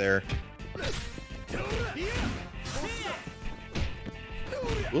corner there.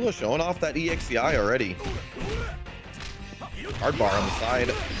 Kula showing off that EXCI already. Hard bar on the side.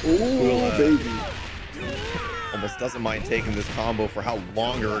 Ooh, baby. Almost doesn't mind taking this combo for how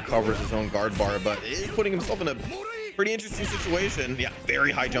long it recovers his own guard bar, but is putting himself in a pretty interesting situation. Yeah,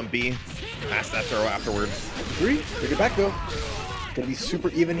 very high jump B. Mash that throw afterwards. 3. Bring it back though. Gonna be super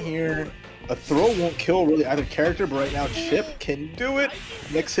even here. A throw won't kill really either character, but right now Chip can do it.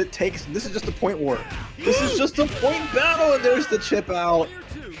 Next hit takes. This is just a point war. This is just a point battle, and there's the chip out.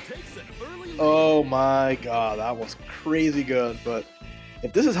 Oh my god, that was crazy good. But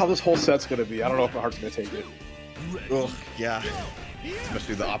if this is how this whole set's gonna be, I don't know if my heart's gonna take it. Oh yeah,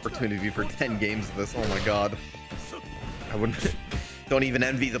 especially the opportunity for 10 games of this. Oh my god, I wouldn't. Don't even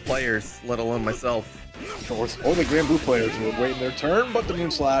envy the players, let alone myself. Or the Grand Blue players were waiting their turn, but the Moon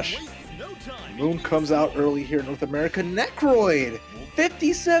Slash. Moon comes out early here in North America. Necroid!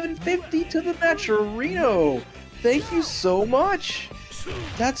 57-50 to the match. RINO, thank you so much.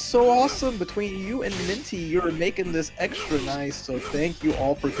 That's so awesome. Between you and Minty, you're making this extra nice. So thank you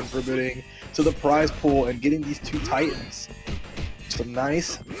all for contributing to the prize pool and getting these 2 Titans. Some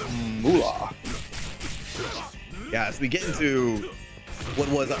nice moolah. Yeah, as we get into what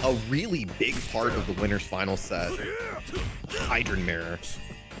was a really big part of the winners final set, Heidern mirror.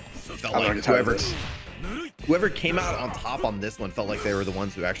 Felt like whoever came out on top on this one felt like they were the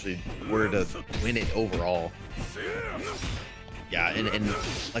ones who actually were to win it overall. Yeah, and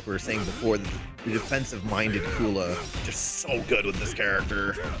like we were saying before, the defensive-minded Kula just so good with this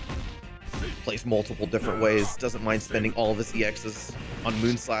character. plays multiple different ways. Doesn't mind spending all of his EXs on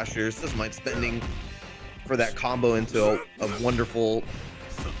Moon Slashers. Doesn't mind spending for that combo into a wonderful,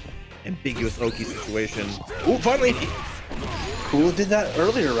 ambiguous Oki situation. Oh, finally! Kula did that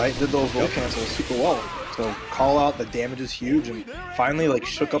earlier, right? Did those roll cancels super well. So call out, the damage is huge, and finally like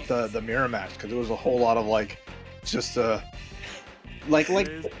shook up the mirror match because there was a whole lot of like just like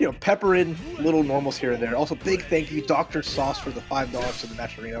you know, pepper in little normals here and there. Also, big thank you Dr. Sauce for the $5 to the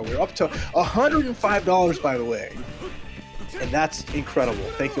match arena. We're up to $105, by the way, and that's incredible.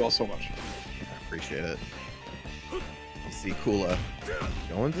 Thank you all so much. I appreciate it. You see Kula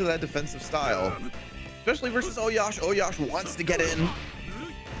going to that defensive style, especially versus O.Yash. O.Yash wants to get in.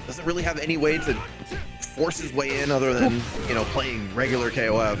 Doesn't really have any way to force his way in other than, you know, playing regular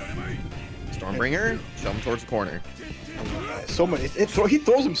KOF. Stormbringer, shove him towards the corner. So many. He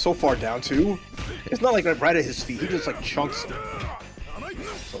throws him so far down too. It's not like right at his feet. He just like chunks him.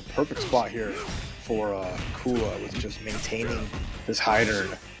 So perfect spot here for Kula with just maintaining this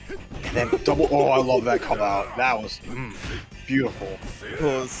Heidern. And then double. Oh, I love that call out. That was beautiful.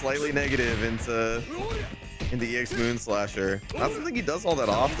 Oh, slightly negative into EX Moon Slasher. Not something he does all that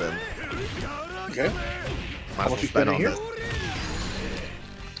often. Okay. Might as well spend on here?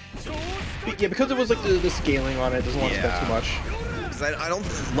 Yeah, because it was like the scaling on it. Doesn't want to spend too much. Because I don't.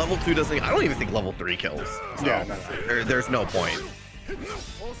 Level 2 doesn't. I don't even think level 3 kills. So yeah, no. There's no point.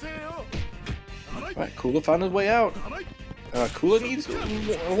 Alright, Kula found his way out. Kula needs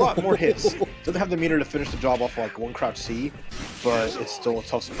a lot more hits. Doesn't have the meter to finish the job off like one crouch C, but it's still a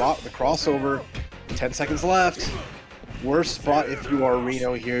tough spot. The crossover, 10 seconds left. Worst spot if you are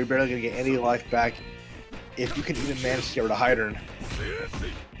RINO here. You're barely gonna get any life back. If you can even manage to get rid of Heidern.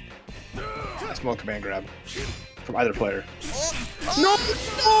 Small command grab from either player. No!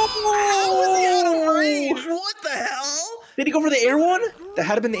 How was he out of range? What the hell? Did he go for the air one? That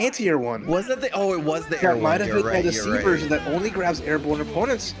had to been the anti-air one. Was that the? Oh, it was the air one. Might have been the C version that only grabs airborne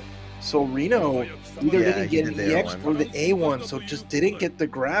opponents. So RINO either didn't get the EX or the A one, so just didn't get the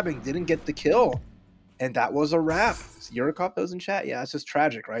grabbing, didn't get the kill, and that was a wrap. Yurikov was in chat. Yeah, it's just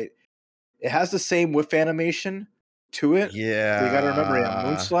tragic, right? It has the same whiff animation to it. Yeah. You gotta remember,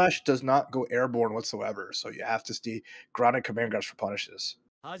 Moon Slash does not go airborne whatsoever, so you have to stay grounded command grabs for punishes.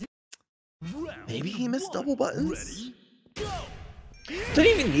 Maybe he missed double buttons.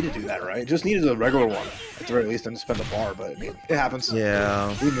 Didn't even need to do that, right? Just needed a regular one at the very least, and spend the bar. But I mean, it happens.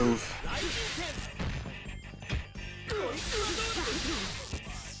 Yeah. We move.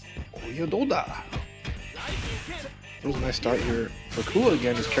 Oyododa. There's a nice start here for Kula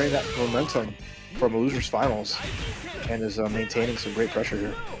again, just carrying that momentum from a loser's finals, and is maintaining some great pressure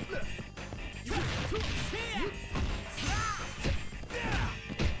here.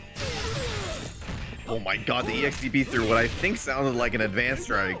 Oh my god, the EXDB threw what I think sounded like an advanced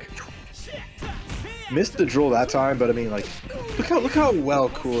strike. Missed the drill that time, but I mean, like, look how well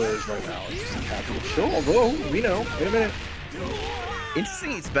Kula is right now. It's just casual chill, although, RINO, wait a minute.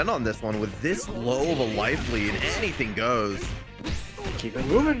 Interesting he's been on this one with this low of a life lead. Anything goes. Keep it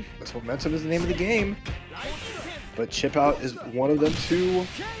moving. This momentum is the name of the game. But chip out is one of them too,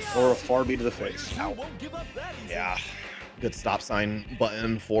 or a far B to the face. Ow. Yeah. Good stop sign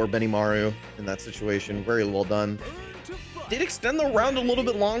button for Benimaru in that situation. Very well done. Did extend the round a little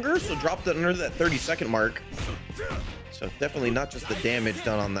bit longer, so dropped it under that 30-second mark. So definitely not just the damage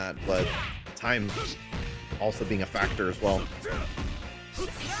done on that, but time also being a factor as well.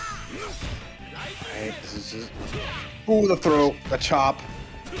 Alright, this is just... Ooh, the throw, the chop.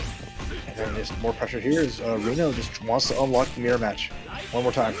 And then just more pressure here is RINO just wants to unlock the mirror match. One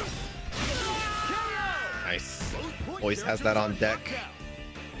more time. Nice. Always has that on deck.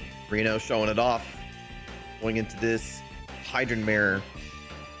 RINO showing it off. Going into this Heidern mirror.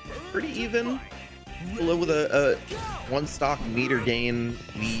 Pretty even. With a one stock meter gain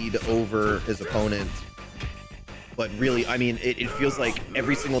lead over his opponent. But really, I mean, it feels like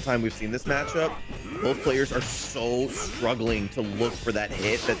every single time we've seen this matchup, both players are so struggling to look for that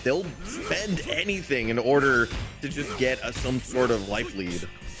hit that they'll spend anything in order to just get some sort of life lead.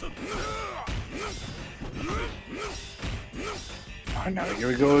 Oh, now here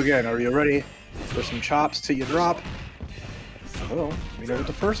we go again. Are you ready for some chops till you drop? Well, we know with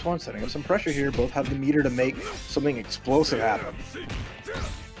the first one, setting up some pressure here. Both have the meter to make something explosive happen.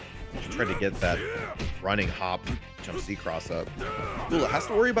 Try to get that running hop jump C cross up. Kula has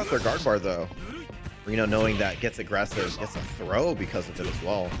to worry about their guard bar though. RINO knowing that gets aggressive, gets a throw because of it as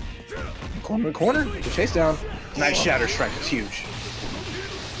well. Corner to corner, make the chase down. Nice shatter strike, it's huge.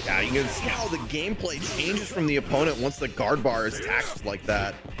 Yeah, you can see how the gameplay changes from the opponent once the guard bar is taxed like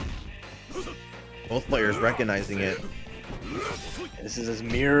that. Both players recognizing it. This is as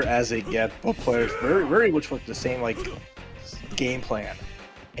mirror as it gets. Both players very much with the same like game plan,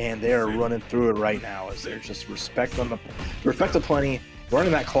 and they are running through it right now as they're just respect the plenty,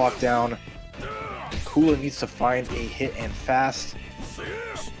 running that clock down. Kula needs to find a hit and fast.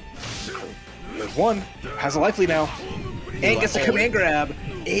 There's one, has a life lead now, and gets the command grab.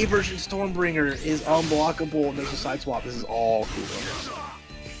 A version Stormbringer is unblockable, and there's a side swap. This is all Kula.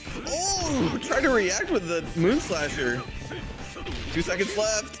 Oh, trying to react with the Moon Slasher. 2 seconds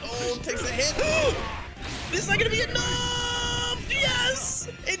left. Oh, takes a hit. This is not gonna be enough. Yes,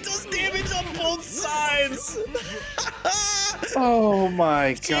 it does damage on both sides. Oh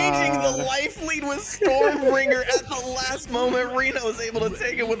my god. Changing the life lead with Stormbringer at the last moment. RINO was able to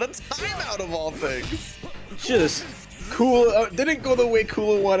take it with a timeout of all things. Just Kula didn't go the way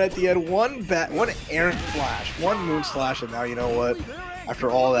Kula won at the end. One errant flash, one moon slash, and now you know what?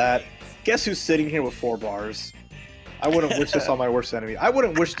 After all that, guess who's sitting here with 4 bars? I wouldn't wish this on my worst enemy. I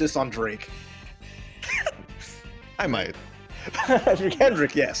wouldn't wish this on Drake. I might.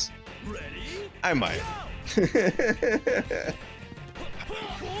 Kendrick, yes. I might.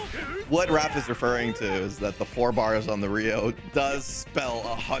 What Ralf is referring to is that the 4 bars on the Rio does spell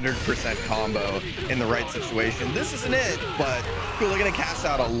 100% combo in the right situation. This isn't it, but Kula gonna cash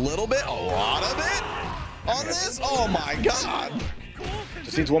out a little bit, a lot of it on this. Oh my god!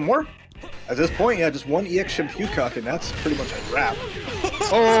 Just needs one more. At this point, yeah, just one EX Shimpukuk, and that's pretty much a wrap.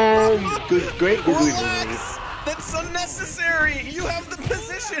 Oh, great googly Relax. That's unnecessary. You have the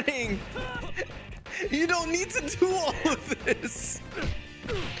positioning. You don't need to do all of this.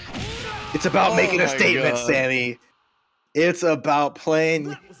 It's about making a statement, God. Sammy. It's about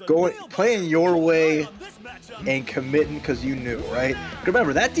playing your way and committing because you knew, right?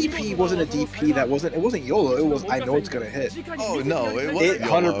 Remember, that DP wasn't a DP it wasn't YOLO, it was I know it's gonna hit. Oh no, it wasn't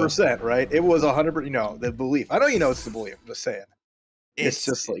 100%, right? It was 100%, you know, the belief. I know you know it's the belief, I'm just saying. It's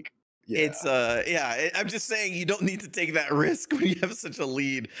just like, yeah. It's yeah, I'm just saying you don't need to take that risk when you have such a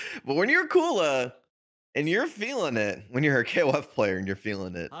lead. But when you're Kula and you're feeling it, when you're a KOF player and you're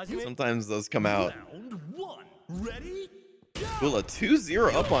feeling it, sometimes those come out. Kula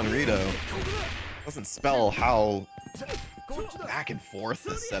 2-0 up on RINO. Doesn't spell how back and forth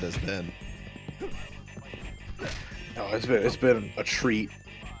this set has been. No, it's been a treat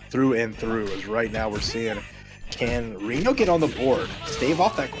through and through. As right now we're seeing, can RINO get on the board, stave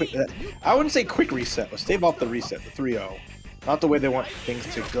off that quick? I wouldn't say quick reset, but stave off the reset, the 3-0. Not the way they want things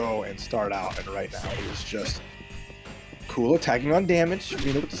to go and start out. And right now it is just Kula tagging on damage.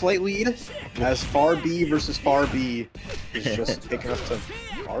 RINO with the slight lead. As far B versus far B is just taking us to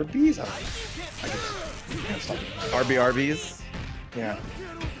far B's. I can't stop. RBs. Yeah.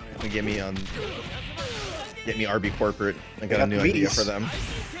 Get me RB corporate. I got a new idea for them.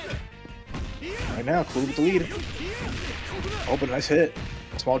 Right now, Kula with the lead. Oh, but a nice hit.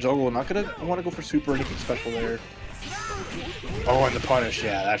 Small juggle. I want to go for super or anything special there. Oh, and the punish.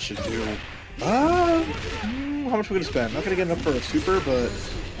 Yeah, that should do. How much are we gonna spend? Not gonna get enough for a super, but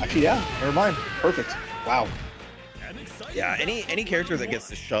actually, yeah. Never mind. Perfect. Wow. Yeah, any character that gets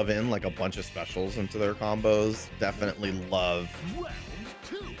to shove in like a bunch of specials into their combos definitely love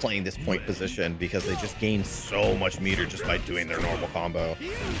playing this point position because they just gain so much meter just by doing their normal combo.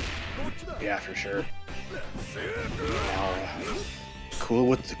 Yeah, for sure.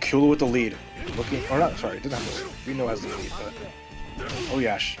 Kula with the lead. Looking, or not? Sorry, it doesn't have the lead. RINO has the lead, but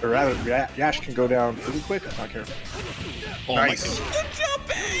Yash can go down pretty quick. I'm not careful. Oh nice.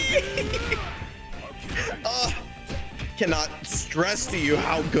 Cannot stress to you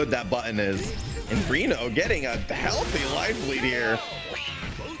how good that button is. And RINO getting a healthy life lead here.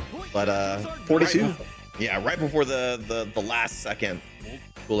 But 42. Right before the last second,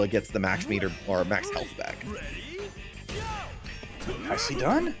 Kula gets the max meter or max health back. Nicely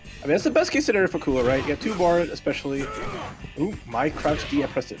done. I mean, that's the best case scenario for Kula, right? You got 2 bars, especially. Ooh, my crouch D, I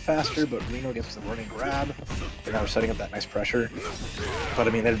pressed it faster, but RINO gets the running grab. And now we're setting up that nice pressure. But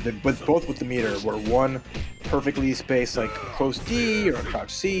I mean, they're both with the meter, where one perfectly spaced, like close D or a crouch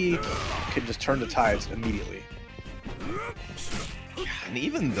C, can just turn the tides immediately. And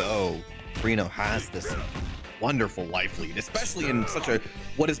even though RINO has this wonderful life lead, especially in such a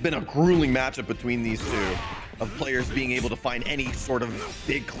what has been a grueling matchup between these two, of players being able to find any sort of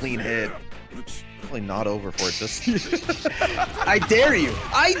big clean hit. Definitely not over for it. Just I dare you!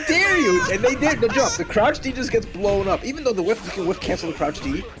 I dare you! And they did the jump. The crouch D just gets blown up. Even though the whiff can whiff cancel the crouch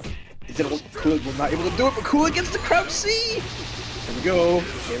D, Kula was not able to do it, but Kula gets the crouch C! Here we go.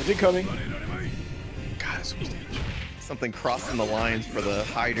 Damage incoming. God, that's so much damage. Something crossing the lines for the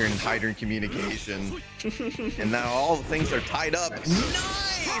Heidern communication. And now all the things are tied up.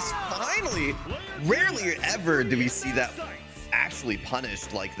 Nice! Geese finally, rarely ever do we see that actually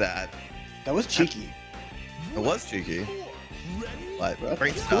punished like that. That was cheeky. It was cheeky, but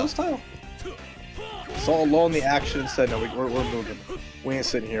great Cool stuff. style. Saw low in the action and said, no, we're moving. We ain't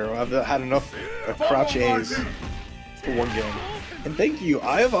sitting here. I've had enough crouch A's for one game. And thank you,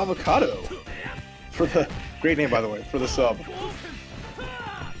 I have Avocado, for the great name, by the way, for the sub.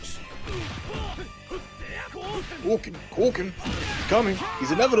 Kulkin, he's coming.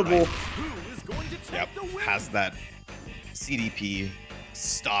 He's inevitable. Yep, has that CDP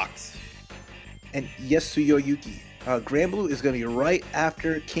stocked. And Yasuyoyuki. Granblue is going to be right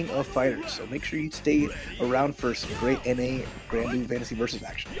after King of Fighters, so make sure you stay around for some great NA Granblue Fantasy Versus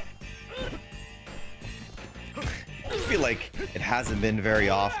action. I feel like it hasn't been very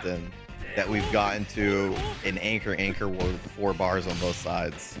often that we've gotten to an anchor war with 4 bars on both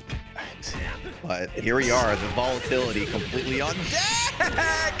sides. But here we are, the volatility completely on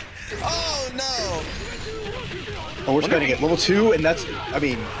deck! Oh no! Oh, we're spending it level 2, and that's, I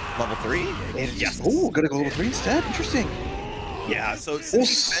mean, level 3? Yes. Oh, gonna go level 3 instead? Interesting. Yeah, so since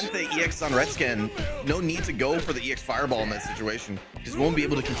he spent the EX on Redskin, no need to go for the EX Fireball in that situation. Just won't be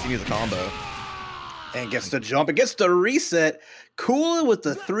able to continue the combo. And gets the jump, it gets the reset. Kula with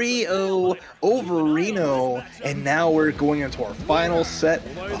the 3-0 over RINO, and now we're going into our final set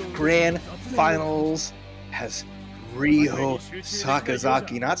of Grand Finals. Has Ryo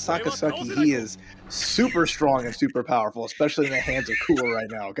Sakazaki, not Sakazaki, he is super strong and super powerful, especially in the hands of Kula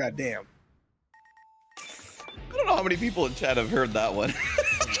right now. God damn. I don't know how many people in chat have heard that one.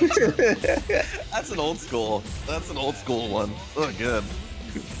 That's an old school. That's an old school one. Oh, good.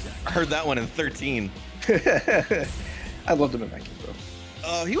 I heard that one in 13. I loved him in that game,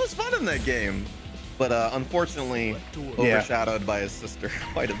 though. He was fun in that game, but unfortunately overshadowed by his sister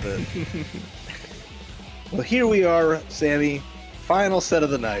quite a bit. Well, here we are, Sammy. Final set of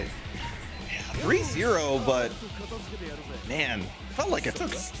the night. 3-0, but man, felt like it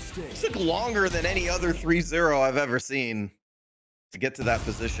took longer than any other 3-0 I've ever seen to get to that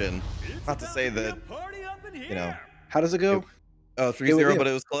position. Not to say that, you know. How does it go? 3-0, but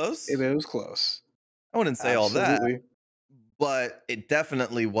it was close? It was close. I wouldn't say all that, but it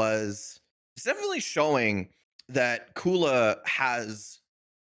definitely was. It's definitely showing that Kula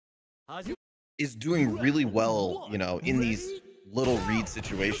is doing really well, you know, in these little read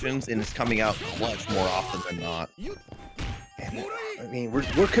situations, and is coming out clutch more often than not. And, I mean,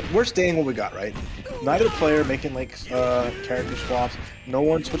 we're staying what we got, right? Neither player making like character swaps. No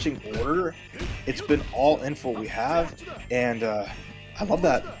one switching order. It's been all info we have, and I love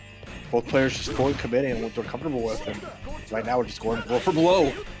that. Both players just fully committing and what they're comfortable with, and right now we're just going blow for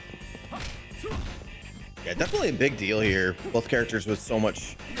blow. Yeah, definitely a big deal here. Both characters with so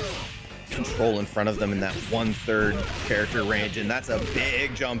much control in front of them in that 1/3 character range, and that's a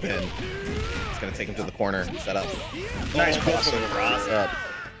big jump in. It's gonna take him to the corner. Set up. Nice cross up.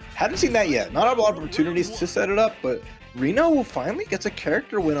 Haven't seen that yet. Not a lot of opportunities to set it up, but RINO finally gets a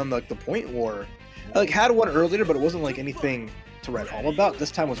character win on the point war. I like had one earlier, but it wasn't like anything to write home about. This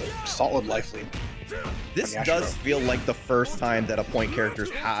time was a solid life lead. This does feel like the first time that a point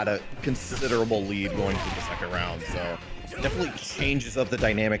character's had a considerable lead going through the second round, so definitely changes up the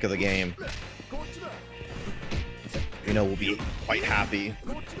dynamic of the game. RINO will be quite happy.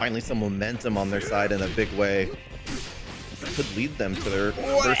 Finally some momentum on their side in a big way. Could lead them to their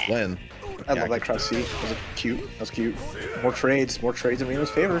first win. I love that crouch seat. That was cute. That was cute. More trades in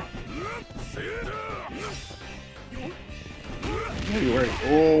RINO's favor.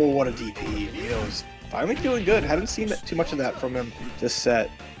 Oh, what a DP. RINO's finally feeling good. Haven't seen too much of that from him this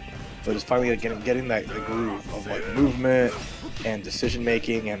set, but it's finally getting the groove of like movement and decision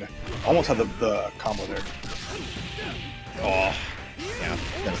making, and almost had the combo there. Oh, yeah,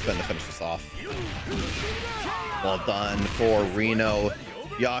 gonna spend to finish this off. Well done for RINO.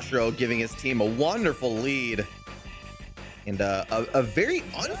 O.Yashiro giving his team a wonderful lead, and a very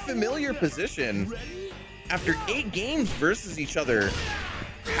unfamiliar position after 8 games versus each other.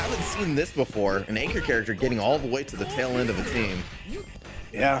 Haven't seen this before. An anchor character getting all the way to the tail end of a team.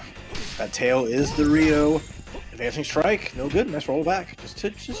 Yeah, that tail is the Rio. Advancing strike, no good. Nice roll back. Just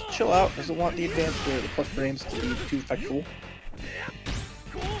chill out. Doesn't want the the plus frames to be too effectual.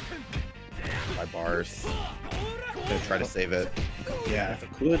 5 bars. Gonna try to save it. Yeah, if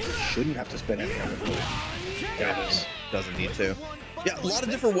it could, it shouldn't have to spend any of it. Yeah, doesn't need to. Yeah, a lot of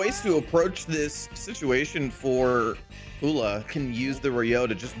different ways to approach this situation for Kula. Can use the Ryo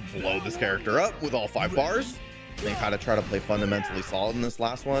to just blow this character up with all 5 bars. And then kind of try to play fundamentally solid in this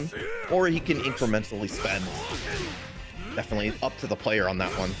last one. Or he can incrementally spend. Definitely up to the player on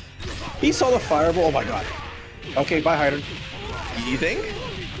that one. He saw the fireball. Oh my god. Okay, bye, Heidern. You think?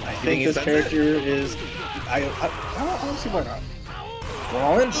 I think this character is. I don't see why not.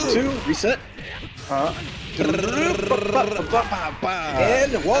 All in, 2, reset. And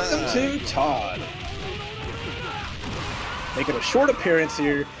welcome to Todd. Making a short appearance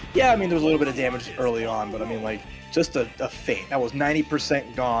here. Yeah, I mean, there was a little bit of damage early on, but I mean, like, just a feint. That was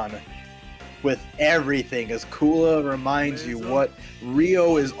 90% gone with everything, as Kula reminds you what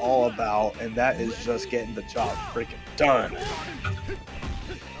Rio is all about, and that is just getting the job freaking done.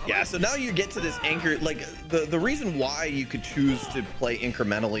 Yeah, so now you get to this anchor, like the reason why you could choose to play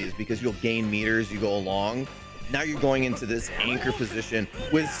incrementally is because you'll gain meters you go along. Now you're going into this anchor position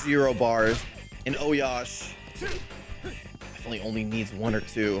with 0 bars, and O.Yash definitely only needs 1 or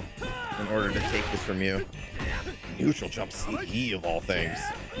 2 in order to take this from you. Neutral jump CE of all things.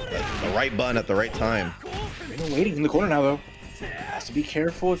 The right button at the right time. RINO waiting in the corner now, though. Has to be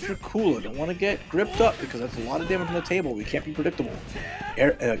careful if you're Kula. Don't want to get gripped up because that's a lot of damage on the table. We can't be predictable.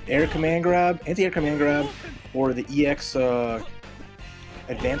 Air command grab, anti-air command grab, or the EX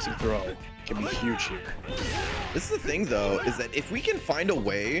advancing throw can be huge here. This is the thing, though, is that if we can find a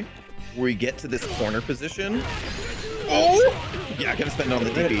way where we get to this corner position. Oh! Yeah, I gotta spend it on the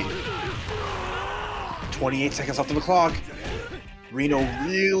DP. 28 seconds left on the clock. RINO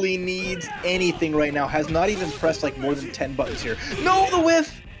really needs anything right now. Has not even pressed like more than 10 buttons here. No, the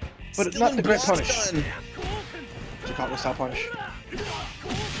whiff! But it's not the great punish. Jacob stop punish.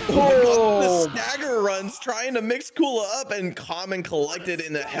 Oh, the stagger runs trying to mix Kula up, and calm and collected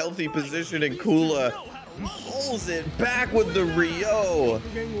in a healthy position, and Kula pulls it back with the Rio.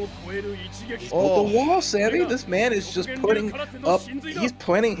 Oh, the wall, Sammy. This man is just putting up, he's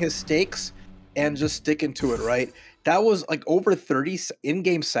planning his stakes and just sticking to it, right? That was like over 30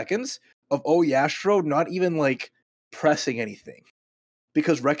 in-game seconds of O.Yashiro not even like pressing anything,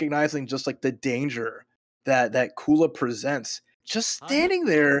 because recognizing just like the danger that Kula presents, just standing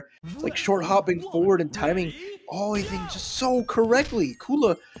there, like short hopping forward and timing everything just so correctly.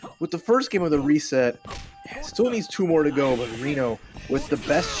 Kula with the first game of the reset still needs 2 more to go, but RINO with the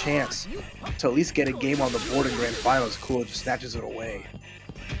best chance to at least get a game on the board in grand finals. Kula just snatches it away.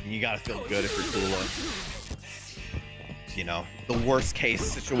 You gotta feel good if you're Kula. You know, the worst case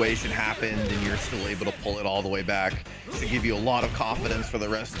situation happened and you're still able to pull it all the way back. Should give you a lot of confidence for the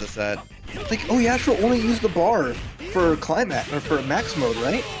rest of the set. Like, O.Yashiro only used the bar for climax or for max mode,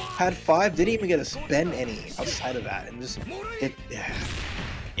 right? Had 5, didn't even get to spend any outside of that, and just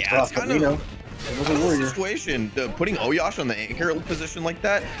yeah, it's kind of a situation. Putting O.Yash on the anchor position like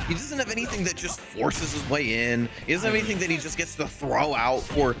that, he doesn't have anything that just forces his way in. He doesn't have anything that he just gets to throw out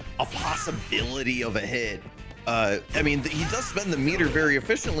for a possibility of a hit. I mean, he does spend the meter very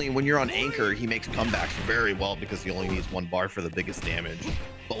efficiently. When you're on anchor, he makes comebacks very well because he only needs 1 bar for the biggest damage.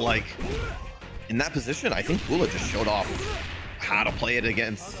 But like, in that position, I think Kula just showed off how to play it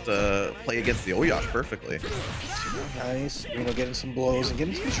against the O.Yash perfectly. Nice, getting some blows and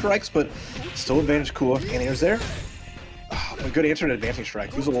getting some strikes, but still advantage Kula. Anti-air's there. A good answer to advancing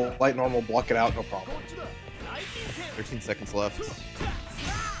strike. Use a light normal, block it out, no problem. 13 seconds left.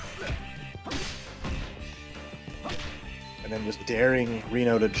 And then just daring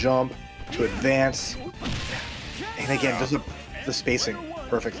RINO to jump, to advance. And again, just the spacing.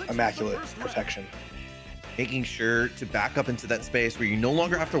 Perfect, immaculate, perfection. Making sure to back up into that space where you no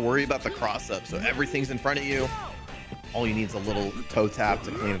longer have to worry about the cross-up. So everything's in front of you. All you need is a little toe tap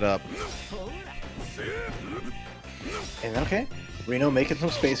to clean it up. And okay, RINO making some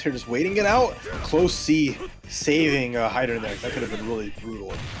space here, just waiting it out. Close C, saving Heidern there. That could have been really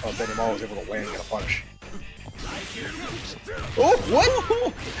brutal if Benimaru was able to land and get a punish. Oh,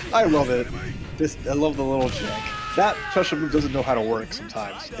 what? I love it. I love the little jack. That special move doesn't know how to work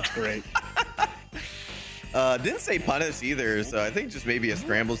sometimes. It's great. Didn't say punish either, so I think just maybe a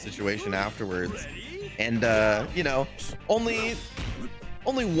scramble situation afterwards. And you know, only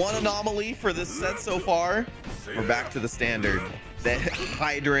 1 anomaly for this set so far. We're back to the standard. The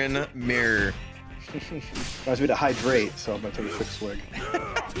Heidern mirror. Reminds me to hydrate, so I'm gonna take a quick swig.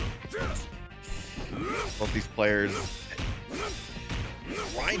 Both these players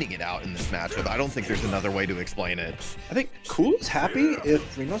grinding it out in this matchup. I don't think there's another way to explain it. I think Kula's happy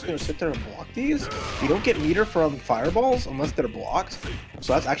if RINO's going to sit there and block these. You don't get meter from fireballs unless they're blocked.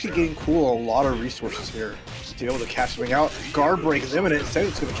 So that's actually getting Kula a lot of resources here to be able to cash something out. Guard break is imminent. Instead,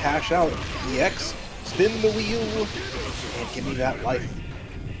 it's going to cash out. EX, spin the wheel, and give me that life.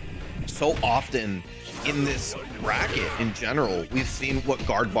 So often in this bracket in general, we've seen what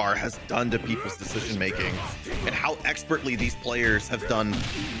guard bar has done to people's decision making and how expertly these players have done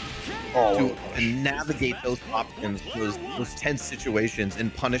to navigate those options, those tense situations,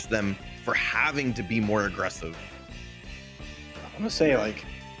 and punish them for having to be more aggressive. I'm gonna say, like,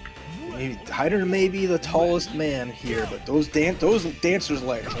 Heidern may be the tallest man here, but those dancers'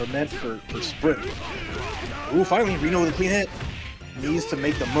 legs are meant for sprint. Ooh, finally, RINO with a clean hit. Needs to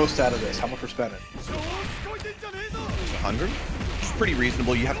make the most out of this. How much we're spending? 100? It's pretty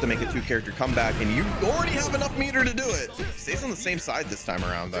reasonable. You have to make a 2-character comeback, and you already have enough meter to do it. Stays on the same side this time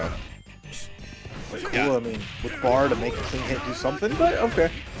around, though. Cool, yeah. I mean, with bar to make a clean hit do something, but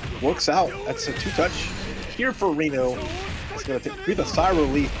okay. Works out. That's a 2-touch here for RINO. It's going to breathe a sigh of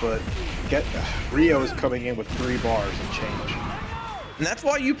relief, but Rio is coming in with 3 bars and change. And that's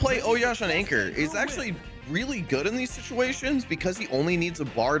why you play O.Yashiro on anchor. He's actually really good in these situations because he only needs a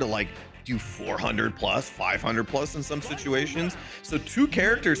bar to like do 400 plus, 500 plus in some situations. So 2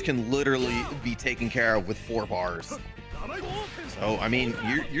 characters can literally be taken care of with 4 bars. So, I mean,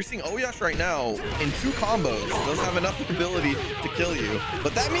 you're seeing O.Yashiro right now in 2 combos. Doesn't have enough ability to kill you.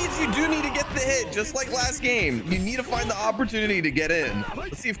 But that means you do need to get the hit, just like last game. You need to find the opportunity to get in.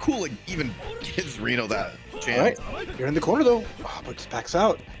 Let's see if Kula even gives RINO that chance. All right. You're in the corner, though. Oh, but just backs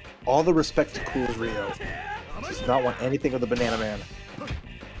out. All the respect to Kula's Rio. Does not want anything of the Banana Man.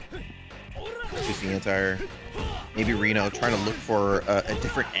 Choosing entire. Maybe RINO trying to look for a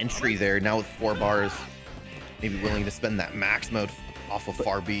different entry there now with 4 bars. Maybe willing to spend that max mode off of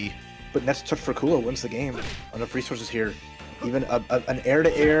far B. But next touch for Kula wins the game. Enough resources here. Even an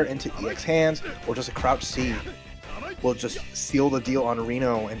air-to-air into EX hands or just a crouch C will just seal the deal on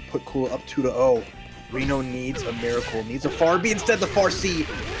RINO and put Kula up 2-0. RINO needs a miracle. Needs a far B instead the far C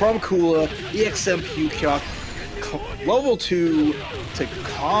from Kula. EXM Pukyok. Level 2 to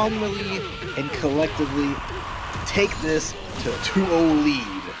calmly and collectively take this to a 2-0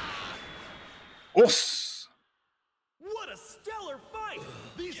 lead. Oos!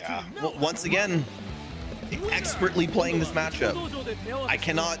 Yeah. Well, once again, expertly playing this matchup. I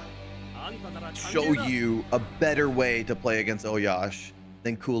cannot show you a better way to play against O.Yashiro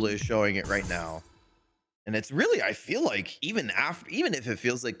than Kula is showing it right now. And it's really, I feel like, even if it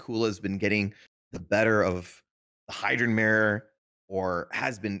feels like Kula has been getting the better of the Heidern mirror or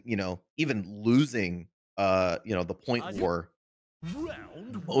has been, you know, even losing, you know, the point war,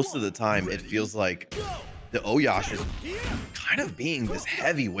 most of the time it feels like the O.Yashiro is kind of being this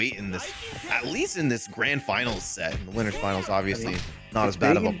heavyweight in this, at least in this grand finals set. In the winners finals, obviously, not as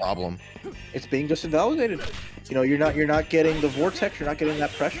bad of a problem. It's being just invalidated. You know, you're not getting the vortex, you're not getting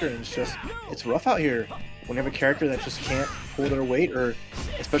that pressure, and it's rough out here when you have a character that just can't pull their weight, or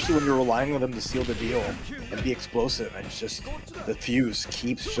especially when you're relying on them to seal the deal and be explosive, and it's just the fuse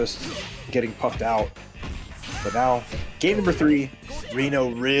keeps just getting puffed out. But now, game number 3,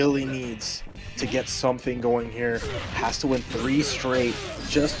 RINO really needs to get something going here. Has to win 3 straight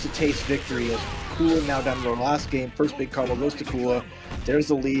just to taste victory, as Kula now down to the last game. First big combo goes to Kula. There's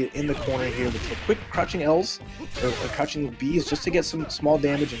the lead in the corner here with quick crouching L's or crouching B's just to get some small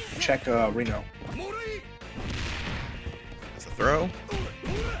damage and check RINO. That's a throw.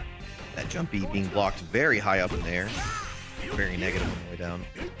 That jump B being blocked very high up in the air. Very negative on the way down.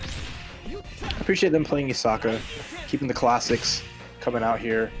 I appreciate them playing Isaka, keeping the classics coming out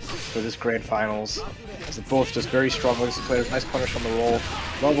here for this grand finals. As they're both just very strong legacy players. Nice punish on the roll.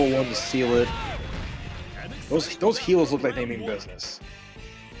 Level 1 to seal it. Those heels look like they mean business.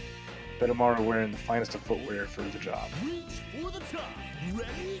 Benimaru wearing the finest of footwear for the job.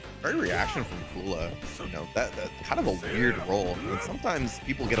 Great reaction from Kula. You know, that kind of a weird roll. And sometimes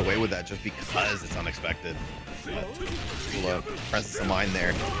people get away with that just because it's unexpected. Kula presses a mind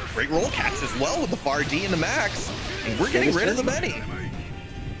there. Great roll catch as well with the far D and the max. And we're getting rid of the Benny.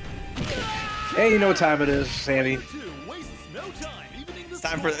 Hey, you know what time it is, Sandy. It's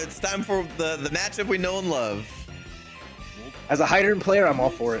time for the matchup we know and love. As a Heidern player, I'm all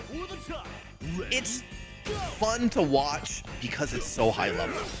for it. It's fun to watch because it's so high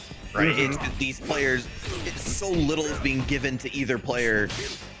level, right? These players, it's so little is being given to either player.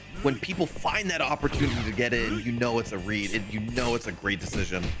 When people find that opportunity to get in, you know it's a read. You know it's a great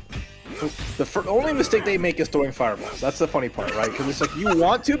decision. The only mistake they make is throwing fireballs. That's the funny part, right? Because it's like you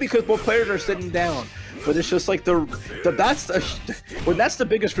want to because both players are sitting down, but it's just like when that's the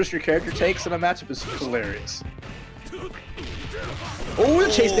biggest risk your character takes in a matchup is hilarious. Oh,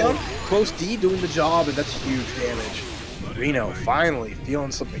 the chase down, close D doing the job, and that's huge damage. RINO finally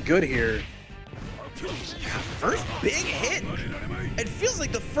feeling something good here. First big hit. It feels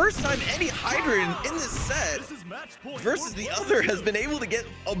like the first time any Heidern in this set versus the other has been able to get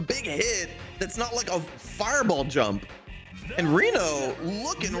a big hit that's not like a fireball jump. And RINO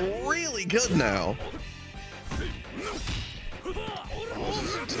looking really good now.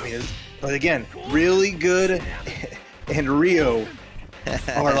 But again, really good, and Rio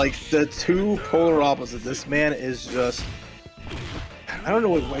are like the 2 polar opposites. This man is just, I don't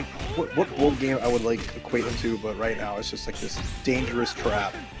know what board game I would like equate him to, but right now it's just like this dangerous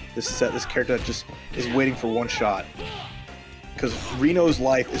trap. This character that just is waiting for one shot. Because RINO's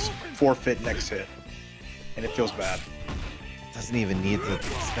life is forfeit next hit, and it feels bad. Doesn't even need to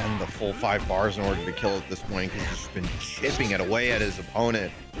spend the full 5 bars in order to kill at this point because he's just been chipping it away at his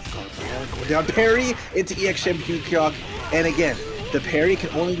opponent. Going down parry into EXM Kyok, and again, the parry can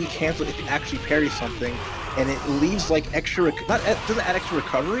only be canceled if you actually parry something, and it leaves like extra, doesn't add extra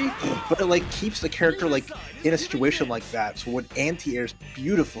recovery, but it like keeps the character like in a situation like that. So when anti-airs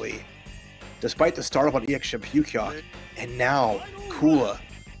beautifully, despite the startup on EXM Kyok, and now Kula,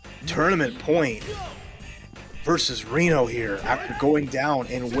 tournament point versus RINO here after going down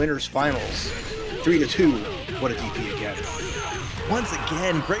in winners finals, 3-2. What a DP again. Once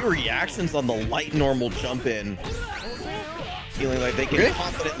again, great reactions on the light normal jump in. Feeling like they can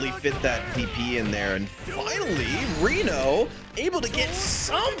confidently fit that DP in there. And finally, RINO able to get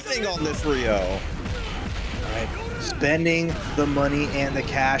something on this Rio. All right, spending the money and the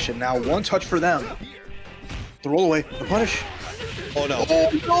cash, and now one touch for them. The roll away, the punish. Oh no. Oh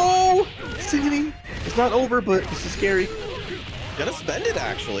no! Singing. It's not over, but this is scary. Gonna spend it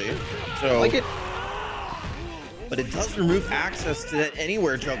actually. So I like it. But it does remove access to that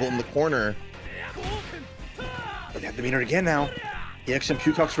anywhere juggle in the corner. But they have to meet her again now. EXM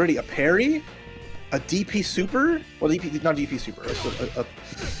Kyok's ready. A parry? A DP super? Well, DP, not DP super.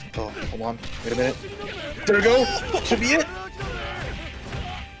 Oh, hold on. Wait a minute. There we go. Should be it.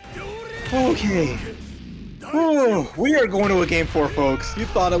 Okay. Oh, we are going to a game 4, folks. You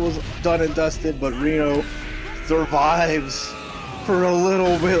thought it was done and dusted, but RINO survives for a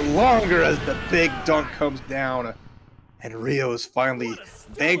little bit longer as the big dunk comes down. And Rio is finally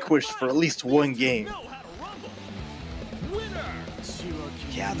vanquished for at least one game.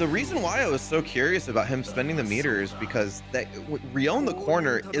 Yeah, the reason why I was so curious about him spending the meter is because Rio in the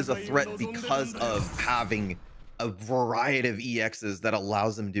corner is a threat because of having a variety of EXs that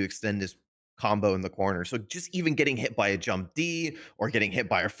allows him to extend his combo in the corner. So just even getting hit by a jump D or getting hit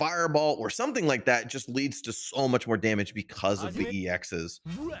by a fireball or something like that just leads to so much more damage because of the EXs.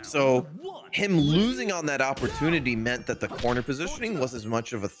 So him losing on that opportunity meant that the corner positioning was as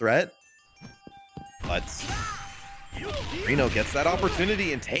much of a threat. But RINO gets that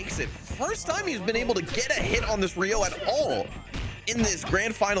opportunity and takes it. First time he's been able to get a hit on this Rio at all in this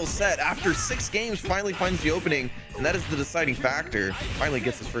grand final set. After 6 games, finally finds the opening, and that is the deciding factor. Finally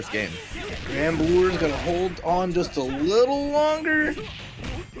gets his first game. Grand Bluer's gonna hold on just a little longer,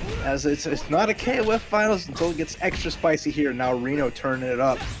 as it's not a KOF finals until it gets extra spicy here. Now RINO turning it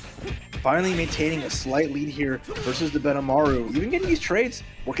up, finally maintaining a slight lead here versus the Benimaru. Even getting these trades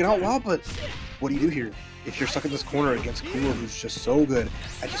working out well, but what do you do here if you're stuck in this corner against Kula, who's just so good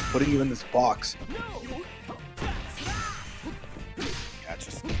at just putting you in this box?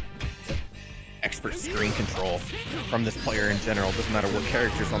 Just expert screen control from this player in general. Doesn't matter what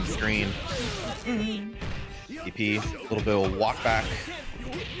character's on the screen. DP, a little bit of walk back.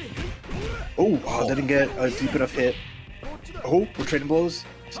 Oh, wow, didn't get a deep enough hit. Oh, we're trading blows.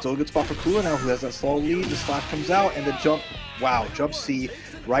 Still a good spot for Kula now, who has that slow lead. The slash comes out, and the jump, wow, jump C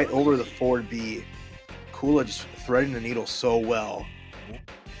right over the forward B. Kula just threading the needle so well.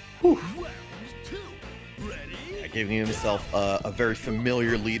 Whew. Giving himself a very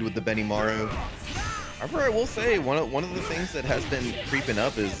familiar lead with the Benimaru. However, I will say one of the things that has been creeping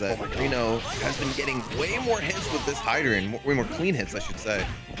up is that RINO has been getting way more hits with this Heidern, way more clean hits, I should say.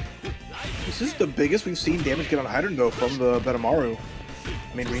 This is the biggest we've seen damage get on Heidern though from the Benimaru.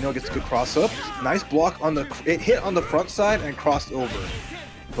 I mean, RINO gets a good cross up, nice block on the it hit on the front side and crossed over,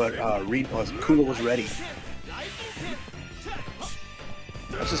 but Kula was ready.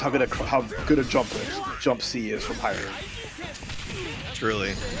 That's just how good a jump C is from Heidern.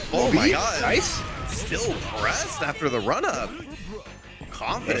 Truly. Oh my god. Nice. Still pressed after the run up.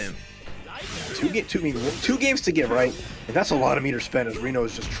 Confident. Two games to get right, and that's a lot of meter spent as RINO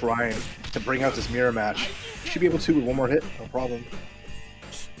is just trying to bring out this mirror match. Should be able to with one more hit, no problem.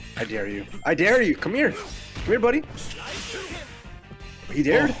 I dare you. I dare you. Come here. Come here, buddy. He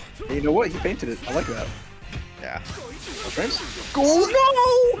dared. Oh. Hey, you know what? He fainted it. I like that. Yeah.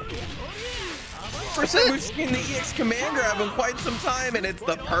 Oh no! First time we've seen the EX command grab in quite some time, and it's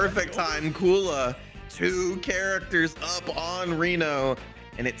the perfect time. Kula, 2 characters up on RINO,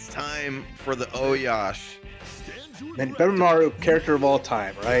 and it's time for the O.Yash. And Benimaru, character of all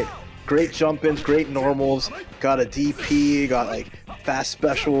time, right? Great jump-ins, great normals, got a DP, got like fast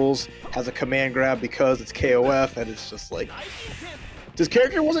specials, has a command grab because it's KOF, and it's just like... This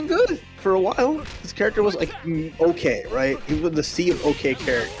character wasn't good for a while. This character was like okay, right? He was in the sea of okay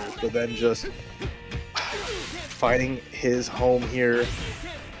characters, but then just finding his home here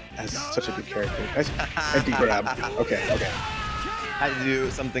as such a good character. Nice empty grab. Okay. Had to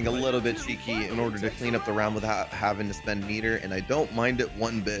do something a little bit cheeky in order to clean up the round without having to spend meter, and I don't mind it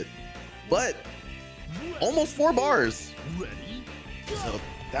one bit. But almost 4 bars. So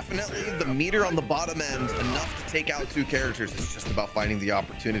definitely the meter on the bottom end, enough to take out 2 characters. It's just about finding the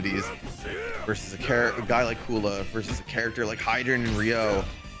opportunities versus a guy like Kula versus a character like Heidern and Rio.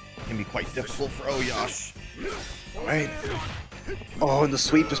 Can be quite difficult for O.Yash. All right. Oh, and the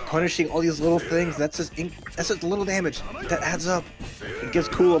sweep just punishing all these little things. That's just little damage. That adds up. It gives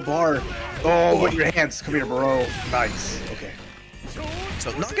Kula a bar. Oh, with your hands. Come here, bro. Nice. Okay.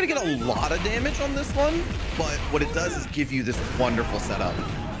 So not going to get a lot of damage on this one, but what it does is give you this wonderful setup.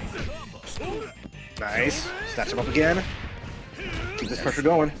 Nice. Snatch him up again. Keep this pressure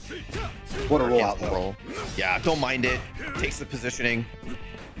going. What a rollout, though. Yeah, don't mind it. Takes the positioning.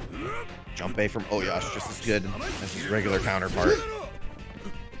 Jump A from O.Yash, just as good as his regular counterpart.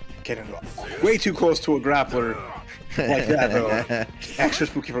 Getting way too close to a grappler like that, though. Extra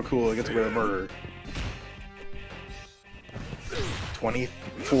spooky for Kula. Gets away with murder.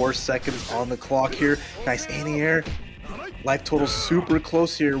 24 seconds on the clock here. Nice anti-air. Life total super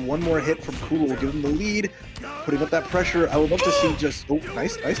close here. One more hit from Kula will give him the lead. Putting up that pressure. I would love to see just... Oh,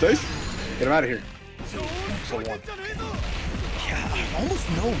 nice. Get him out of here. So 1. Yeah, almost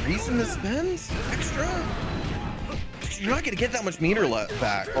no reason to spend extra. You're not going to get that much meter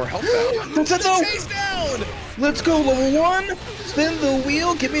back or health back. Chase down! Let's go, level 1. Spin the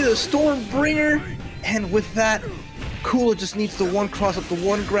wheel. Give me the Stormbringer. And with that, Kula just needs the 1 cross up, the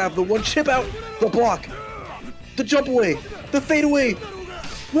 1 grab, the 1 chip out, the block, the jump away, the fade away.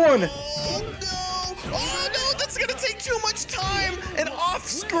 1. Oh no, that's gonna take too much time and off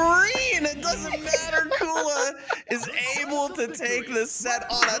screen. It doesn't matter. Kula is able to take the set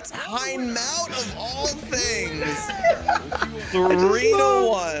on a timeout of all things.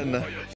 3-1.